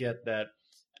 you don't get that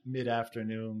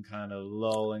mid-afternoon kind of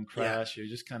lull and crash. You're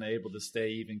just kind of able to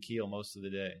stay even keel most of the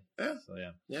day. Yeah. So,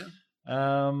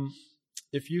 yeah.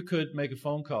 If you could make a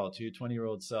phone call to your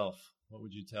 20-year-old self, what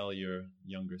would you tell your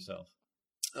younger self?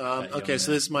 Okay,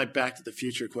 so this is my Back to the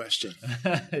Future question.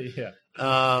 Yeah.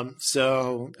 I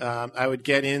would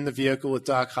get in the vehicle with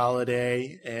Doc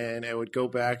Holliday, and I would go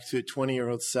back to a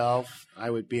 20-year-old self. I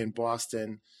would be in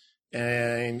Boston,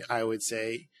 and I would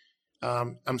say,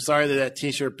 I'm sorry that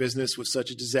T-shirt business was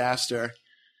such a disaster,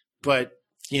 but,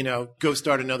 you know, go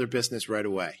start another business right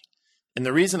away. And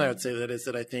the reason I would say that is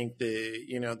that I think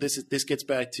this gets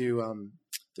back to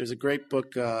there's a great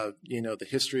book, The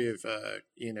History of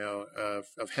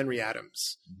Henry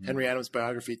Adams. Mm-hmm. Henry Adams'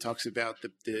 biography talks about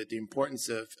the importance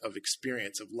of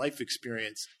experience, of life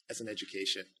experience as an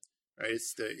education. Right?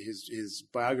 It's his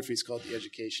biography is called The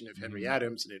Education of Henry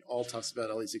Adams, and it all talks about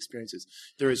all these experiences.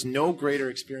 There is no greater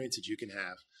experience that you can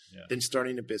have than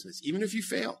starting a business, even if you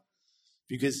fail,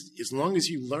 because as long as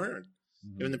you learn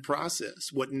in the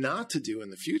process what not to do in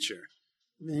the future,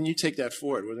 then you take that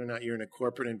forward, whether or not you're in a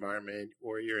corporate environment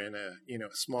or you're in a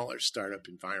smaller startup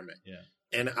environment. Yeah.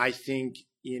 And I think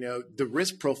the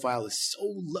risk profile is so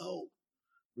low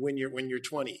when you're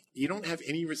 20. You don't have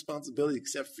any responsibility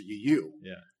except for you.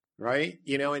 Yeah. Right?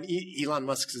 And Elon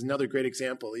Musk is another great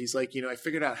example. He's like, I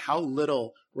figured out how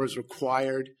little was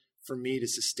required for me to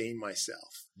sustain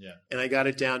myself. Yeah. And I got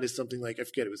it down to something like, I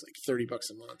forget, it was like $30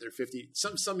 a month or 50,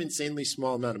 some insanely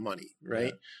small amount of money.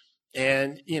 Right. Yeah.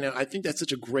 And, I think that's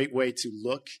such a great way to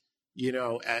look,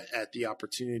 at the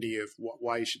opportunity of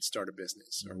why you should start a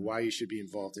business or why you should be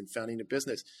involved in founding a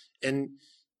business. And,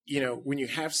 when you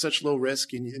have such low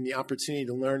risk and the opportunity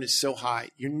to learn is so high,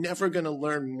 you're never going to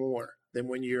learn more than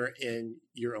when you're in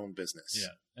your own business.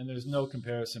 Yeah. And there's no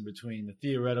comparison between the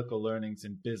theoretical learnings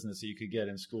in business that you could get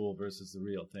in school versus the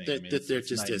real thing. There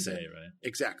just isn't. Day, right?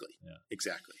 Exactly. Yeah.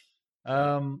 Exactly.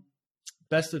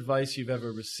 Best advice you've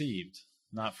ever received,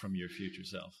 not from your future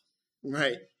self.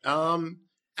 Right.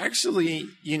 Actually,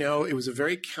 it was a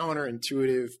very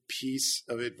counterintuitive piece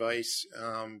of advice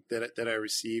that I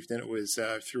received, and it was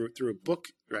through a book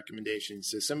recommendation.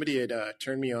 So somebody had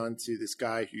turned me on to this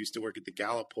guy who used to work at the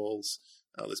Gallup polls,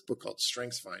 this book called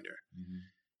StrengthsFinder. Mm-hmm.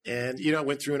 And, I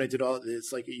went through and I did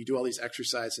it's like you do all these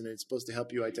exercises and it's supposed to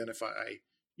help you identify,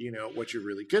 what you're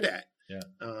really good at. Yeah.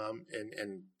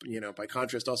 And by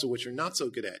contrast, also what you're not so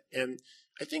good at. And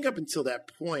I think up until that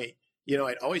point,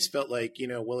 I'd always felt like,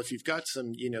 well, if you've got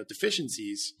some,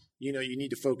 deficiencies, you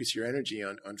need to focus your energy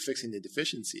on fixing the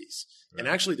deficiencies. Right. And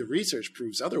actually the research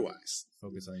proves otherwise.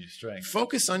 Focus on your strengths.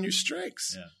 Focus on your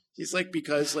strengths. Yeah. He's like,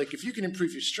 because like if you can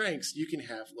improve your strengths, you can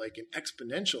have like an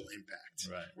exponential impact.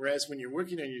 Right. Whereas when you're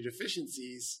working on your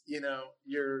deficiencies,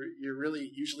 you're really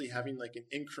usually having like an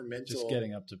incremental, just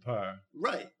getting up to par.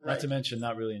 Right. Not to mention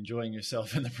not really enjoying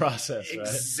yourself in the process.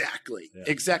 Exactly. Right?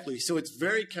 Exactly. So it's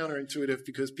very counterintuitive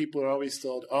because people are always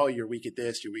told, oh, you're weak at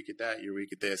this, you're weak at that, you're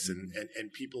weak at this.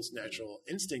 And people's natural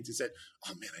instinct is that,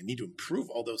 oh man, I need to improve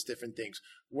all those different things.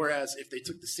 Whereas if they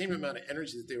took the same amount of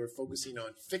energy that they were focusing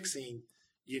on fixing,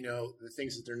 the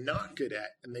things that they're not good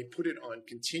at, and they put it on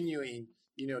continuing,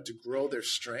 to grow their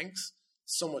strengths,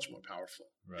 so much more powerful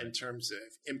in terms of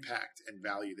impact and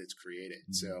value that's created.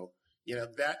 Mm-hmm. So,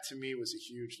 that to me was a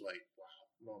huge, like,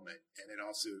 wow moment. And it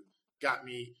also got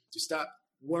me to stop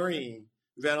worrying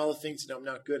about all the things that I'm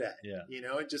not good at. Yeah.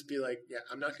 And just be like, yeah,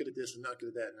 I'm not good at this, I'm not good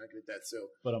at that, I'm not good at that. So,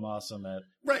 but I'm awesome at.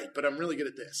 Right. But I'm really good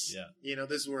at this. Yeah.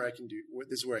 This is where I can do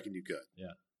good.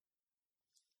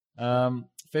 Yeah.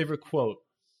 Favorite quote?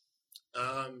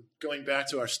 Going back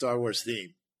to our Star Wars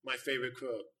theme, my favorite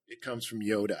quote, it comes from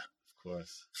Yoda. Of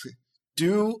course.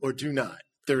 Do or do not.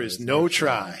 There is no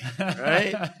try.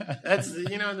 Right? That's,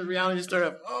 the reality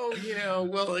startup. Oh,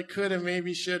 well, I could have,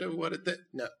 maybe should have, what it.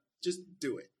 No, just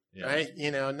do it. Yeah. Right?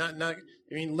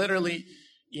 Literally,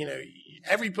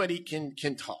 everybody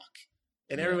can talk.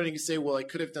 And everybody can say, well, I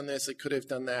could have done this, I could have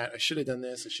done that, I should have done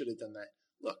this, I should have done that.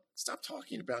 Look, stop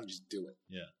talking about it and just do it.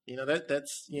 Yeah.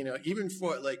 That's, even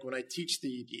for like when I teach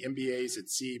the MBAs at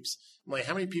SEEPS, I'm like,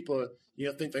 how many people,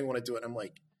 think they want to do it? I'm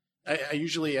like, I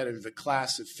usually out of a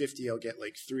class of 50, I'll get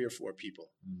like 3 or 4 people,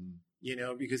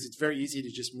 because it's very easy to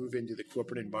just move into the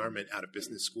corporate environment out of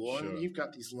business school. Sure. And you've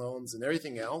got these loans and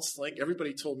everything else. Like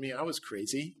everybody told me I was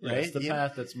crazy, right? It's the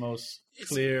path that's most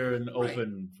clear and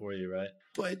open for you, right?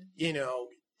 But, you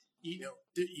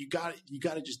got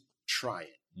to just try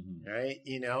it. Mm-hmm. Right.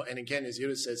 And again, as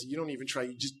Yoda says, you don't even try,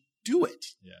 you just do it.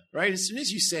 Yeah. Right. As soon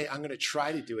as you say, I'm going to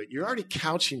try to do it, you're already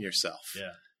couching yourself.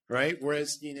 Yeah. Right.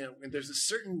 Whereas, and there's a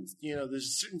certain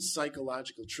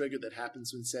psychological trigger that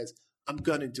happens when it says, I'm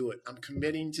going to do it. I'm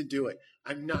committing to do it.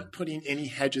 I'm not putting any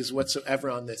hedges whatsoever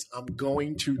on this. I'm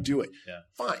going to do it. Yeah.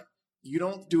 Fine. You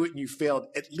don't do it and you failed.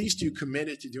 At least you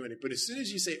committed to doing it. But as soon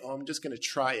as you say, oh, I'm just going to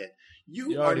try it,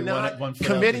 you are not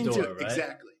committing to it. Right?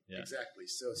 Exactly. Yeah. Exactly.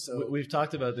 So we've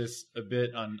talked about this a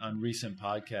bit on recent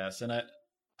podcasts, and I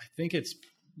think it's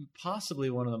possibly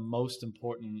one of the most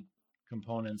important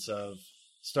components of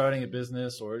starting a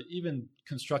business or even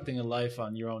constructing a life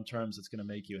on your own terms that's going to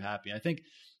make you happy. I think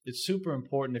it's super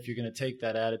important if you're going to take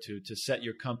that attitude to set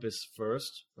your compass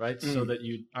first, right? So that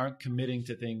you aren't committing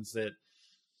to things that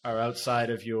are outside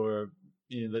of your,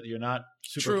 that you're not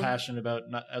super passionate about,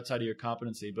 not outside of your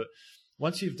competency. But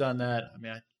once you've done that,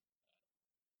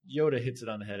 Yoda hits it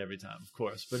on the head every time, of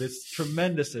course, but it's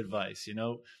tremendous advice,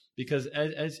 because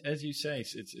as you say,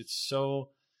 it's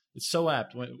so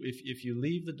apt when if you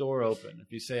leave the door open,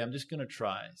 if you say, I'm just going to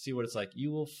try, see what it's like,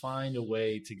 you will find a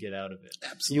way to get out of it.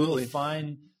 Absolutely. You will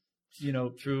find,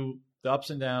 through the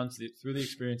ups and downs, through the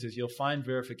experiences, you'll find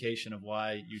verification of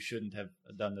why you shouldn't have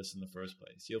done this in the first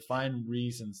place. You'll find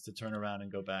reasons to turn around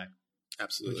and go back.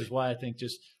 Absolutely. Which is why I think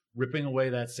just ripping away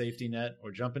that safety net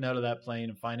or jumping out of that plane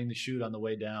and finding the chute on the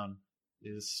way down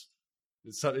is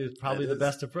probably the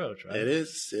best approach, right? It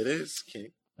is.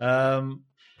 King.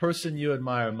 Person you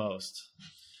admire most?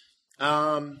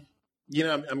 I'm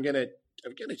gonna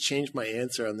change my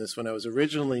answer on this one. I was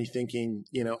originally thinking,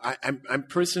 I'm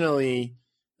personally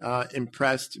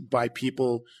impressed by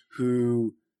people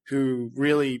who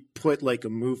really put like a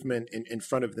movement in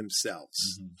front of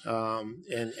themselves.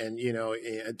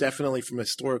 Mm-hmm. Definitely from a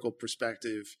historical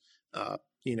perspective,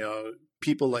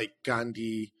 people like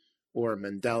Gandhi or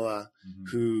Mandela,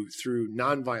 who through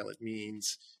nonviolent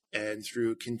means and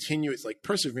through continuous like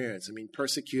perseverance,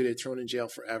 persecuted, thrown in jail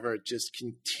forever, just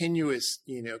continuous,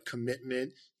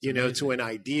 commitment, to an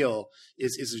ideal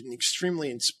is an extremely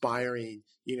inspiring,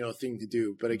 thing to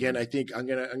do. But again, I think I'm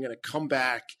going to come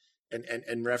back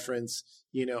and reference,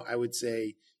 I would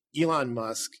say Elon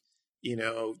Musk,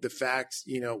 the fact,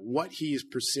 what he is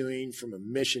pursuing from a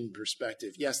mission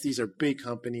perspective. Yes, these are big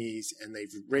companies and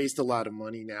they've raised a lot of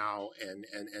money now and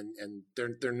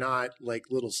they're not like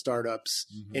little startups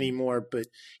anymore, but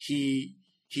he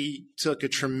took a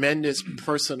tremendous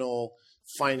personal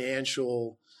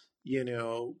financial,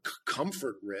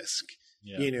 comfort risk,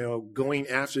 going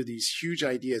after these huge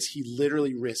ideas. He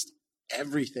literally risked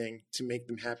everything to make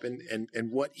them happen.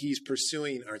 And what he's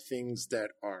pursuing are things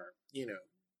that are,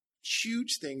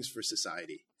 huge things for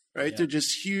society, right? Yeah. They're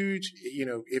just huge.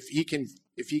 If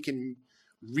he can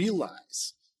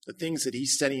realize the things that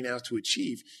he's setting out to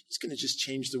achieve, he's going to just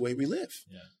change the way we live.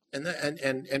 Yeah.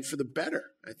 and for the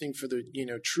better. I think for the,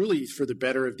 truly for the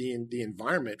better of the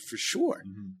environment, for sure.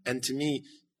 Mm-hmm. And to me,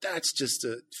 that's just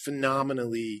a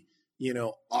phenomenally,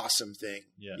 awesome thing,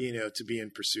 to be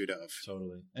in pursuit of.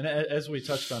 Totally. And as we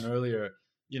touched on earlier,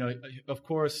 of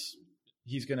course,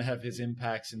 he's going to have his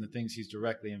impacts in the things he's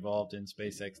directly involved in,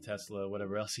 SpaceX, Tesla,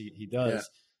 whatever else he does. Yeah.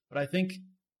 But I think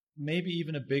maybe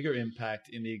even a bigger impact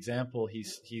in the example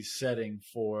he's setting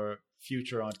for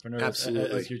future entrepreneurs.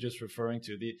 Absolutely. As you're just referring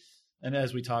to. And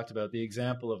as we talked about, the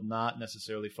example of not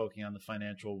necessarily focusing on the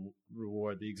financial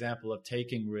reward, the example of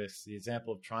taking risks, the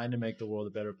example of trying to make the world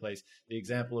a better place, the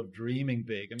example of dreaming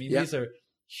big. I mean, these are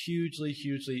hugely,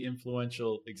 hugely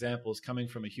influential examples coming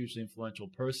from a hugely influential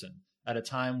person at a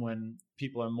time when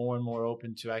people are more and more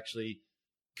open to actually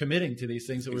committing to these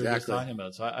things that we were just talking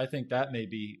about. So I think that may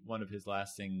be one of his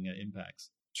lasting impacts.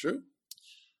 True.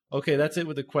 Okay, that's it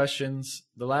with the questions.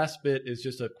 The last bit is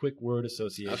just a quick word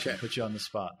association. Put you on the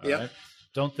spot. All right?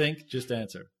 Don't think, just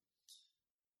answer.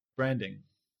 Branding.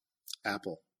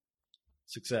 Apple.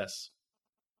 Success.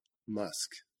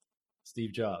 Musk.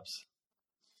 Steve Jobs.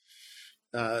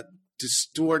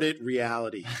 Distorted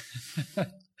reality.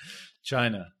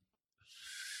 China.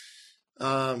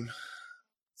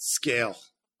 Scale.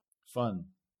 Fun.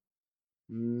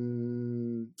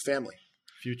 Family.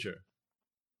 Future.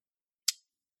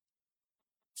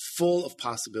 Full of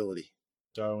possibility.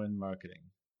 Darwin Marketing.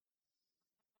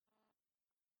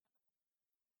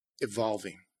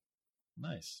 Evolving.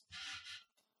 Nice.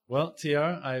 Well, TR,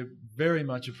 I very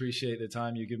much appreciate the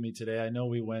time you give me today. I know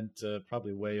we went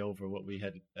probably way over what we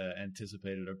had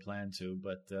anticipated or planned to,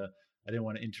 but I didn't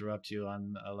want to interrupt you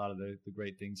on a lot of the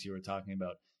great things you were talking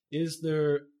about. Is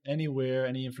there anywhere,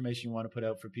 any information you want to put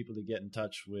out for people to get in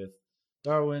touch with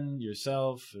Darwin,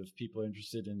 yourself, if people are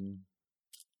interested in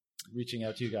reaching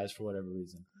out to you guys for whatever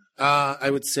reason? I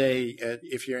would say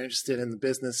if you're interested in the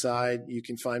business side, you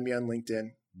can find me on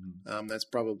LinkedIn. Mm-hmm. That's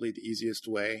probably the easiest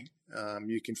way.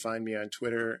 You can find me on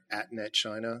Twitter at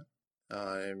NetChina,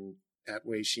 at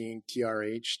Weixin,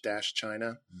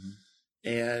 TRH-China. Mm-hmm.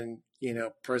 And,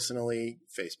 personally,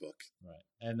 Facebook. Right.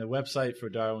 And the website for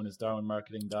Darwin is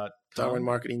darwinmarketing.com.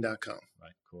 darwinmarketing.com.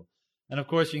 Right, cool. And, of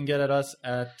course, you can get at us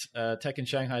at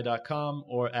techinshanghai.com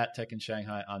or at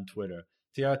techinshanghai on Twitter.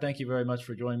 TR, thank you very much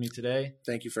for joining me today.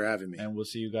 Thank you for having me. And we'll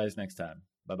see you guys next time.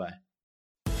 Bye-bye.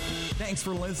 Thanks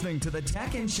for listening to the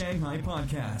Tech in Shanghai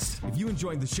podcast. If you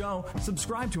enjoyed the show,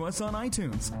 subscribe to us on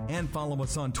iTunes and follow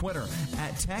us on Twitter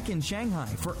at Tech in Shanghai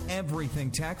for everything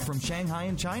tech from Shanghai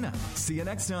and China. See you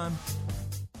next time.